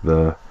aspect,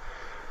 the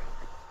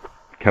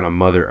kind of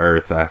Mother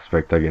Earth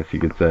aspect, I guess you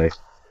could say.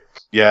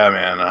 Yeah,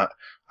 man,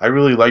 I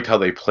really liked how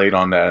they played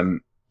on that,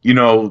 and you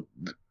know,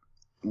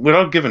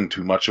 without giving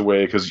too much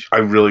away, because I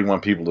really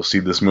want people to see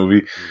this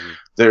movie.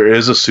 There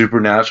is a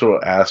supernatural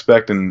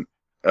aspect, and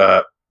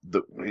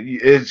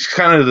it's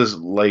kind of this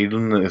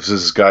laden if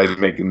this guy's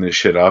making this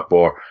shit up,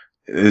 or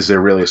is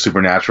there really a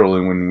supernatural?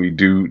 And when we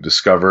do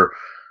discover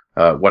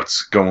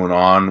what's going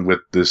on with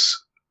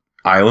this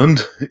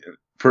island,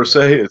 per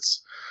se,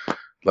 it's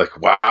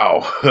like,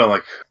 wow.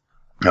 Like,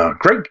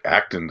 great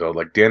acting, though.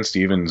 Like, Dan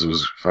Stevens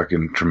was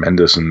fucking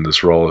tremendous in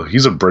this role.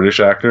 He's a British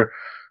actor.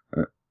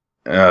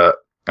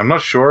 I'm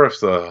not sure if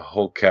the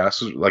whole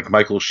cast is like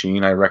Michael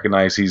Sheen. I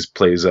recognize he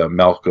plays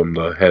Malcolm,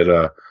 the head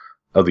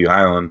of the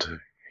island.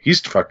 He's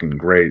fucking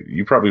great.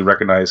 You probably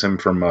recognize him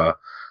from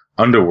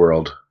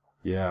Underworld.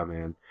 Yeah,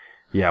 man.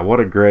 Yeah, what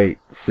a great,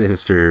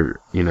 sinister,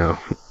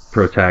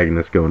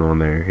 protagonist going on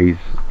there.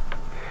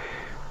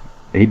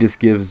 He just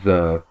gives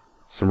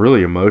some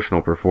really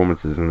emotional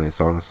performances in this,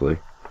 honestly.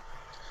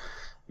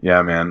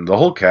 Yeah, man. The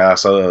whole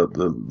cast,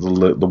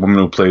 the woman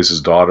who plays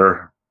his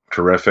daughter,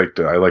 terrific.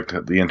 I liked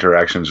the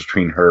interactions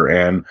between her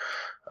and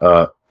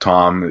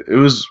Tom. It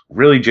was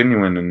really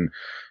genuine, and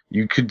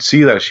you could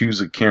see that she was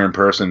a caring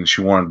person.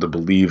 She wanted to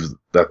believe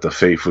that the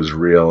faith was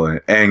real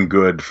and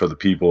good for the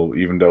people,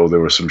 even though there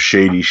was some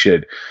shady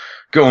shit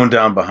going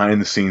down behind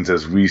the scenes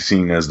as we've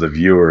seen as the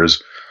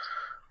viewers.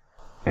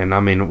 And I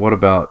mean, what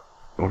about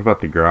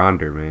the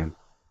grinder, man?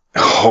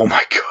 Oh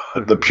my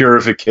god, the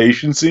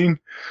purification scene?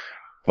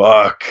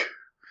 Fuck.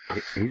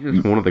 He's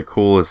just one of the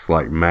coolest,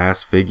 like, mass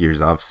figures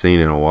I've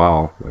seen in a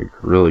while. Like,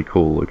 really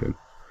cool looking.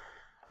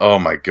 Oh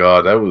my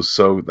god,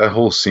 that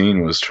whole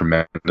scene was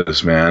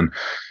tremendous, man.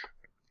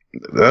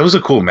 That was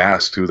a cool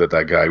mask too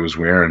that guy was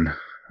wearing.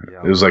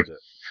 Yeah,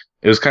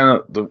 it was kind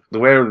of the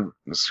way I would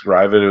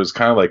describe it. It was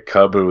kind of like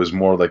Cub, but it was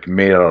more like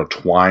made out of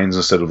twines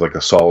instead of like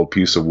a solid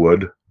piece of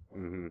wood.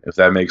 Mm-hmm. If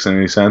that makes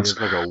any sense. It's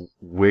like a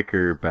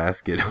wicker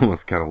basket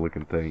almost kind of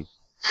looking thing.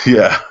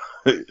 Yeah,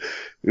 it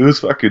was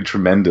fucking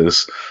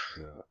tremendous.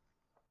 Yeah.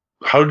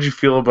 How did you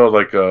feel about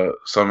like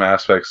some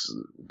aspects?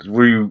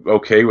 Were you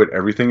okay with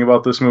everything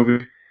about this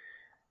movie?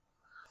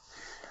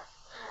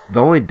 The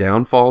only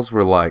downfalls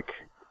were like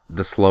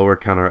the slower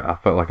kind of, I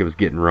felt like it was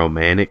getting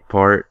romantic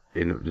part,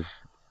 and it was just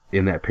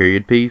in that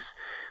period piece.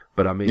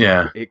 But I mean,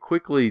 yeah, it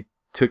quickly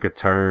took a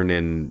turn,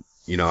 and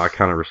I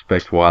kind of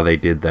respect why they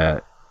did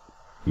that.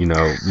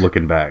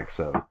 Looking back.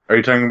 So, are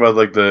you talking about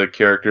like the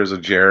characters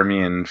of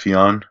Jeremy and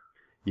Fionn?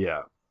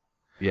 Yeah.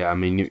 Yeah, I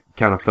mean, it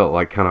kind of felt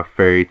like kind of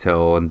fairy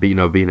tale, and being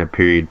a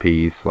period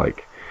piece.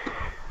 Like,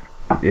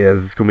 yeah,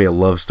 is this gonna be a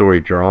love story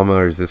drama,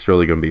 or is this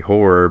really gonna be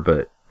horror?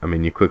 But I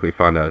mean, you quickly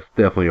find out it's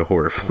definitely a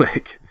horror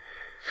flick.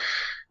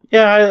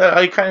 Yeah,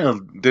 I kind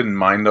of didn't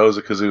mind those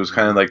because it was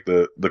kind of like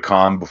the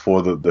calm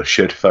before the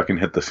shit fucking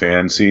hit the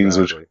fan scenes,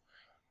 exactly.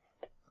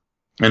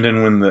 And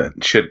then when the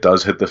shit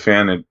does hit the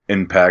fan, it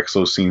impacts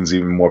those scenes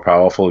even more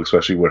powerful,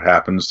 especially what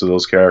happens to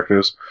those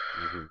characters,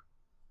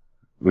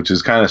 which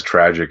is kind of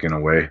tragic in a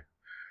way.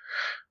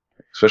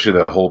 Especially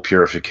that whole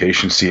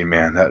purification scene,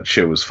 man. That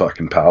shit was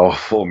fucking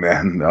powerful,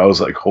 man. I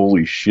was like,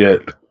 holy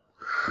shit.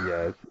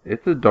 Yeah,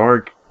 it's a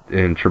dark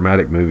and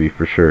traumatic movie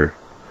for sure.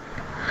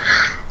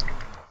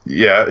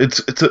 Yeah,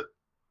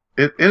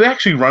 it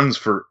actually runs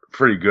for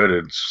pretty good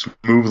and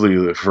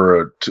smoothly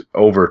for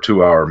over a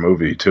 2-hour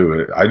movie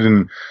too.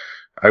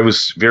 I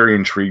was very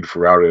intrigued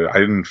throughout it. I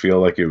didn't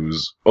feel like it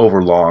was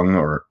over long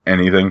or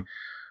anything.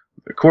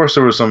 Of course,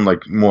 there was some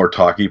like more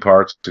talky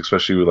parts,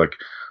 especially with like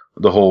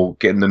the whole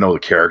getting to know the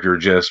character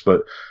gist,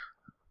 but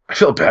I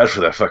feel bad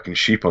for that fucking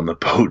sheep on the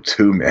boat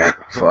too, man.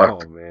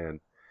 Fuck. Oh man.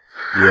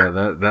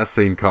 Yeah, that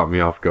scene caught me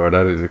off guard.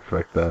 I didn't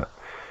expect that.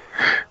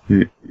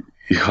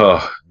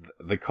 Yeah.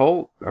 The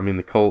cult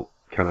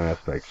kind of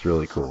aspect's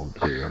really cool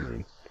too. I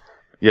mean,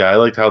 yeah, I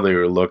liked how they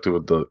were looked at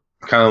with the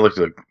kind of looked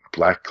like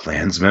Black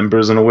Clans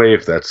members in a way.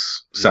 If that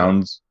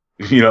sounds,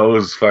 it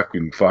was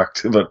fucking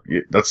fucked, but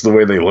that's the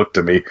way they looked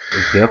to me.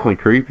 It's definitely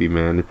creepy,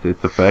 man.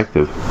 It's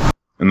effective.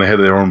 And they had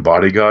their own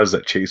bodyguards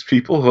that chase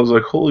people. I was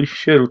like, holy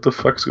shit, what the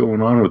fuck's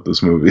going on with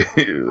this movie?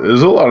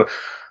 There's a lot of...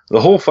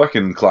 The whole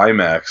fucking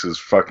climax is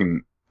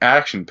fucking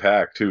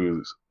action-packed,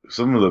 too.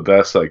 Some of the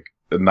best, like,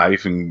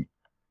 knife and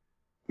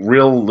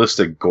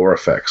realistic gore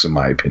effects, in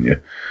my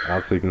opinion. I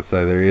was going to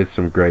say, there is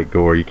some great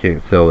gore. You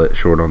can't sell it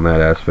short on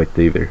that aspect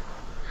either.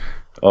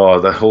 Oh,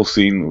 that whole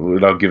scene,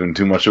 without giving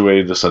too much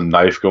away, just a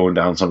knife going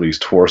down somebody's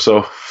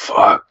torso.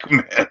 Fuck,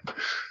 man.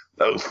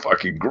 That was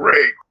fucking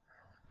great.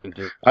 And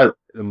just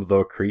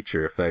the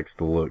creature effects,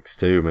 the looks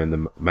too, man.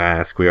 The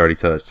mask we already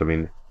touched. I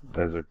mean,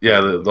 those are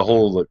the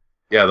whole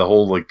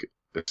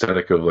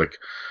aesthetic of like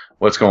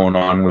what's going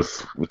on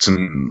with what's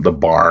in the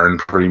barn,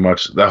 pretty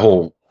much. That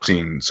whole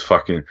scene's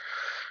fucking.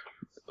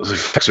 Those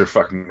effects are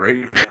fucking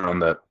great on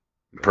that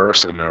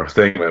person or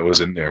thing that was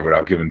in there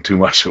without giving too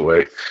much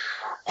away.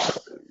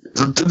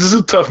 This is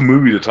a tough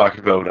movie to talk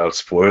about without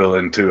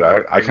spoiling too.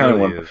 I kind of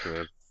want,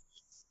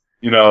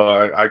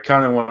 I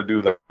kind of want to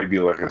do that, maybe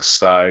like a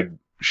side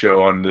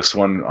show on this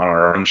one on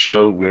our own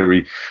show where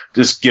we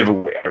just give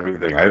away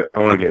everything. I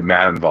want to get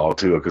Matt involved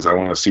too because I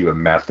want to see what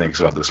Matt thinks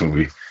about this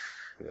movie.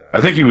 Yeah.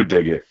 I think he would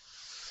dig it.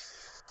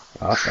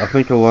 I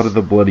think a lot of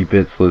the Bloody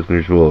Bits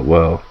listeners will as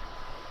well.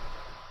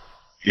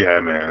 Yeah,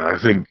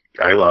 man.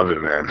 I love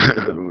it,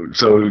 man.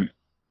 So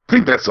I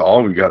think that's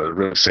all we got to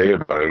really say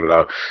about it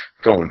without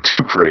going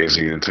too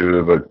crazy into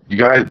it. But you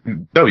guys,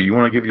 you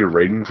want to give your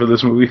rating for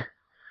this movie?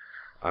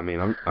 I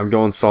mean, I'm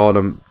going solid.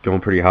 I'm going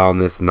pretty high on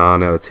this,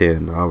 9 out of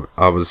 10.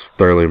 I was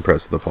thoroughly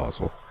impressed with the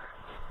fossil.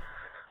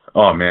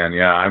 Oh man,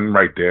 yeah, I'm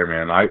right there,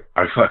 man. I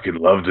fucking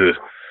loved it.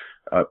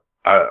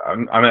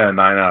 I'm at a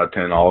 9 out of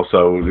 10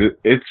 also.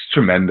 It's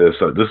tremendous.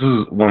 This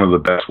is one of the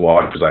best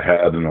watches I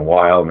had in a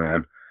while,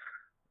 man.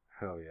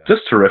 Hell yeah.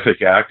 Just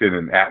terrific acting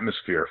and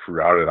atmosphere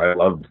throughout it. I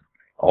loved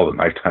all the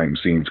nighttime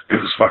scenes. It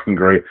was fucking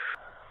great.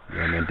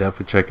 Yeah, man,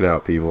 definitely check it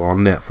out, people, on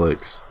Netflix.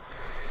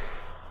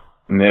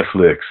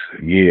 Netflix,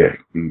 yeah.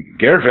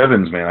 Gareth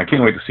Evans, man, I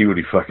can't wait to see what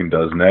he fucking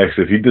does next.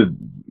 If he did,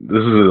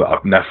 this is a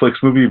Netflix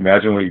movie,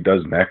 imagine what he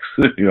does next,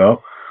 you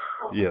know?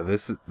 Yeah,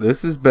 this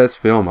is best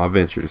film, I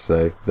venture to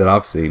say, that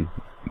I've seen.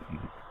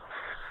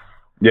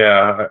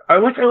 Yeah, I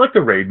like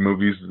the Raid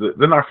movies.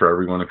 They're not for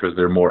everyone because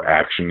they're more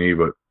action-y,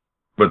 but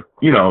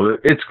you know,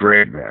 it's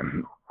great,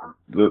 man.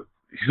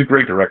 He's a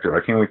great director.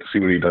 I can't wait to see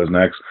what he does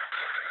next.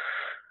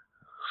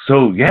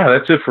 So, yeah,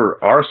 that's it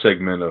for our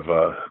segment of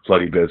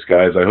Bloody Bits,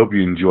 guys. I hope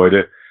you enjoyed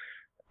it.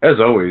 As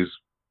always,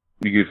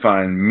 you can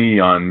find me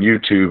on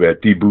YouTube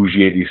at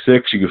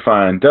DBougie86. You can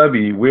find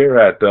Dubby. We're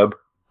at Dub.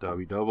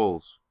 Dubby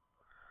Doubles.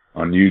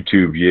 On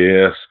YouTube,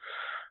 yes.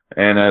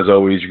 And as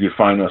always, you can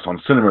find us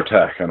on Cinema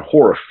Attack on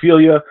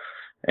Horophilia.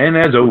 And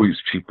as always,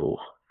 people,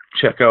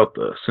 check out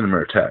the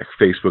Cinema Attack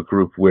Facebook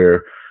group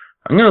where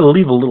I'm going to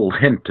leave a little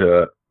hint,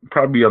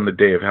 probably on the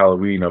day of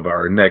Halloween, of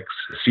our next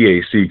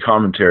CAC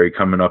commentary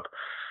coming up.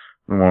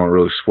 I don't want to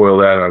really spoil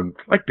that.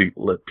 I'd like to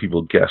let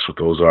people guess what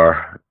those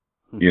are,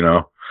 you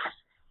know.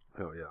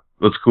 Oh, yeah.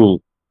 That's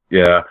cool.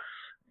 Yeah.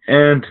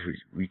 And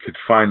we could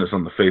find us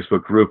on the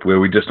Facebook group where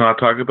we just not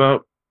talk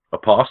about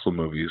Apostle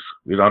movies.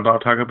 We don't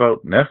talk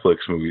about Netflix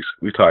movies.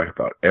 We talk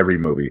about every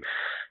movie.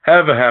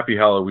 Have a happy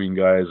Halloween,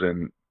 guys,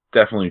 and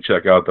definitely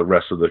check out the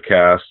rest of the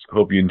cast.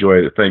 Hope you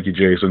enjoyed it. Thank you,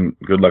 Jason.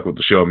 Good luck with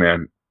the show,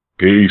 man.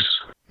 Peace.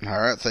 All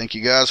right. Thank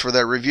you guys for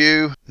that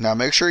review. Now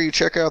make sure you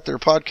check out their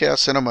podcast,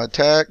 Cinema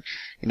Attack.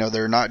 You know,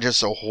 they're not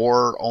just a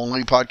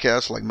horror-only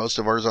podcast like most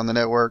of ours on the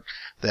network.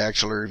 They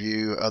actually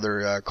review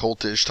other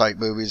cultish type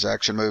movies,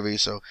 action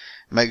movies. So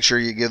make sure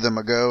you give them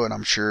a go, and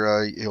I'm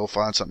sure you'll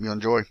find something you'll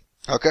enjoy.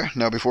 Okay,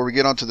 now before we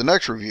get on to the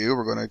next review,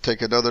 we're going to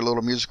take another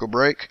little musical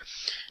break.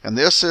 And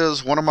this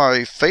is one of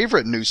my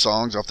favorite new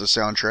songs off the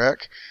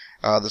soundtrack.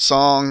 The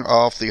song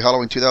off the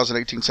Halloween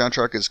 2018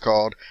 soundtrack is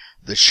called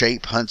The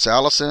Shape Hunts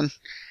Allison.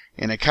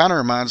 And it kind of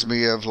reminds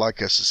me of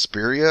like a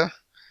Suspiria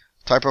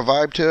type of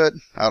vibe to it.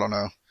 I don't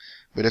know.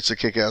 But it's a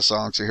kick-ass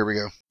song, so here we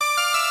go.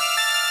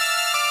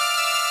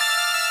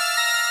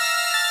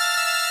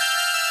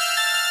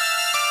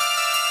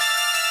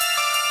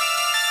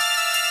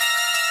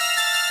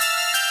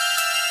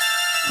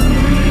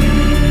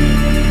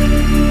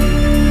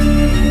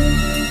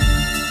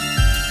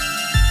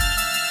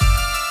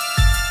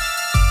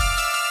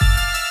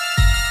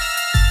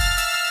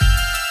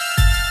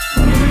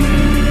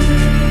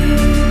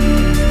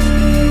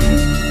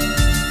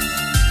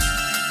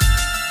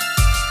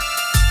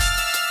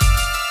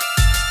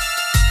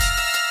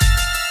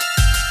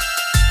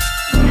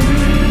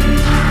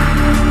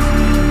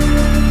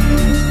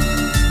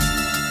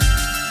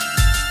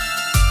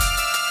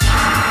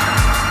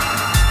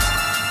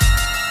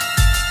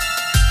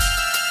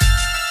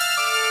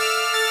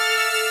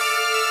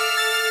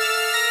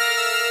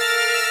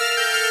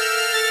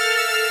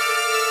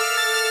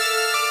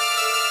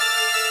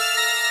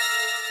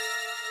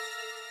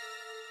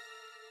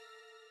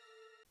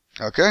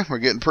 Okay, we're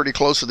getting pretty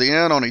close to the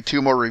end. Only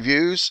 2 more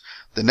reviews.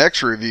 The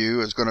next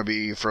review is going to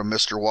be from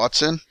Mr.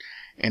 Watson,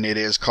 and it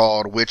is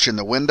called Witch in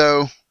the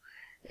Window,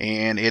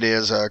 and it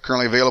is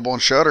currently available on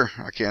Shudder.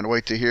 I can't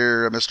wait to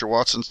hear Mr.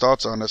 Watson's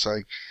thoughts on this.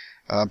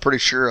 I'm pretty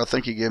sure, I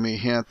think he gave me a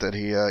hint that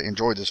he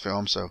enjoyed this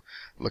film, so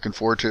looking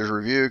forward to his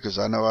review because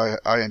I know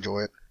I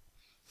enjoy it.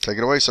 Take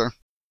it away, sir.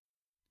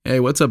 Hey,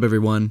 what's up,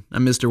 everyone?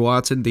 I'm Mr.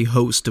 Watson, the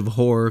host of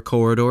Horror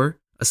Corridor,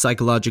 a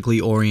psychologically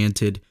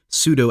oriented,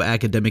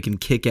 pseudo-academic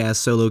and kick-ass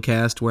solo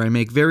cast where I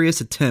make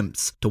various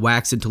attempts to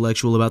wax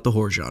intellectual about the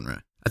horror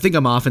genre. I think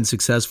I'm often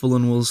successful,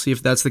 and we'll see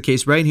if that's the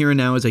case right here and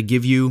now as I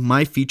give you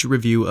my feature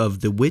review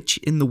of The Witch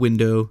in the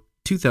Window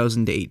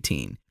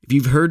 2018. If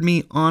you've heard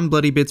me on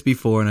Bloody Bits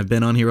before, and I've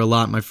been on here a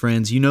lot, my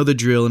friends, you know the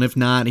drill, and if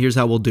not, here's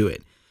how we'll do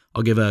it.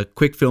 I'll give a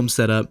quick film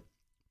setup,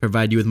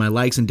 provide you with my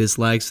likes and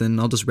dislikes,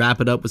 and I'll just wrap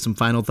it up with some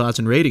final thoughts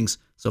and ratings.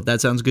 So if that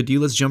sounds good to you,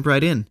 let's jump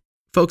right in.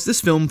 Folks, this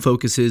film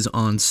focuses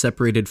on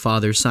separated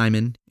father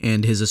Simon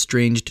and his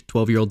estranged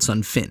 12-year-old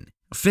son Finn.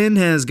 Finn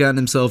has gotten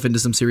himself into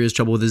some serious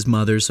trouble with his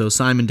mother, so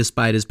Simon,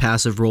 despite his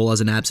passive role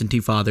as an absentee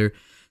father,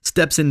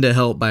 steps in to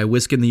help by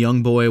whisking the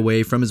young boy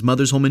away from his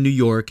mother's home in New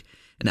York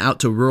and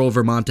out to rural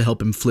Vermont to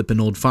help him flip an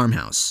old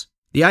farmhouse.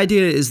 The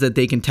idea is that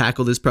they can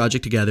tackle this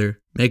project together,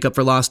 make up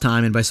for lost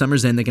time, and by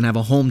summer's end they can have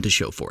a home to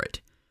show for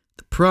it.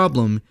 The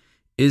problem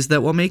is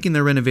that while making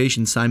their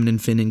renovation, Simon and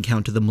Finn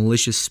encounter the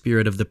malicious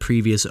spirit of the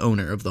previous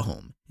owner of the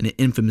home, an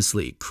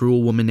infamously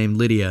cruel woman named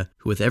Lydia,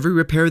 who with every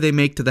repair they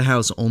make to the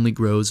house only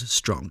grows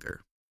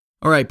stronger.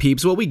 Alright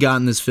peeps, what we got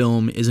in this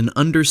film is an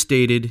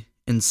understated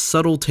and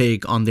subtle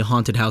take on the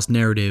haunted house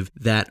narrative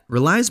that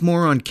relies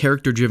more on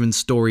character-driven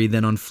story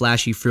than on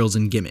flashy frills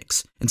and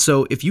gimmicks. And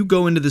so if you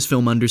go into this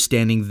film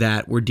understanding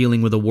that we're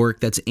dealing with a work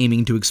that's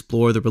aiming to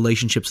explore the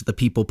relationships of the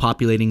people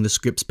populating the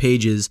script's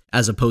pages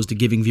as opposed to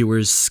giving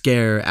viewers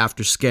scare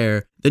after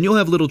scare, then you'll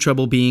have little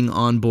trouble being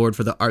on board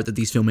for the art that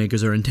these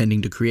filmmakers are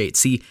intending to create.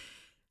 See,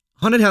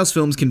 haunted house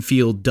films can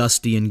feel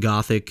dusty and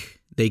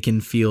gothic. They can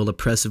feel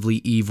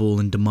oppressively evil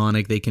and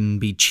demonic. They can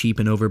be cheap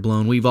and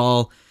overblown. We've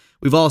all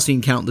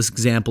seen countless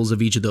examples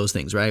of each of those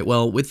things, right?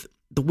 Well, with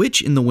The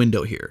Witch in the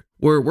Window here,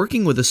 we're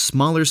working with a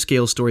smaller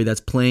scale story that's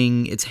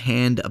playing its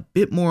hand a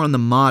bit more on the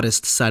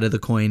modest side of the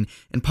coin,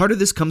 and part of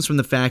this comes from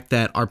the fact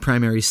that our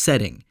primary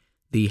setting,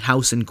 the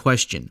house in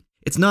question,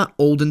 it's not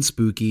old and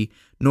spooky,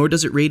 nor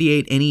does it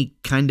radiate any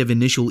kind of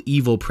initial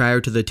evil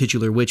prior to the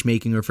titular witch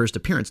making her first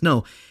appearance.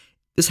 No,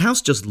 this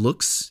house just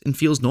looks and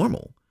feels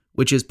normal,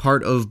 which is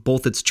part of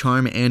both its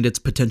charm and its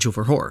potential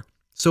for horror.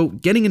 So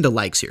getting into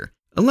likes here.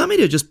 Allow me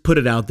to just put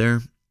it out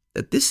there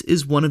that this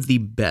is one of the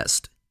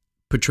best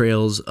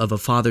portrayals of a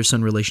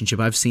father-son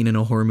relationship I've seen in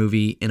a horror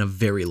movie in a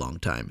very long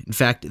time. In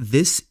fact,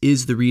 this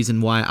is the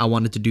reason why I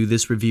wanted to do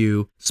this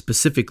review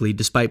specifically,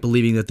 despite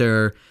believing that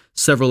there are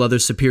several other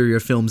superior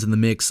films in the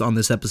mix on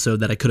this episode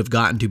that I could have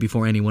gotten to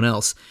before anyone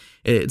else.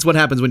 It's what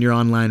happens when you're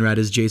online right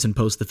as Jason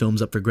posts the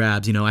films up for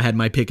grabs. You know, I had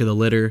my pick of the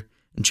litter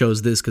and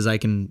chose this because I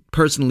can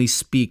personally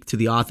speak to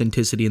the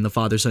authenticity and the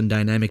father-son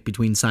dynamic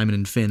between Simon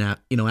and Finn.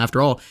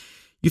 After all,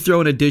 you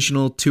throw an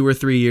additional 2 or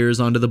 3 years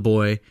onto the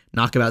boy,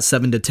 knock about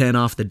 7 to 10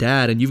 off the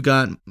dad, and you've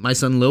got my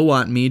son Lil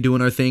Watt and me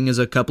doing our thing as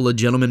a couple of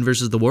gentlemen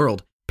versus the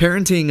world.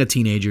 Parenting a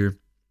teenager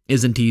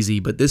isn't easy,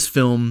 but this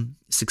film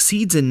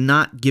succeeds in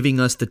not giving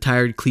us the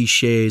tired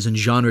cliches and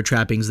genre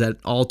trappings that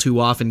all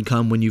too often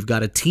come when you've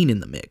got a teen in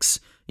the mix.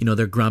 You know,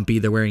 they're grumpy,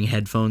 they're wearing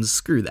headphones,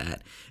 screw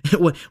that.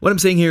 What I'm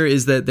saying here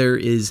is that there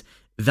is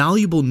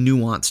valuable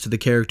nuance to the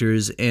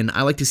characters, and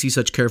I like to see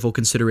such careful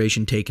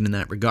consideration taken in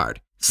that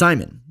regard.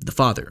 Simon, the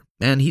father,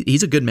 man,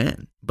 he's a good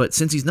man, but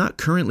since he's not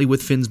currently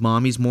with Finn's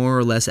mom, he's more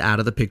or less out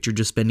of the picture,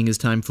 just spending his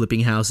time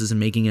flipping houses and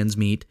making ends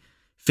meet.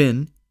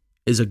 Finn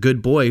is a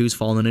good boy who's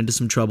fallen into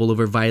some trouble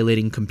over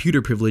violating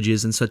computer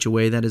privileges in such a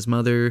way that his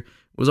mother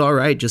was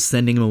alright just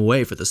sending him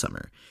away for the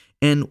summer.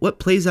 And what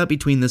plays out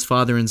between this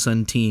father and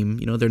son team,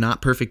 they're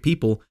not perfect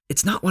people,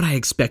 it's not what I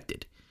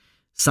expected.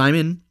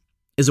 Simon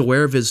is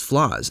aware of his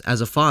flaws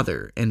as a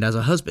father and as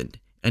a husband,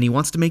 and he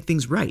wants to make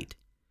things right.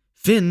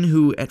 Finn,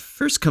 who at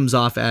first comes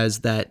off as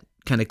that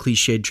kind of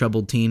cliched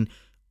troubled teen,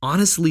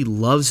 honestly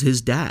loves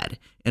his dad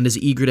and is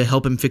eager to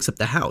help him fix up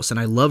the house, and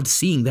I loved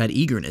seeing that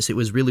eagerness. It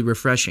was really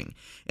refreshing.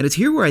 And it's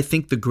here where I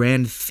think the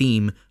grand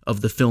theme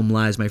of the film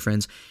lies, my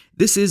friends.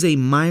 This is a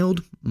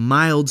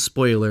mild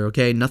spoiler,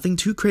 okay? Nothing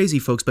too crazy,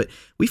 folks, but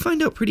we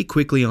find out pretty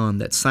quickly on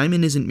that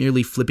Simon isn't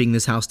merely flipping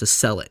this house to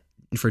sell it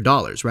for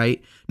dollars,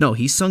 right? No,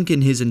 he's sunk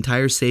in his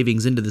entire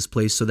savings into this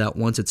place so that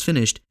once it's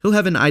finished, he'll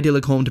have an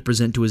idyllic home to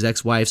present to his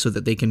ex-wife so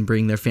that they can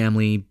bring their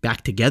family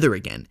back together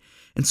again.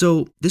 And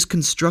so this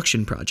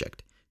construction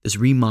project, this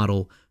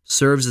remodel,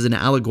 serves as an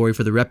allegory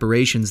for the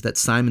reparations that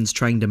Simon's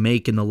trying to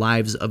make in the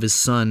lives of his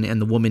son and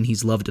the woman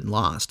he's loved and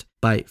lost.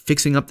 By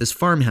fixing up this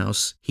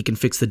farmhouse, he can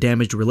fix the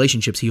damaged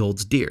relationships he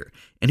holds dear.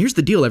 And here's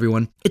the deal,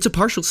 everyone. It's a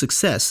partial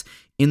success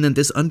in that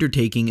this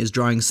undertaking is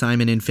drawing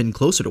Simon and Finn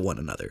closer to one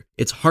another.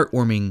 It's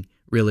heartwarming,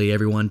 really,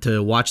 everyone,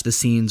 to watch the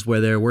scenes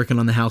where they're working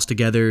on the house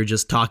together,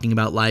 just talking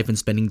about life and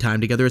spending time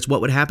together. It's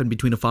what would happen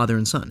between a father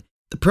and son.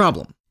 The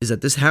problem is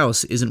that this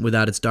house isn't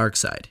without its dark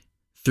side.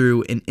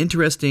 Through an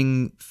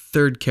interesting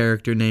third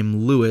character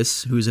named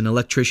Lewis, who's an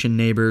electrician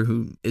neighbor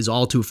who is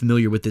all too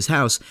familiar with this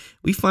house,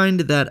 we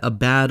find that a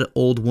bad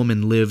old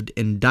woman lived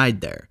and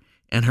died there,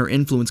 and her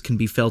influence can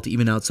be felt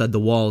even outside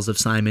the walls of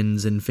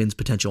Simon's and Finn's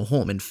potential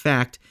home. In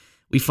fact,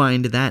 we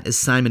find that as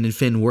Simon and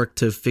Finn work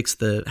to fix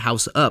the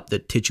house up, the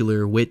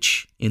titular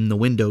witch in the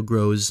window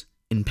grows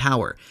in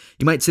power.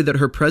 You might say that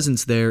her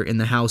presence there in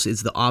the house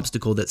is the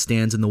obstacle that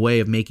stands in the way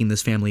of making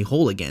this family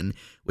whole again,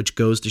 which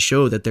goes to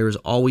show that there is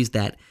always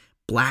that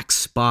black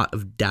spot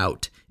of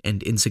doubt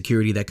and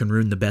insecurity that can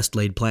ruin the best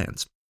laid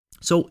plans.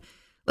 So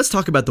let's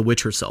talk about the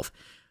witch herself.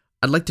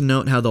 I'd like to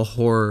note how the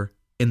horror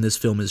in this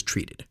film is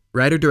treated.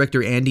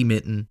 Writer-director Andy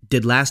Mitton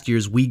did last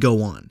year's We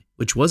Go On,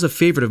 which was a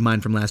favorite of mine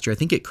from last year. I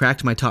think it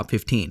cracked my top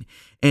 15.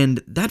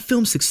 And that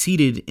film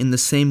succeeded in the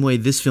same way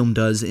this film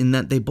does, in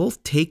that they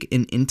both take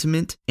an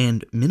intimate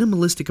and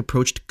minimalistic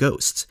approach to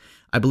ghosts.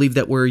 I believe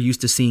that we're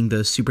used to seeing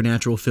the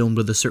supernatural filmed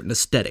with a certain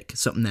aesthetic,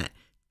 something that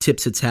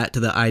tips its hat to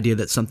the idea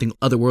that something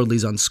otherworldly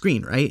is on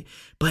screen, right?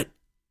 But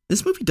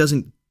this movie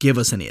doesn't give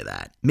us any of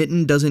that.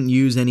 Mitton doesn't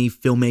use any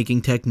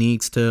filmmaking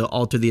techniques to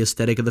alter the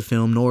aesthetic of the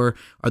film, nor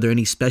are there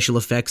any special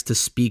effects to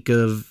speak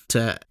of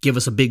to give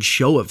us a big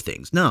show of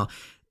things. No,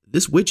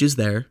 this witch is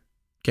there,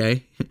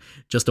 okay?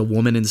 Just a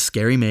woman in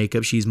scary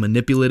makeup. She's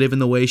manipulative in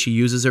the way she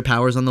uses her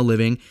powers on the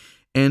living,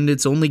 and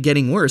it's only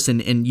getting worse,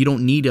 and you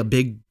don't need a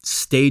big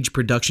stage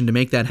production to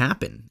make that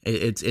happen.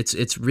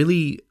 It's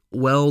really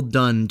well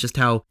done just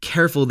how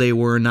careful they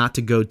were not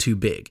to go too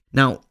big.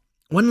 Now,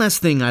 one last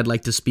thing I'd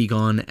like to speak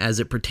on as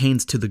it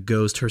pertains to the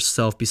ghost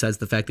herself, besides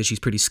the fact that she's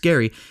pretty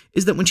scary,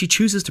 is that when she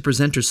chooses to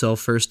present herself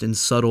first in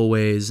subtle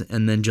ways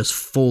and then just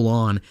full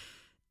on,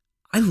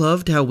 I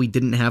loved how we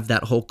didn't have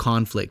that whole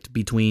conflict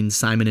between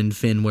Simon and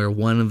Finn where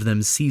one of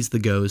them sees the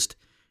ghost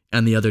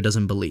and the other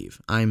doesn't believe.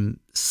 I'm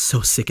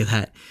so sick of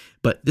that.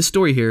 But this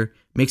story here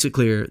makes it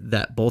clear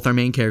that both our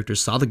main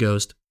characters saw the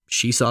ghost,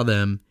 she saw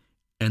them,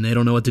 and they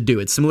don't know what to do.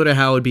 It's similar to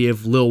how it would be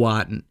if Lil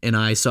Watt and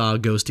I saw a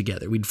ghost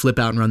together. We'd flip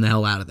out and run the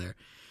hell out of there.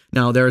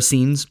 Now, there are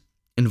scenes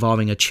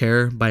involving a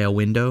chair by a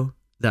window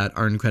that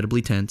are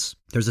incredibly tense.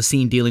 There's a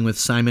scene dealing with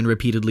Simon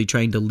repeatedly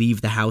trying to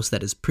leave the house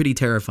that is pretty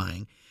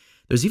terrifying.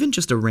 There's even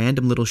just a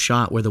random little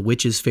shot where the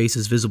witch's face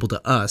is visible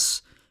to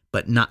us,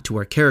 but not to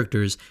our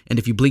characters, and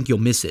if you blink, you'll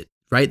miss it.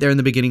 Right there in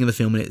the beginning of the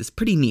film, and it's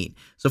pretty neat.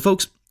 So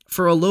folks,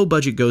 for a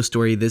low-budget ghost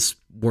story, this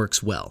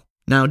works well.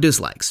 Now,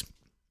 dislikes.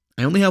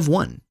 I only have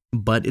one,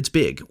 but it's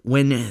big.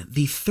 When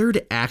the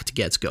third act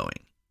gets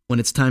going, when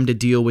it's time to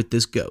deal with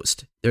this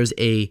ghost, there's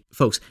a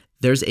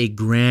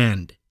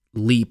grand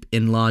leap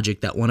in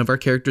logic that one of our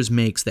characters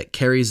makes that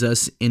carries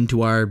us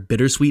into our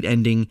bittersweet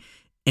ending,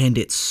 and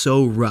it's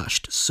so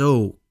rushed,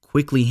 so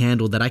quickly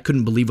handled that I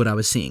couldn't believe what I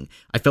was seeing.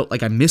 I felt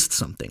like I missed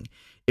something.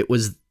 It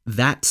was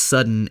that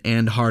sudden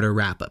and harder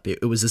wrap-up.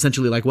 It was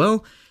essentially like,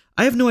 well,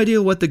 I have no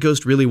idea what the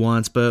ghost really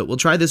wants, but we'll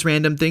try this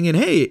random thing, and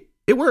hey,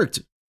 it worked.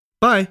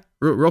 Bye.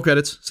 Roll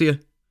credits. See ya.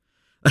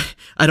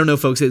 I don't know,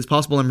 folks. It's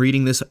possible I'm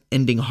reading this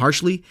ending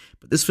harshly,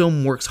 but this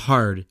film works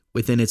hard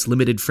within its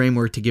limited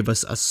framework to give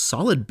us a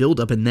solid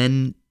build-up and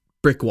then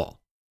brick wall.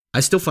 I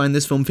still find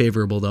this film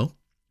favorable, though,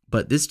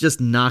 but this just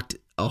knocked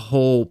a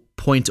whole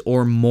point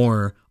or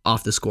more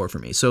off the score for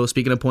me. So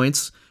speaking of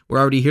points, we're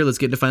already here. Let's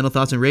get into final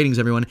thoughts and ratings,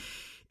 everyone.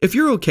 If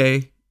you're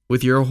okay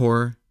with your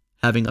horror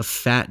having a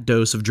fat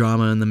dose of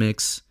drama in the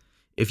mix,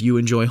 if you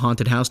enjoy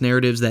haunted house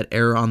narratives that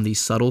err on the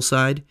subtle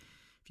side,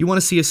 if you want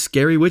to see a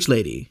scary witch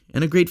lady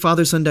and a great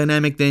father-son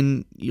dynamic,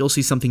 then you'll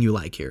see something you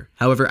like here.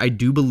 However, I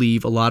do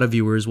believe a lot of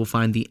viewers will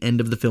find the end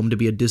of the film to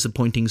be a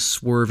disappointing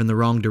swerve in the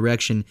wrong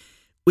direction,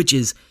 which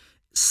is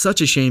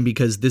such a shame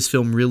because this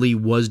film really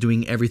was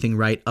doing everything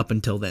right up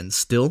until then.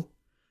 Still,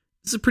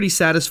 this is a pretty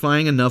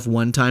satisfying enough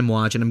one-time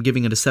watch, and I'm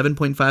giving it a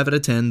 7.5 out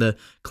of 10, the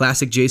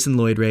classic Jason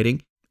Lloyd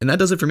rating. And that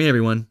does it for me,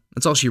 everyone.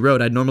 That's all she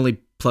wrote. I'd normally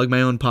plug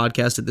my own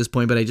podcast at this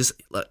point, but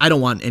I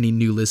don't want any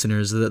new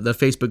listeners. The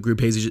Facebook group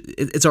page,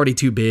 it's already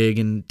too big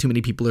and too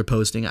many people are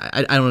posting.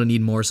 I don't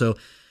need more, so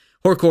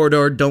Horror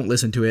Corridor, don't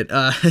listen to it.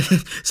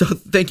 So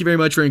thank you very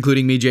much for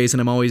including me, Jason.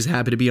 I'm always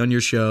happy to be on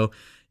your show.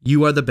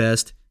 You are the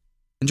best.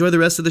 Enjoy the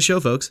rest of the show,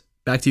 folks.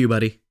 Back to you,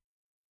 buddy.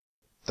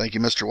 Thank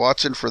you, Mr.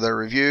 Watson, for that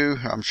review.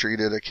 I'm sure you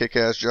did a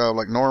kick-ass job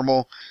like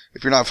normal.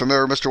 If you're not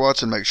familiar with Mr.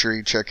 Watson, make sure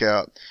you check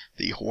out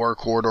the Horror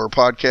Corridor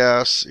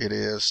podcast. It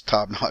is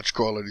top-notch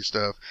quality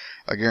stuff.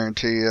 I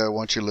guarantee you,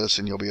 once you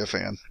listen, you'll be a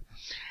fan.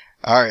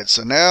 All right,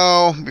 so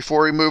now,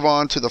 before we move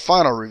on to the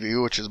final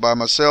review, which is by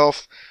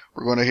myself,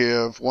 we're going to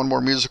have one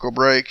more musical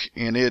break,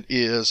 and it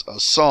is a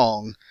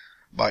song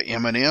by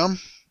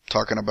Eminem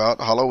talking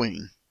about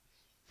Halloween.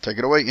 Take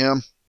it away,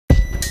 Em.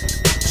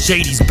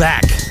 Shady's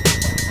back.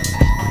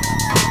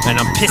 And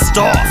I'm pissed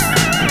off.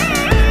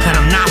 And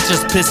I'm not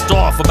just pissed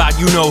off about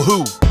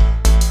you-know-who.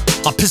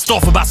 I'm pissed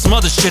off about some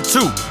other shit,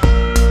 too.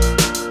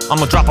 I'm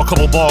gonna drop a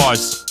couple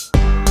bars.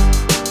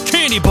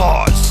 Candy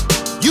bars.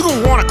 You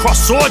don't wanna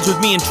cross swords with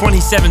me in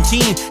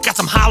 2017. Got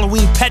some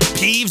Halloween pet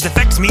peeves,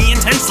 affects me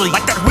intensely.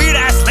 Like that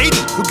weird-ass lady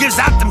who gives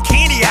out them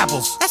candy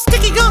apples. That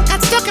sticky gunk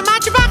got stuck in my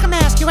Chewbacca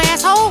mask, you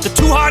asshole. They're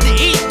too hard to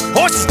eat.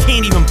 Horses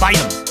can't even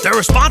bite them. They're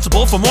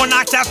responsible for more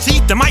knocked-out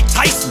teeth than Mike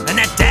Tyson. And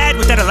that dad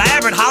with that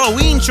elaborate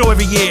Halloween show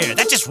every year.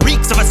 That just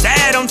reeks of a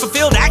sad,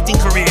 unfulfilled acting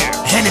career.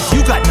 And if you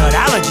got nut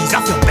allergies,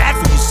 I feel bad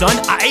for you, son.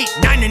 I ate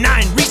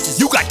 99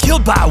 Reese's. You got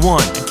killed by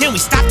one? And can we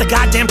stop the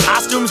goddamn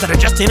costumes that are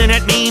just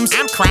internet memes?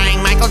 I'm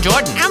crying Michael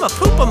Jordan. I'm a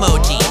poop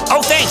emoji.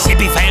 Oh, thanks,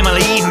 hippie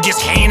family, who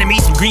just handed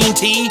me some green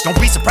tea. Don't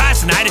be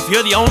surprised tonight if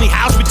you're the only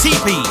house with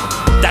TP.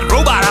 That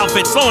robot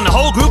outfit's slowing the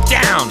whole group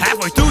down.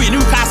 Halfway through your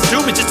new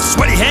costume, it's just a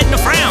sweaty head and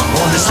a frown.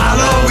 On this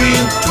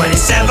Halloween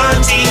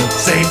 2017,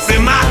 safe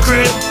in my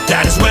crib,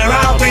 that is where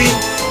I'll be.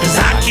 Cause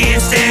I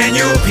can't stand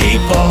you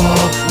people,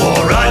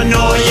 more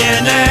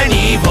annoying than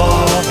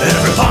evil.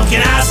 Every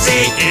pumpkin I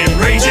see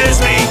enrages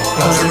me,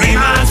 cause it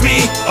reminds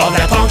me of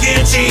that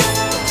pumpkin chief.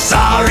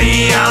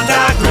 Sorry, I'm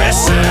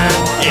digressing,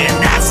 and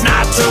that's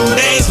not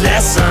today's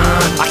lesson.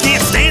 I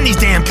can't stand these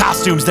damn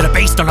costumes that are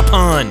based on a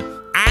pun.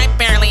 I'm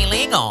barely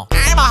legal.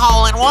 I'm a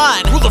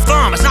hole-in-one. Rule of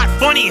thumb, it's not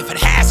funny if it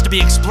has to be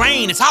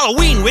explained. It's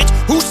Halloween, witch.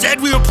 Who said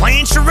we were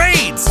playing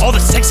charades? All the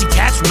sexy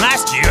cats from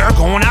last year are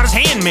going out as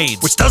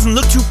handmaids, which doesn't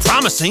look too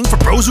promising for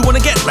bros who want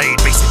to get laid.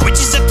 Basic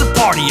witches at the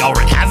party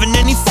aren't having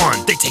any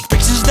fun. They take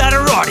pictures that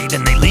are arty,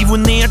 then they leave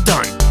when they are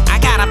done. I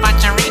got a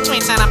bunch of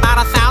retweets and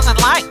about 1,000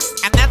 likes,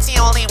 and that's the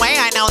only way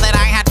I know that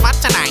I had fun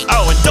tonight.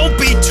 Oh, and don't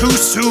be too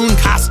soon,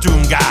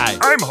 costume guy.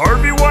 I'm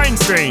Harvey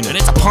Weinstein, and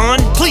it's a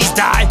pun. Please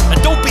die, and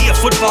don't be a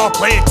football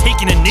player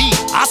taking a knee.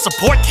 I'll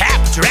support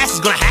Cap, but your ass is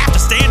gonna have to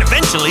stand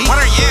eventually.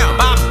 What are you?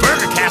 Bob's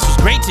Burger Cast was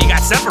great till you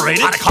got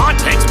separated. Out of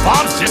context,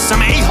 Bob's just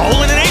some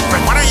a-hole in an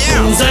apron. What are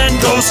you? Ghouls and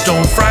ghosts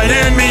don't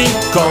frighten me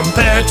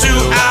compared to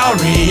our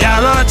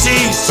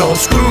reality. So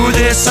screw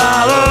this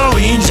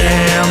Halloween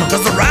jam,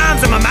 cause the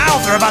rhymes in my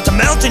mouth are about to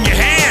melt in your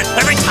hand.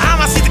 Every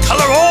time I see the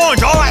color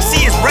orange, all I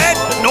see is red.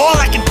 And all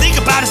I can think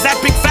about is that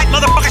big fat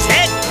motherfucker's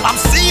head. I'm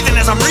seething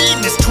as I'm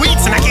reading his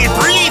tweets and I can't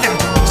breathe. And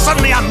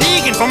suddenly I'm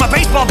Negan. For my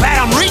baseball bat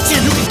I'm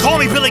reaching. You can call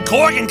me Billy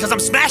Corgan cause I'm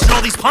smashing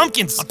all these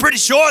pumpkins. I'm pretty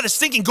sure the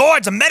stinking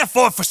gourd's a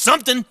metaphor for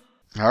something.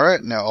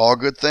 Alright, now all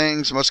good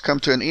things must come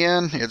to an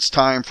end. It's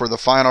time for the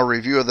final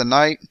review of the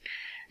night.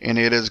 And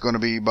it is going to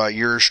be by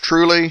yours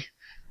truly.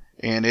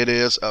 And it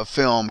is a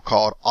film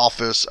called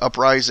Office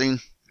Uprising.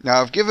 Now,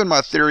 I've given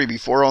my theory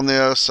before on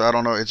this. I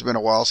don't know, it's been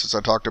a while since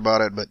I talked about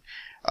it, but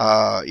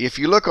if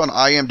you look on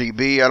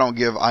IMDb, I don't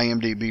give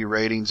IMDb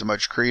ratings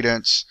much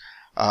credence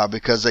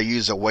because they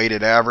use a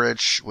weighted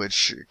average,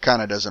 which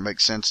kind of doesn't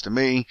make sense to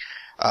me.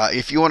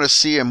 If you want to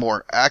see a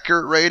more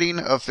accurate rating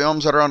of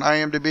films that are on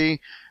IMDb,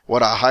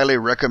 what I highly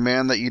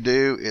recommend that you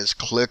do is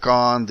click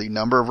on the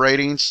number of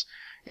ratings,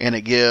 and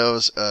it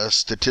gives a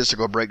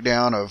statistical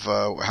breakdown of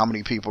how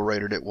many people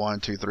rated it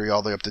 1, 2, 3,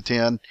 all the way up to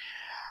 10.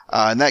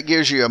 And that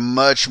gives you a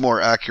much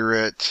more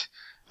accurate,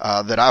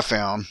 that I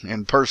found,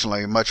 and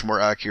personally, a much more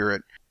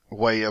accurate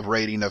way of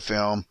rating a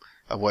film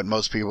of what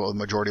most people, the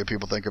majority of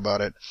people think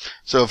about it.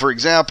 So, for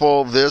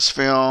example, this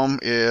film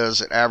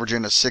is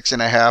averaging a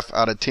 6.5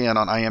 out of 10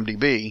 on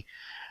IMDb,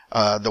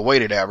 the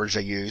weighted average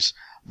they use.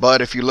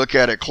 But if you look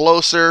at it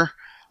closer,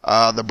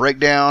 the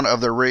breakdown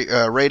of the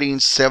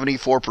ratings,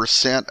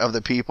 74% of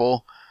the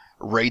people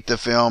rate the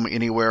film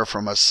anywhere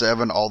from a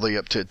 7 all the way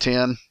up to a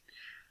 10.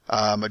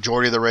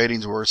 Majority of the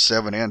ratings were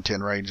 7 and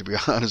 10 range, to be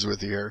honest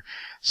with you here.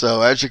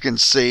 So as you can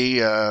see,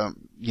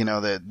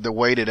 the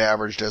weighted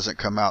average doesn't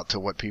come out to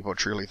what people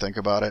truly think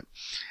about it.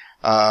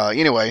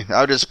 Anyway,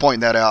 I'll just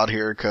point that out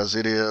here because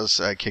it is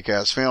a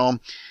kick-ass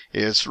film.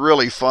 It's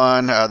really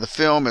fun. The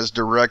film is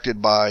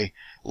directed by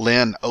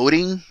Len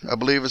Oding, I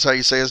believe is how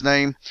you say his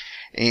name.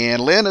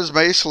 And Len is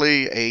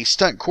basically a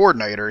stunt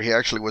coordinator. He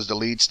actually was the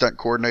lead stunt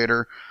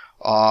coordinator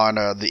on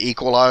The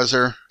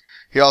Equalizer.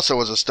 He also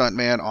was a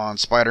stuntman on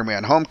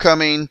Spider-Man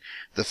Homecoming,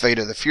 The Fate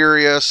of the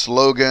Furious,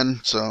 Logan,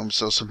 so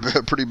some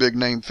pretty big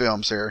name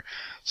films here.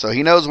 So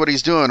he knows what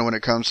he's doing when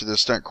it comes to the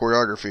stunt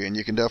choreography, and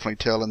you can definitely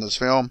tell in this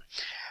film.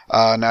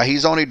 Now,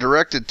 he's only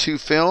directed 2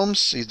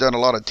 films. He's done a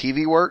lot of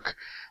TV work,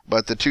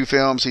 but the 2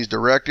 films he's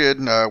directed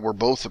were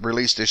both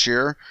released this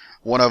year.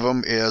 One of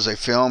them is a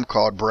film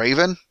called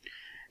Braven,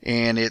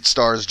 and it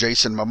stars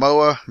Jason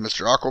Momoa,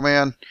 Mr.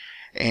 Aquaman,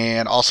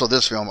 and also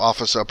this film,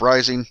 Office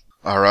Uprising.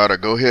 Alright, I'll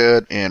go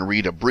ahead and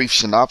read a brief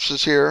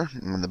synopsis here.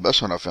 And the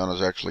best one I found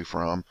is actually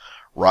from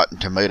Rotten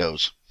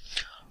Tomatoes.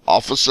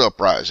 Office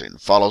Uprising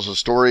follows the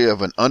story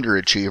of an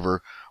underachiever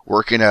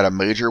working at a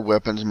major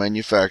weapons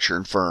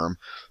manufacturing firm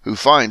who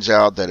finds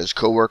out that his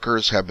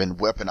coworkers have been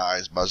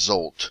weaponized by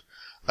Zolt,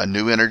 a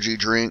new energy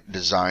drink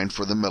designed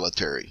for the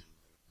military.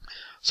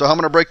 So I'm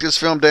going to break this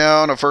film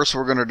down. First,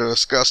 we're going to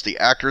discuss the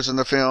actors in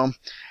the film.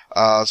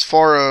 As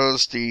far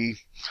as the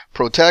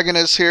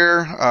protagonists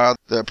here,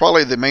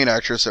 probably the main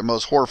actress that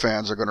most horror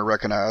fans are going to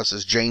recognize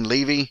is Jane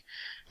Levy.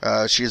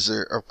 She's,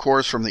 of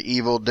course, from the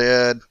Evil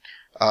Dead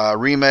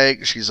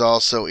remake. She's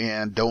also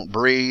in Don't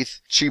Breathe.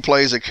 She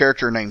plays a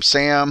character named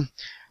Sam.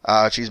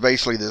 She's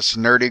basically this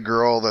nerdy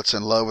girl that's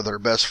in love with her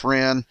best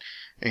friend,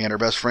 and her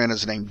best friend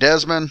is named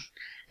Desmond.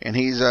 And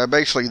he's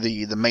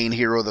basically the main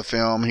hero of the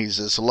film. He's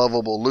this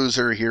lovable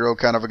loser hero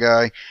kind of a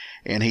guy,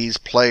 and he's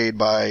played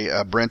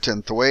by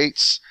Brenton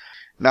Thwaites.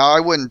 Now,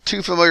 I wasn't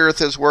too familiar with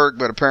his work,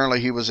 but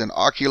apparently he was in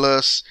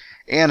Oculus,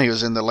 and he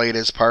was in the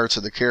latest Pirates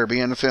of the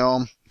Caribbean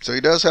film. So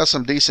he does have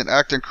some decent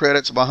acting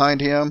credits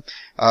behind him.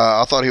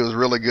 I thought he was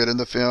really good in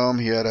the film.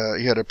 He had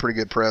a pretty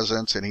good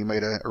presence, and he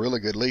made a really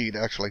good lead,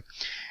 actually.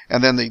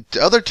 And then the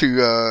other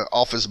two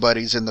office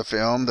buddies in the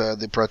film,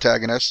 the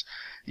protagonists,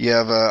 you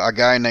have a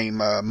guy named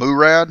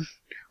Morad,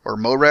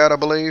 I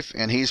believe,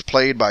 and he's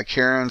played by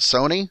Karen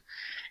Sony.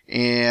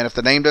 And if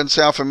the name doesn't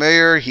sound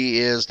familiar, he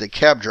is the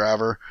cab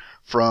driver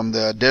from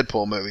the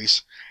Deadpool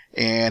movies.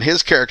 And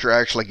his character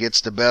actually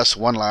gets the best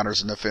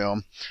one-liners in the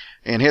film.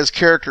 And his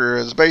character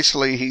is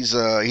basically, he's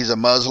a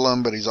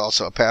Muslim, but he's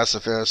also a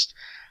pacifist.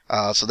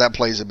 So that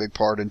plays a big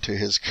part into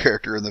his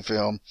character in the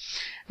film.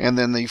 And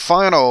then the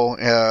final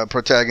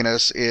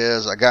protagonist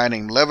is a guy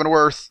named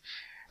Leavenworth.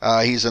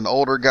 He's an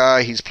older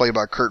guy. He's played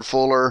by Kurt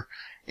Fuller.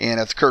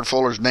 And if Kurt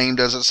Fuller's name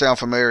doesn't sound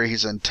familiar,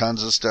 he's in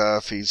tons of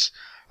stuff. He's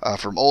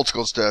from old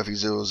school stuff. He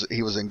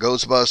was in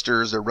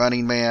Ghostbusters, The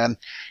Running Man,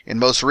 and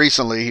most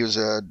recently he was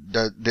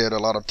did a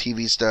lot of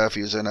TV stuff.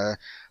 He was in a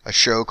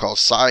show called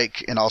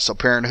Psych and also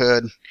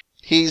Parenthood.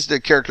 He's the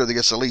character that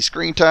gets the least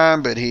screen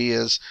time, but he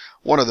is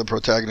one of the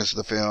protagonists of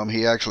the film.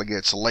 He actually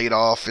gets laid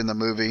off in the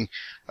movie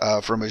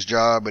from his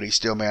job, but he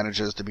still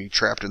manages to be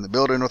trapped in the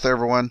building with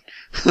everyone.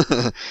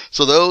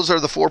 So those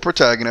are the four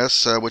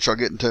protagonists, which I'll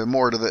get into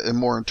more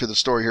into the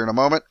story here in a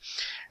moment.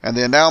 And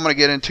then now I'm going to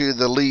get into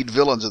the lead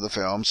villains of the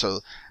film.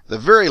 So the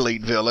very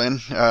lead villain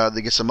that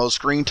gets the most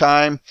screen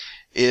time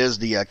is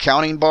the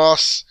accounting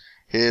boss.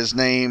 His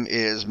name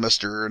is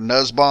Mr.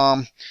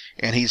 Nussbaum,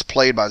 and he's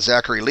played by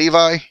Zachary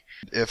Levi.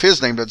 If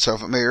his name doesn't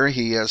sound familiar,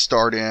 he has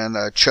starred in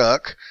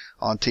Chuck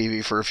on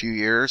TV for a few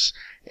years,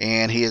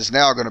 and he is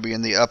now going to be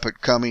in the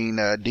up-and-coming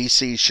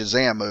DC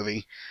Shazam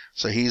movie.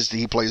 So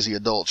he plays the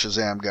adult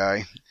Shazam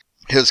guy.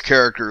 His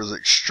character is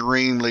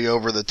extremely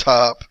over the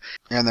top.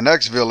 And the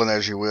next villain,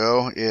 as you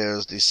will,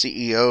 is the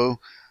CEO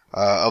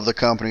of the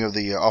company, of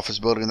the office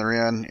building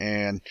they're in,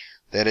 and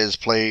that is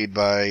played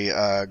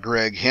by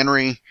Greg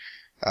Henry.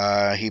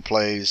 He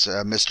plays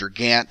Mr.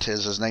 Gant,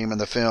 is his name in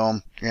the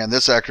film. And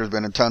this actor's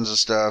been in tons of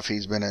stuff.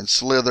 He's been in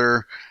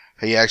Slither.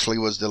 He actually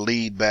was the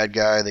lead bad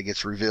guy that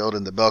gets revealed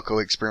in the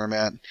Belko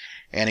experiment.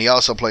 And he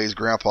also plays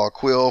Grandpa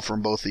Quill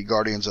from both the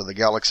Guardians of the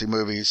Galaxy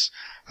movies.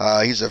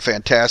 He's a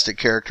fantastic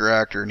character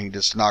actor, and he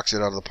just knocks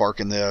it out of the park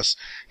in this.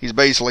 He's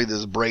basically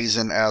this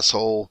brazen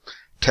asshole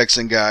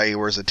Texan guy. He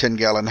wears a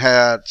 10-gallon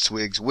hat,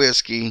 swigs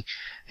whiskey.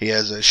 He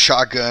has a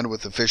shotgun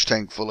with a fish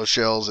tank full of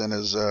shells in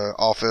his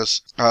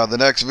office. The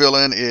next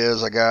villain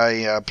is a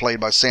guy played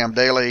by Sam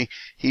Daly.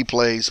 He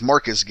plays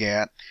Marcus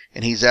Gant,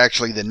 and he's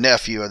actually the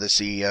nephew of the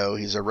CEO.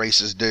 He's a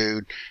racist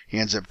dude. He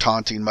ends up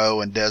taunting Mo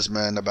and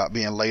Desmond about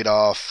being laid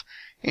off.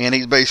 And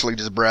he's basically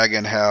just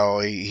bragging how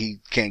he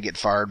can't get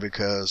fired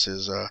because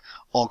his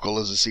uncle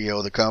is the CEO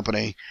of the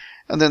company.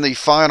 And then the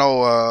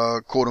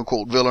final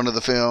quote-unquote villain of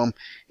the film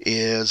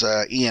is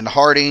Ian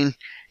Harding.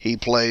 He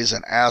plays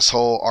an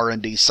asshole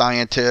R&D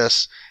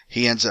scientist.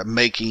 He ends up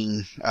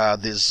making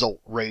this Zolt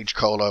Rage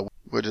Cola,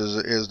 which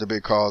is the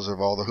big cause of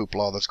all the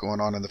hoopla that's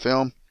going on in the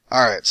film.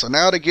 Alright, so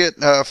now to get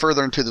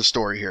further into the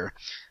story here.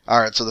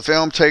 Alright, so the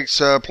film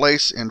takes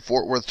place in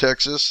Fort Worth,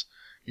 Texas.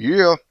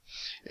 Yeah.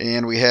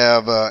 And we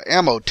have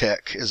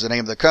Amotech is the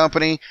name of the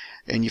company,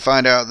 and you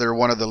find out they're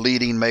one of the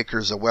leading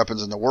makers of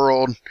weapons in the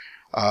world.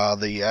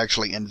 They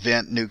actually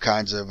invent new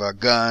kinds of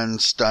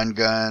guns, stun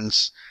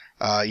guns.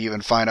 You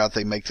even find out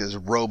they make this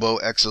robo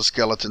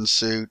exoskeleton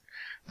suit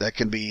that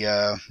can be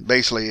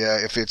basically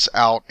if it's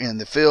out in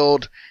the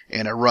field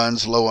and it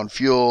runs low on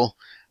fuel,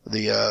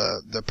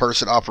 the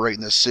person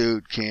operating the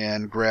suit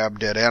can grab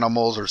dead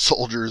animals or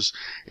soldiers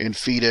and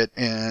feed it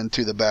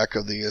into the back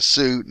of the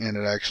suit, and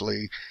it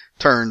actually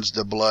turns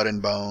the blood and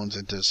bones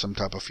into some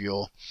type of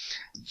fuel.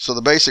 So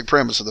the basic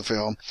premise of the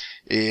film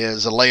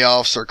is the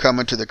layoffs are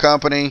coming to the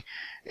company,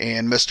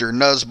 and Mr.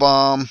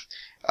 Nussbaum,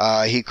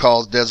 he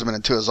calls Desmond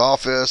into his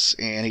office,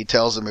 and he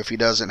tells him if he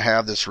doesn't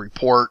have this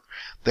report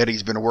that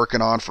he's been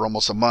working on for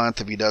almost a month,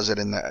 if he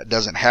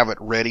doesn't have it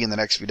ready in the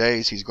next few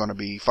days, he's going to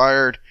be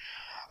fired.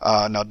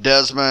 Now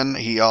Desmond,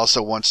 he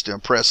also wants to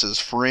impress his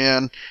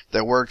friend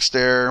that works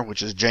there,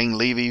 which is Jane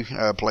Levy,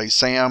 plays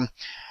Sam.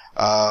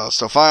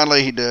 So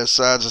finally he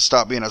decides to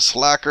stop being a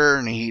slacker,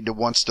 and he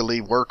wants to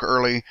leave work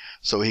early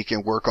so he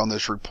can work on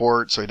this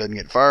report so he doesn't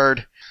get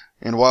fired.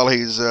 And while he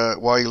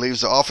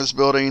leaves the office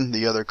building,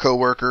 the other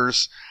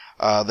co-workers,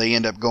 they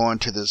end up going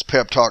to this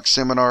pep talk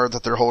seminar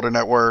that they're holding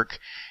at work,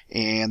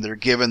 and they're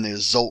given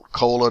this Zolt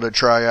Cola to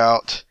try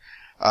out.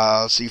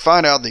 So you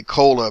find out the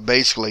cola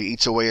basically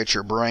eats away at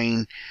your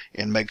brain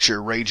and makes you a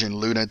raging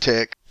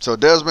lunatic. So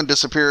Desmond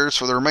disappears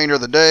for the remainder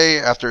of the day.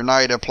 After a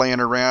night of playing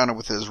around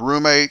with his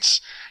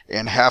roommates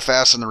and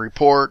half-assing the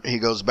report, he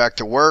goes back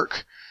to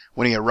work.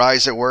 When he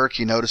arrives at work,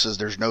 he notices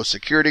there's no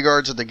security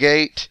guards at the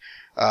gate.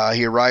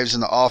 He arrives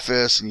in the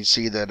office, and you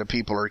see that the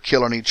people are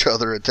killing each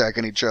other,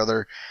 attacking each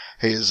other.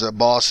 His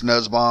boss,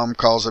 Nussbaum,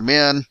 calls him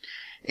in,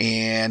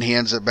 and he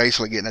ends up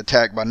basically getting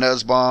attacked by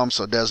Nussbaum.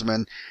 So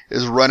Desmond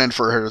is running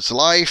for his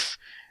life,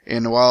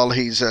 and while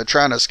he's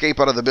trying to escape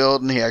out of the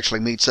building, he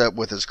actually meets up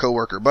with his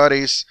coworker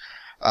buddies.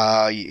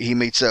 He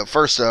meets up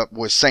first up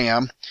with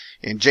Sam,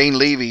 And Jane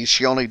Levy,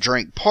 she only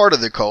drank part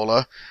of the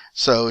cola,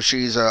 so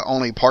she's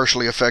only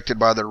partially affected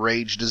by the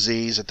rage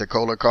disease that the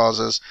cola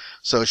causes.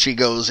 So she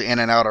goes in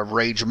and out of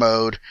rage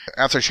mode.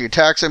 After she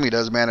attacks him, he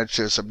does manage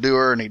to subdue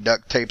her, and he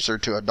duct tapes her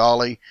to a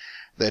dolly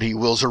that he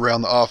wheels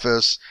around the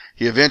office.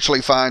 He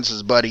eventually finds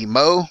his buddy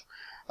Mo.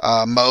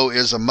 Mo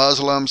is a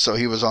Muslim, so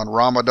he was on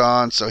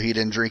Ramadan, so he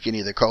didn't drink any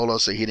of the cola,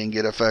 so he didn't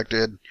get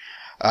affected.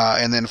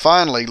 And then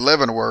finally,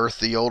 Leavenworth,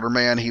 the older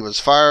man, he was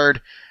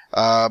fired,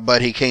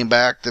 but he came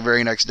back the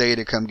very next day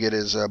to come get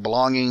his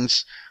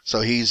belongings,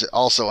 so he's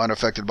also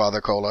unaffected by the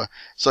cola.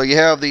 So you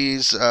have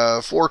these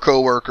 4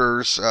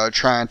 co-workers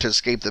trying to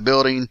escape the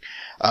building.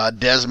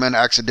 Desmond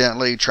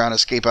accidentally trying to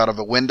escape out of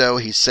a window.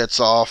 He sets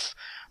off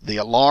the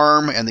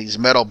alarm, and these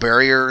metal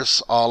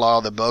barriers, a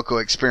la the Boko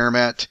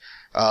experiment,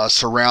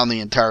 surround the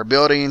entire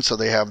building, so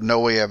they have no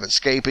way of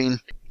escaping.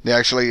 They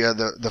actually,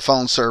 the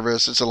phone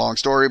service, it's a long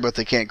story, but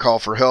they can't call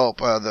for help.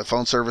 The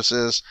phone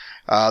services,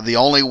 the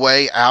only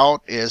way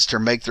out is to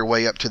make their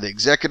way up to the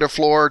executive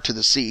floor, to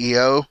the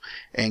CEO,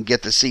 and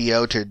get the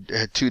CEO to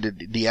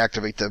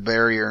deactivate the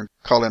barrier and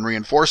call in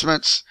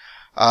reinforcements.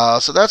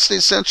 So that's the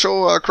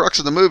essential crux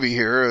of the movie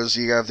here, is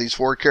you have these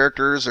 4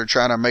 characters. They're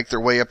trying to make their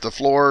way up the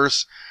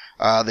floors.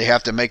 They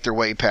have to make their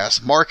way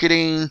past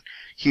marketing,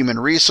 human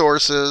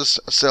resources,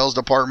 sales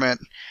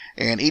department,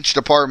 and each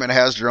department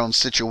has their own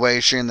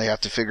situation. They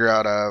have to figure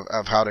out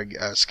of how to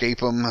escape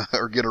them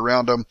or get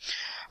around them.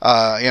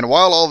 And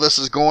while all this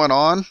is going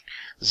on,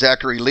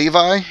 Zachary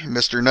Levi,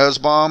 Mr.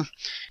 Nussbaum,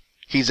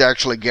 he's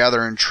actually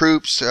gathering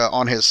troops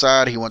on his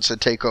side. He wants to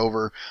take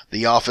over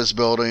the office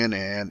building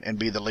and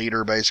be the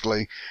leader,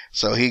 basically.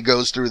 So he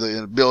goes through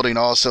the building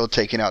also,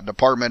 taking out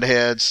department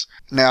heads.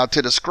 Now,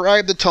 to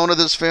describe the tone of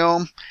this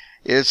film,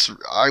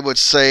 I would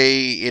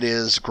say it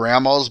is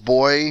Grandma's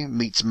Boy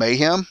meets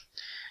Mayhem.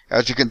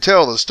 As you can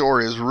tell, the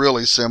story is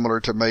really similar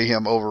to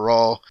Mayhem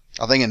overall.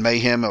 I think in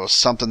Mayhem it was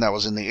something that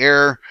was in the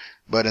air,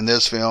 but in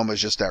this film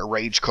it's just that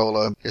rage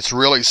cola. It's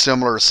really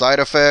similar side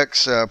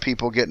effects.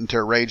 People get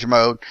into rage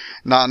mode.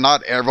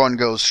 Not everyone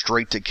goes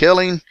straight to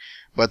killing,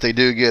 but they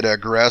do get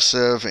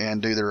aggressive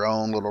and do their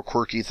own little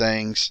quirky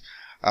things.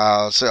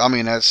 So I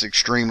mean, that's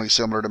extremely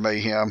similar to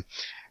Mayhem.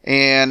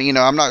 And, you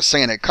know, I'm not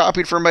saying it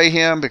copied from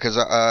Mayhem because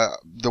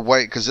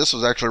because this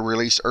was actually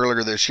released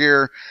earlier this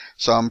year,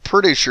 so I'm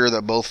pretty sure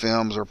that both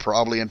films are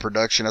probably in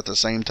production at the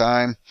same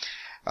time.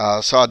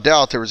 So I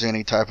doubt there was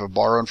any type of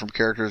borrowing from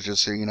characters,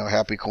 just, you know,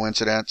 happy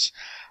coincidence.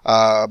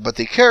 But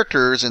the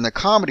characters in the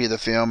comedy of the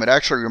film, it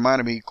actually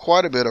reminded me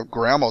quite a bit of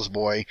Grandma's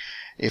Boy.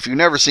 If you've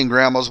never seen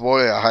Grandma's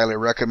Boy, I highly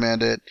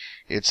recommend it.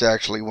 It's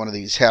actually one of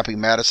these Happy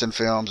Madison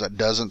films that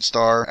doesn't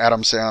star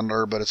Adam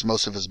Sandler, but it's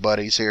most of his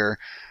buddies here.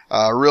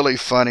 Really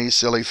funny,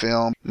 silly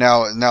film.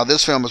 Now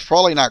this film is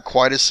probably not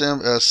quite as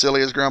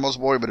silly as Grandma's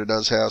Boy, but it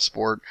does have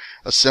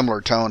a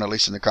similar tone, at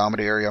least in the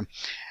comedy area.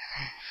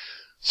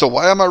 So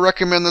why am I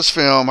recommend this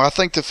film? I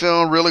think the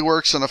film really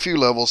works on a few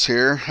levels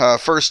here.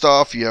 First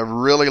off, you have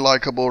really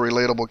likable,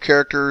 relatable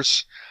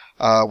characters.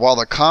 While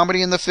the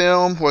comedy in the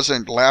film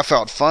wasn't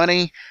laugh-out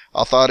funny,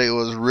 I thought it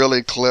was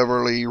really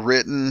cleverly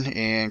written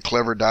and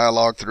clever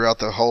dialogue throughout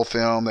the whole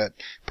film that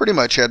pretty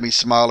much had me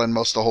smiling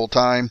most of the whole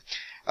time.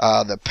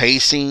 The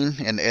pacing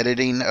and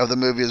editing of the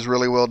movie is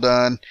really well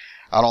done.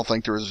 I don't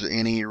think there was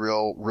any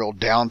real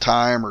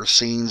downtime or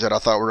scenes that I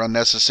thought were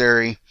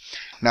unnecessary.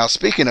 Now,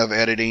 speaking of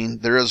editing,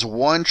 there is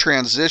one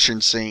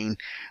transition scene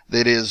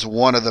that is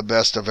one of the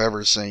best I've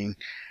ever seen.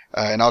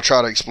 And I'll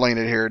try to explain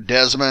it here.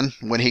 Desmond,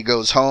 when he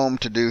goes home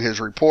to do his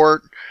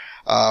report,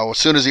 as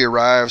soon as he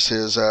arrives,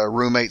 his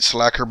roommate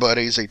slacker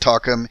buddies, they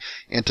talk him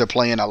into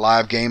playing a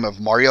live game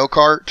of Mario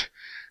Kart,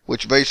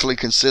 which basically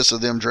consists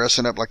of them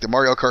dressing up like the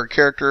Mario Kart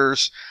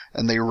characters,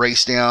 and they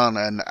race down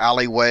an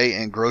alleyway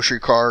in grocery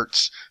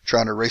carts,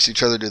 trying to race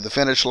each other to the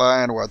finish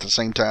line, while at the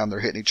same time they're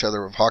hitting each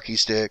other with hockey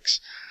sticks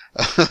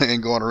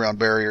and going around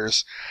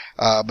barriers.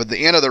 But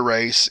the end of the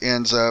race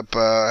ends up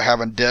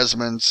having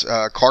Desmond's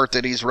cart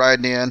that he's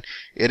riding in.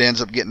 It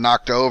ends up getting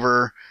knocked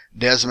over.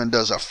 Desmond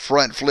does a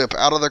front flip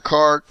out of the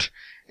cart,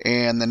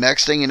 and the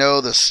next thing you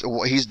know,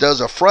 he does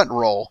a front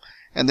roll,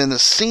 and then the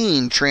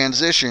scene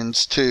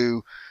transitions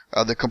to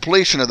the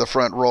completion of the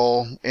front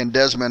roll, and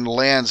Desmond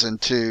lands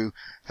into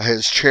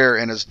his chair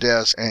and his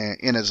desk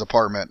in his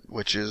apartment,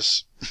 which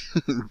is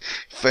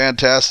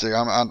fantastic.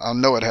 I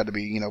know it had to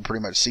be, you know,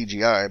 pretty much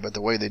CGI, but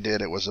the way they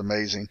did it was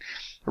amazing.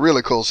 A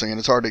really cool scene.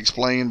 It's hard to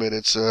explain, but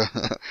it's a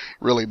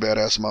really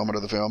badass moment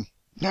of the film.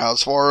 Now,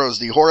 as far as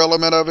the horror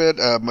element of it,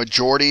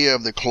 majority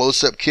of the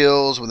close-up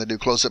kills, when they do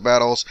close-up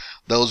battles,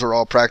 those are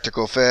all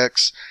practical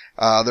effects.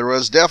 There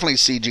was definitely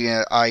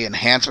CGI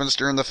enhancements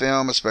during the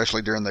film,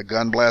 especially during the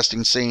gun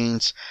blasting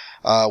scenes,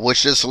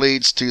 which just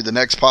leads to the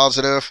next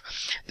positive.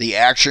 The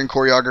action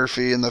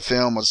choreography in the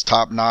film was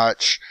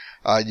top-notch.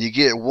 You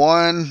get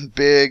one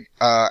big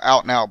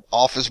out-and-out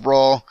office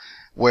brawl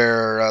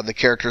where the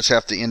characters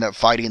have to end up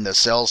fighting the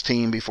sales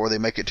team before they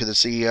make it to the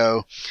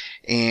CEO.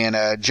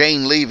 And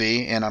Jane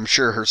Levy, and I'm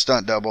sure her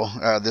stunt double,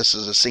 this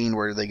is a scene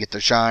where they get to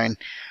shine.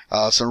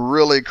 Some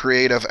really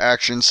creative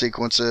action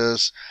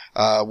sequences.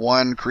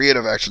 One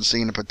creative action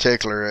scene in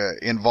particular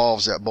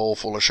involves that bowl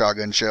full of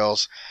shotgun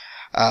shells.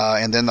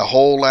 And then the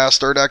whole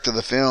last third act of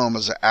the film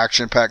is an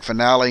action-packed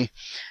finale.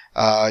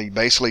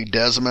 Basically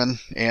Desmond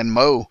and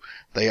Mo,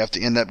 they have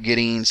to end up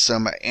getting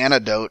some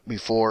antidote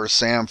before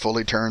Sam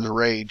fully turns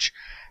rage.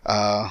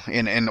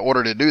 In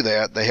order to do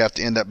that, they have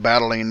to end up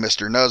battling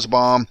Mr.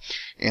 Nussbaum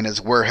in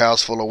his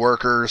warehouse full of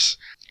workers.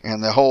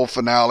 And the whole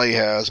finale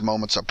has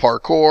moments of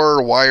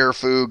parkour, wire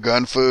fu,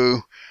 gun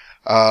fu.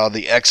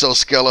 The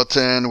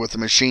exoskeleton with the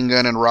machine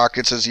gun and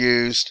rockets is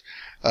used.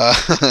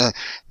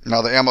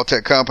 Now the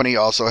Amotech company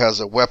also has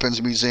a weapons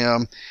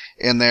museum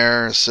in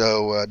there.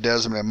 So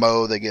Desmond and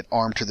Mo, they get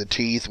armed to the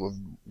teeth with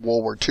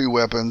World War II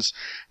weapons.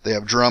 They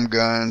have drum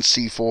guns,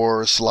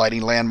 C4,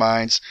 sliding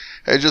landmines.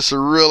 It's just a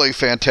really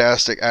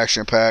fantastic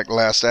action-packed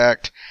last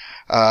act.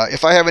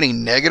 If I have any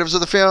negatives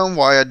of the film,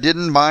 why I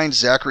didn't mind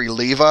Zachary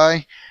Levi.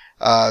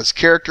 His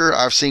character,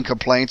 I've seen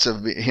complaints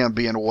of him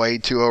being way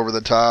too over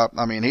the top.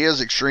 I mean, he is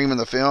extreme in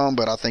the film,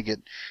 but I think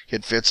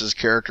it fits his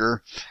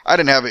character. I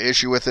didn't have an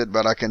issue with it,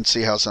 but I can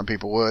see how some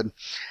people would.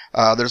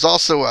 There's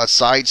also a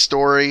side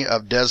story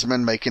of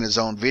Desmond making his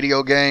own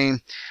video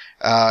game.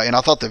 And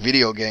I thought the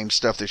video game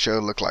stuff they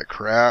showed looked like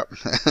crap.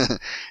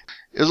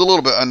 It was a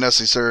little bit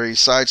unnecessary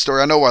side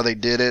story. I know why they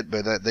did it,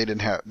 but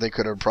they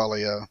could have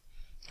probably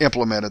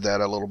implemented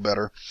that a little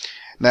better.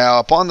 Now,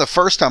 upon the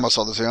first time I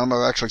saw this film,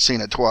 I've actually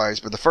seen it twice,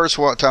 but the first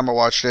time I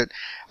watched it,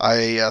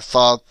 I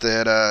thought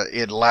that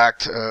it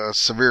lacked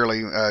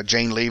severely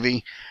Jane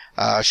Levy.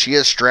 She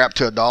is strapped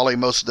to a dolly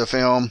most of the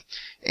film,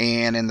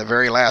 and in the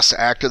very last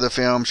act of the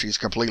film, she's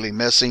completely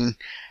missing.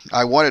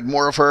 I wanted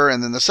more of her,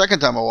 and then the second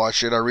time I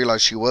watched it, I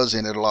realized she was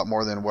in it a lot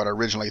more than what I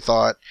originally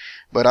thought,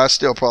 but I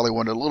still probably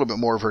wanted a little bit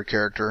more of her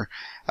character.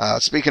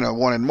 Speaking of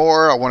wanting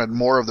more, I wanted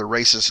more of the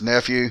racist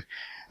nephew.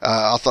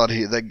 I thought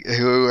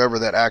whoever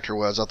that actor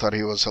was, I thought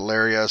he was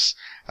hilarious.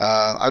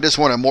 I just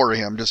wanted more of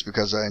him just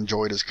because I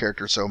enjoyed his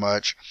character so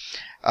much.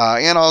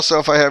 And also,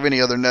 if I have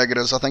any other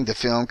negatives, I think the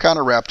film kind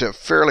of wrapped up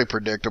fairly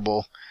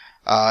predictable.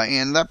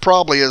 And that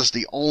probably is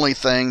the only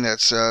thing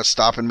that's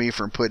stopping me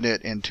from putting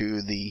it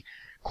into the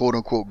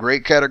quote-unquote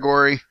great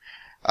category.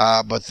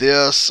 But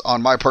this,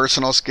 on my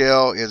personal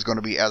scale, is going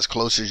to be as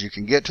close as you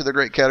can get to the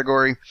great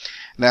category.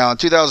 Now, in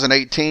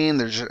 2018,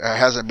 there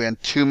hasn't been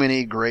too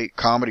many great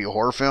comedy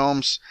horror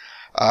films.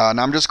 And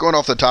I'm just going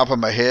off the top of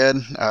my head,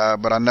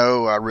 but I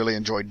know I really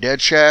enjoyed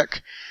Dead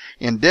Shack.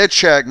 And Dead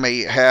Shack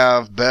may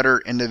have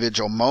better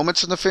individual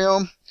moments in the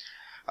film.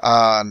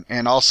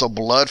 And also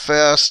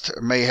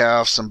Bloodfest may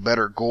have some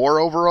better gore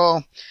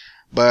overall.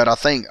 But I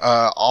think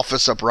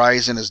Office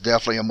Uprising is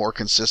definitely a more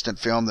consistent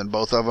film than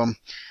both of them.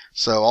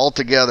 So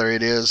altogether,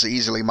 it is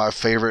easily my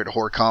favorite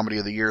horror comedy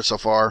of the year so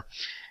far.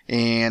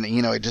 And,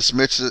 you know, it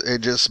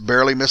just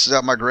barely misses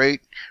out my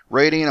great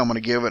rating. I'm going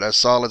to give it a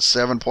solid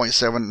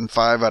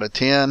 7.75 out of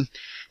 10.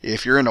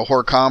 If you're into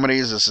horror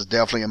comedies, this is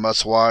definitely a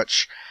must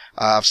watch.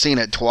 I've seen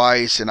it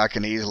twice, and I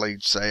can easily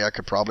say I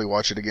could probably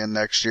watch it again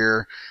next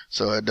year.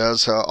 So it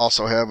does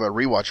also have a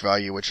rewatch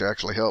value, which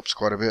actually helps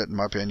quite a bit, in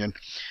my opinion.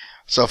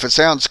 So if it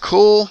sounds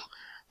cool,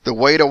 the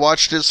way to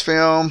watch this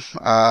film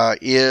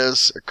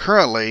is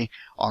currently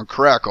on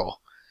Crackle.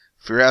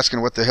 If you're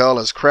asking what the hell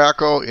is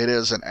Crackle, it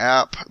is an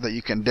app that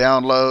you can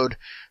download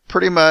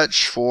pretty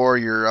much for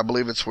I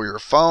believe it's for your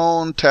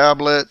phone,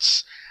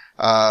 tablets,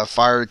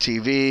 Fire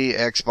TV,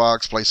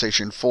 Xbox,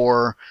 PlayStation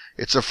 4.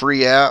 It's a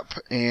free app,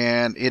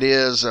 and it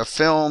is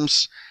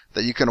films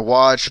that you can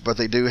watch, but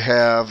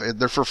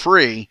they're for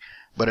free,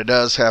 but it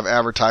does have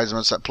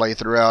advertisements that play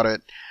throughout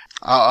it.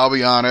 I'll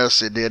be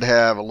honest, it did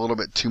have a little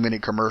bit too many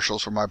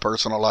commercials for my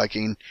personal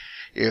liking.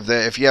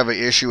 If you have an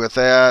issue with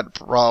that,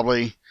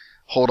 probably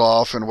hold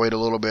off and wait a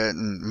little bit,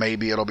 and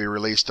maybe it'll be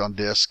released on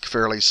disc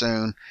fairly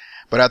soon.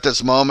 But at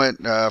this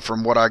moment,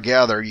 from what I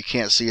gather, you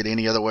can't see it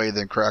any other way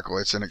than Crackle.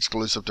 It's an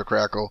exclusive to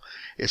Crackle.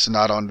 It's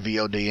not on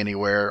VOD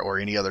anywhere or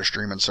any other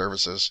streaming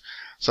services.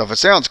 So if it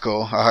sounds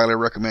cool, I highly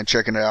recommend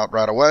checking it out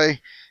right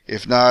away.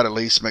 If not, at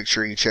least make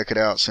sure you check it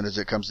out as soon as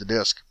it comes to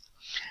disc.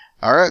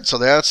 Alright, so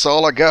that's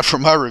all I got for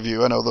my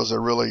review. I know those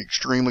are really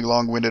extremely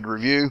long-winded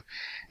review.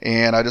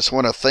 And I just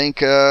want to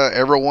thank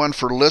everyone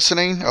for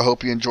listening. I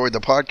hope you enjoyed the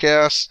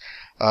podcast.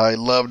 I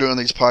love doing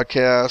these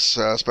podcasts,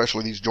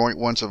 especially these joint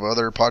ones of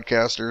other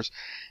podcasters.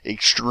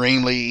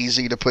 Extremely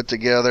easy to put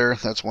together.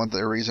 That's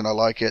the reason I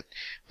like it.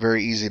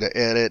 Very easy to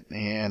edit,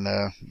 and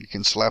you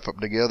can slap them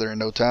together in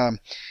no time.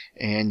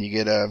 And you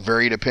get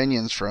varied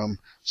opinions from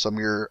some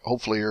of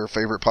hopefully your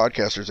favorite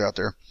podcasters out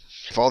there.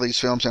 If all these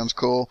films sounds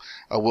cool,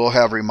 I will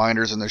have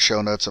reminders in the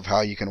show notes of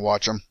how you can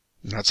watch them.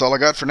 That's all I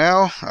got for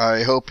now.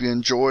 I hope you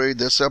enjoyed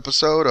this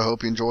episode. I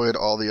hope you enjoyed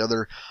all the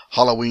other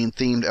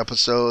Halloween-themed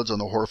episodes on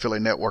the Horrorphilia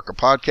Network of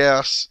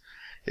podcasts.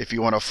 If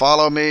you want to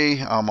follow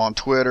me, I'm on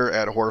Twitter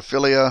at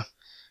Horrorphilia,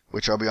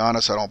 which I'll be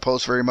honest, I don't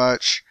post very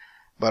much,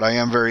 but I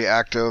am very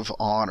active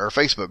on our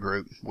Facebook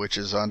group, which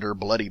is under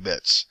Bloody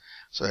Bits.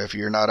 So if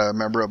you're not a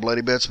member of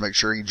Bloody Bits, make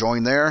sure you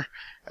join there.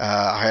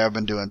 I have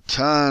been doing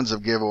tons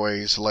of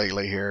giveaways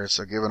lately here,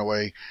 so giving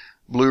away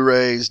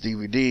Blu-rays,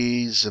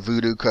 DVDs,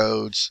 voodoo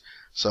codes.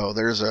 So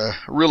there's a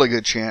really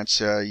good chance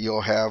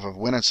you'll have of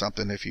winning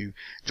something if you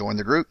join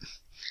the group.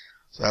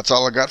 So that's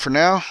all I got for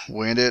now.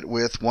 We'll end it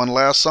with one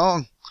last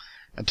song.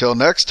 Until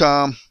next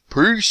time,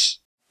 peace.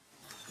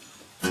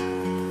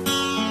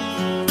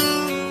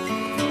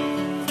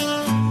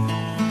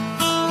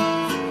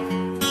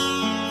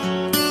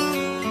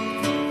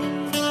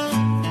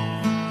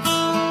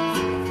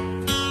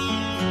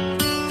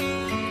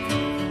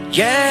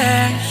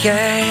 Yeah,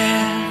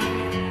 yeah.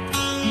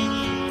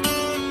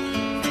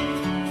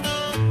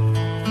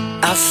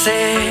 I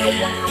said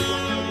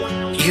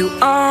you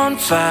on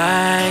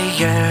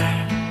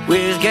fire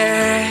with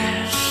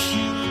gas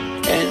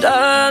and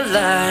a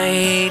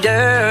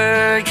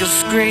lighter. You'll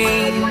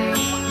scream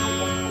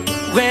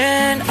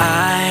when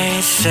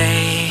I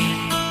say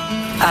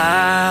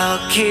I'll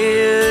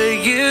kill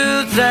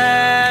you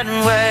that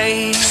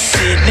way.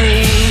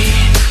 Sydney,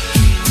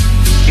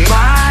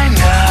 my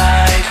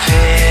knife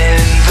in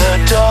the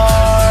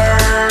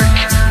dark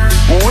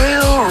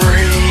will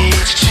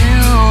reach to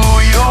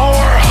your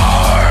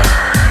heart.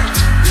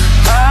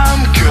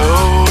 I'm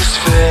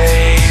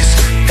Ghostface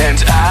and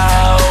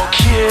I'll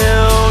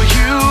kill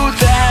you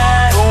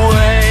that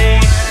way.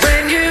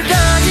 When you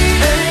die,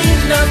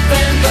 ain't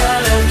nothing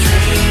but a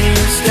dream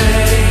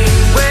stay.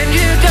 When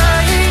you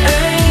die,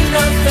 ain't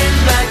nothing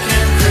like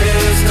a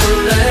crystal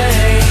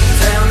lake.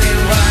 Tell me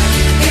why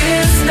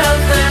it's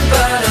nothing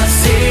but a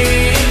sinking.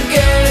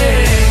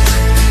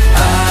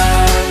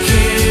 I'll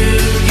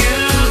kill you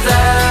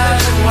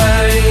that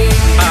way.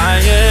 I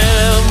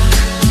am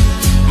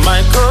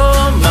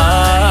Michael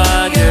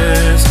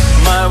Myers,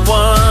 my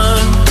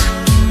one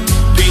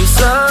piece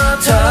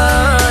of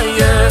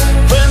tire.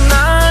 When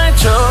I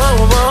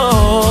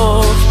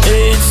drove,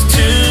 it's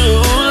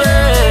too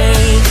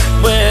late.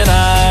 When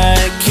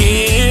I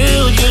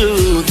kill you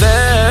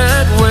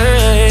that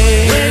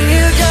way. When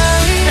you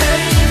die,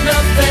 ain't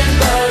nothing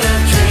but a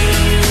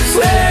dream.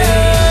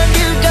 When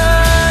you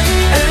die,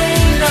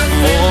 ain't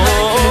nothing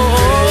like a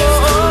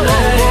crystal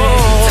lake.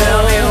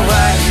 Tell me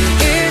why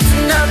it's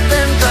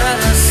nothing but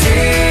a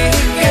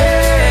sinking.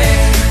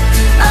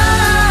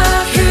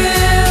 I'll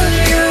kill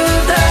you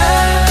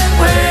that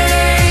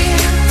way.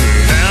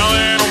 Now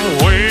that I'm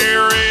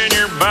wearing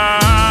your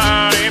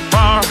body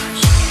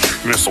parts,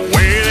 miss the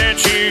way that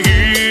you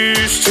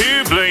used to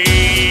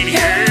bleed.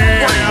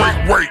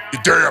 Yeah. Wait, you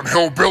damn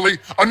hillbilly.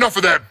 Enough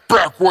of that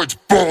backwoods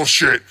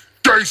bullshit.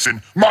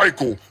 Jason,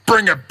 Michael,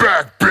 bring it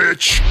back,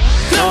 bitch.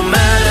 No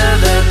matter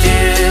the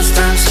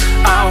distance,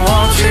 I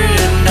want you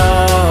to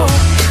know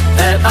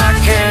that I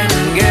can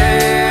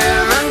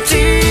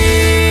guarantee.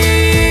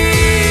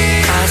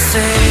 I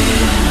say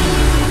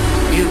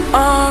you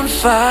on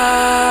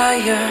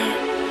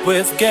fire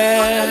with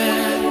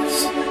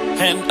gas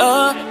and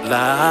a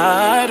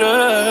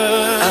lighter.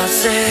 I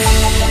say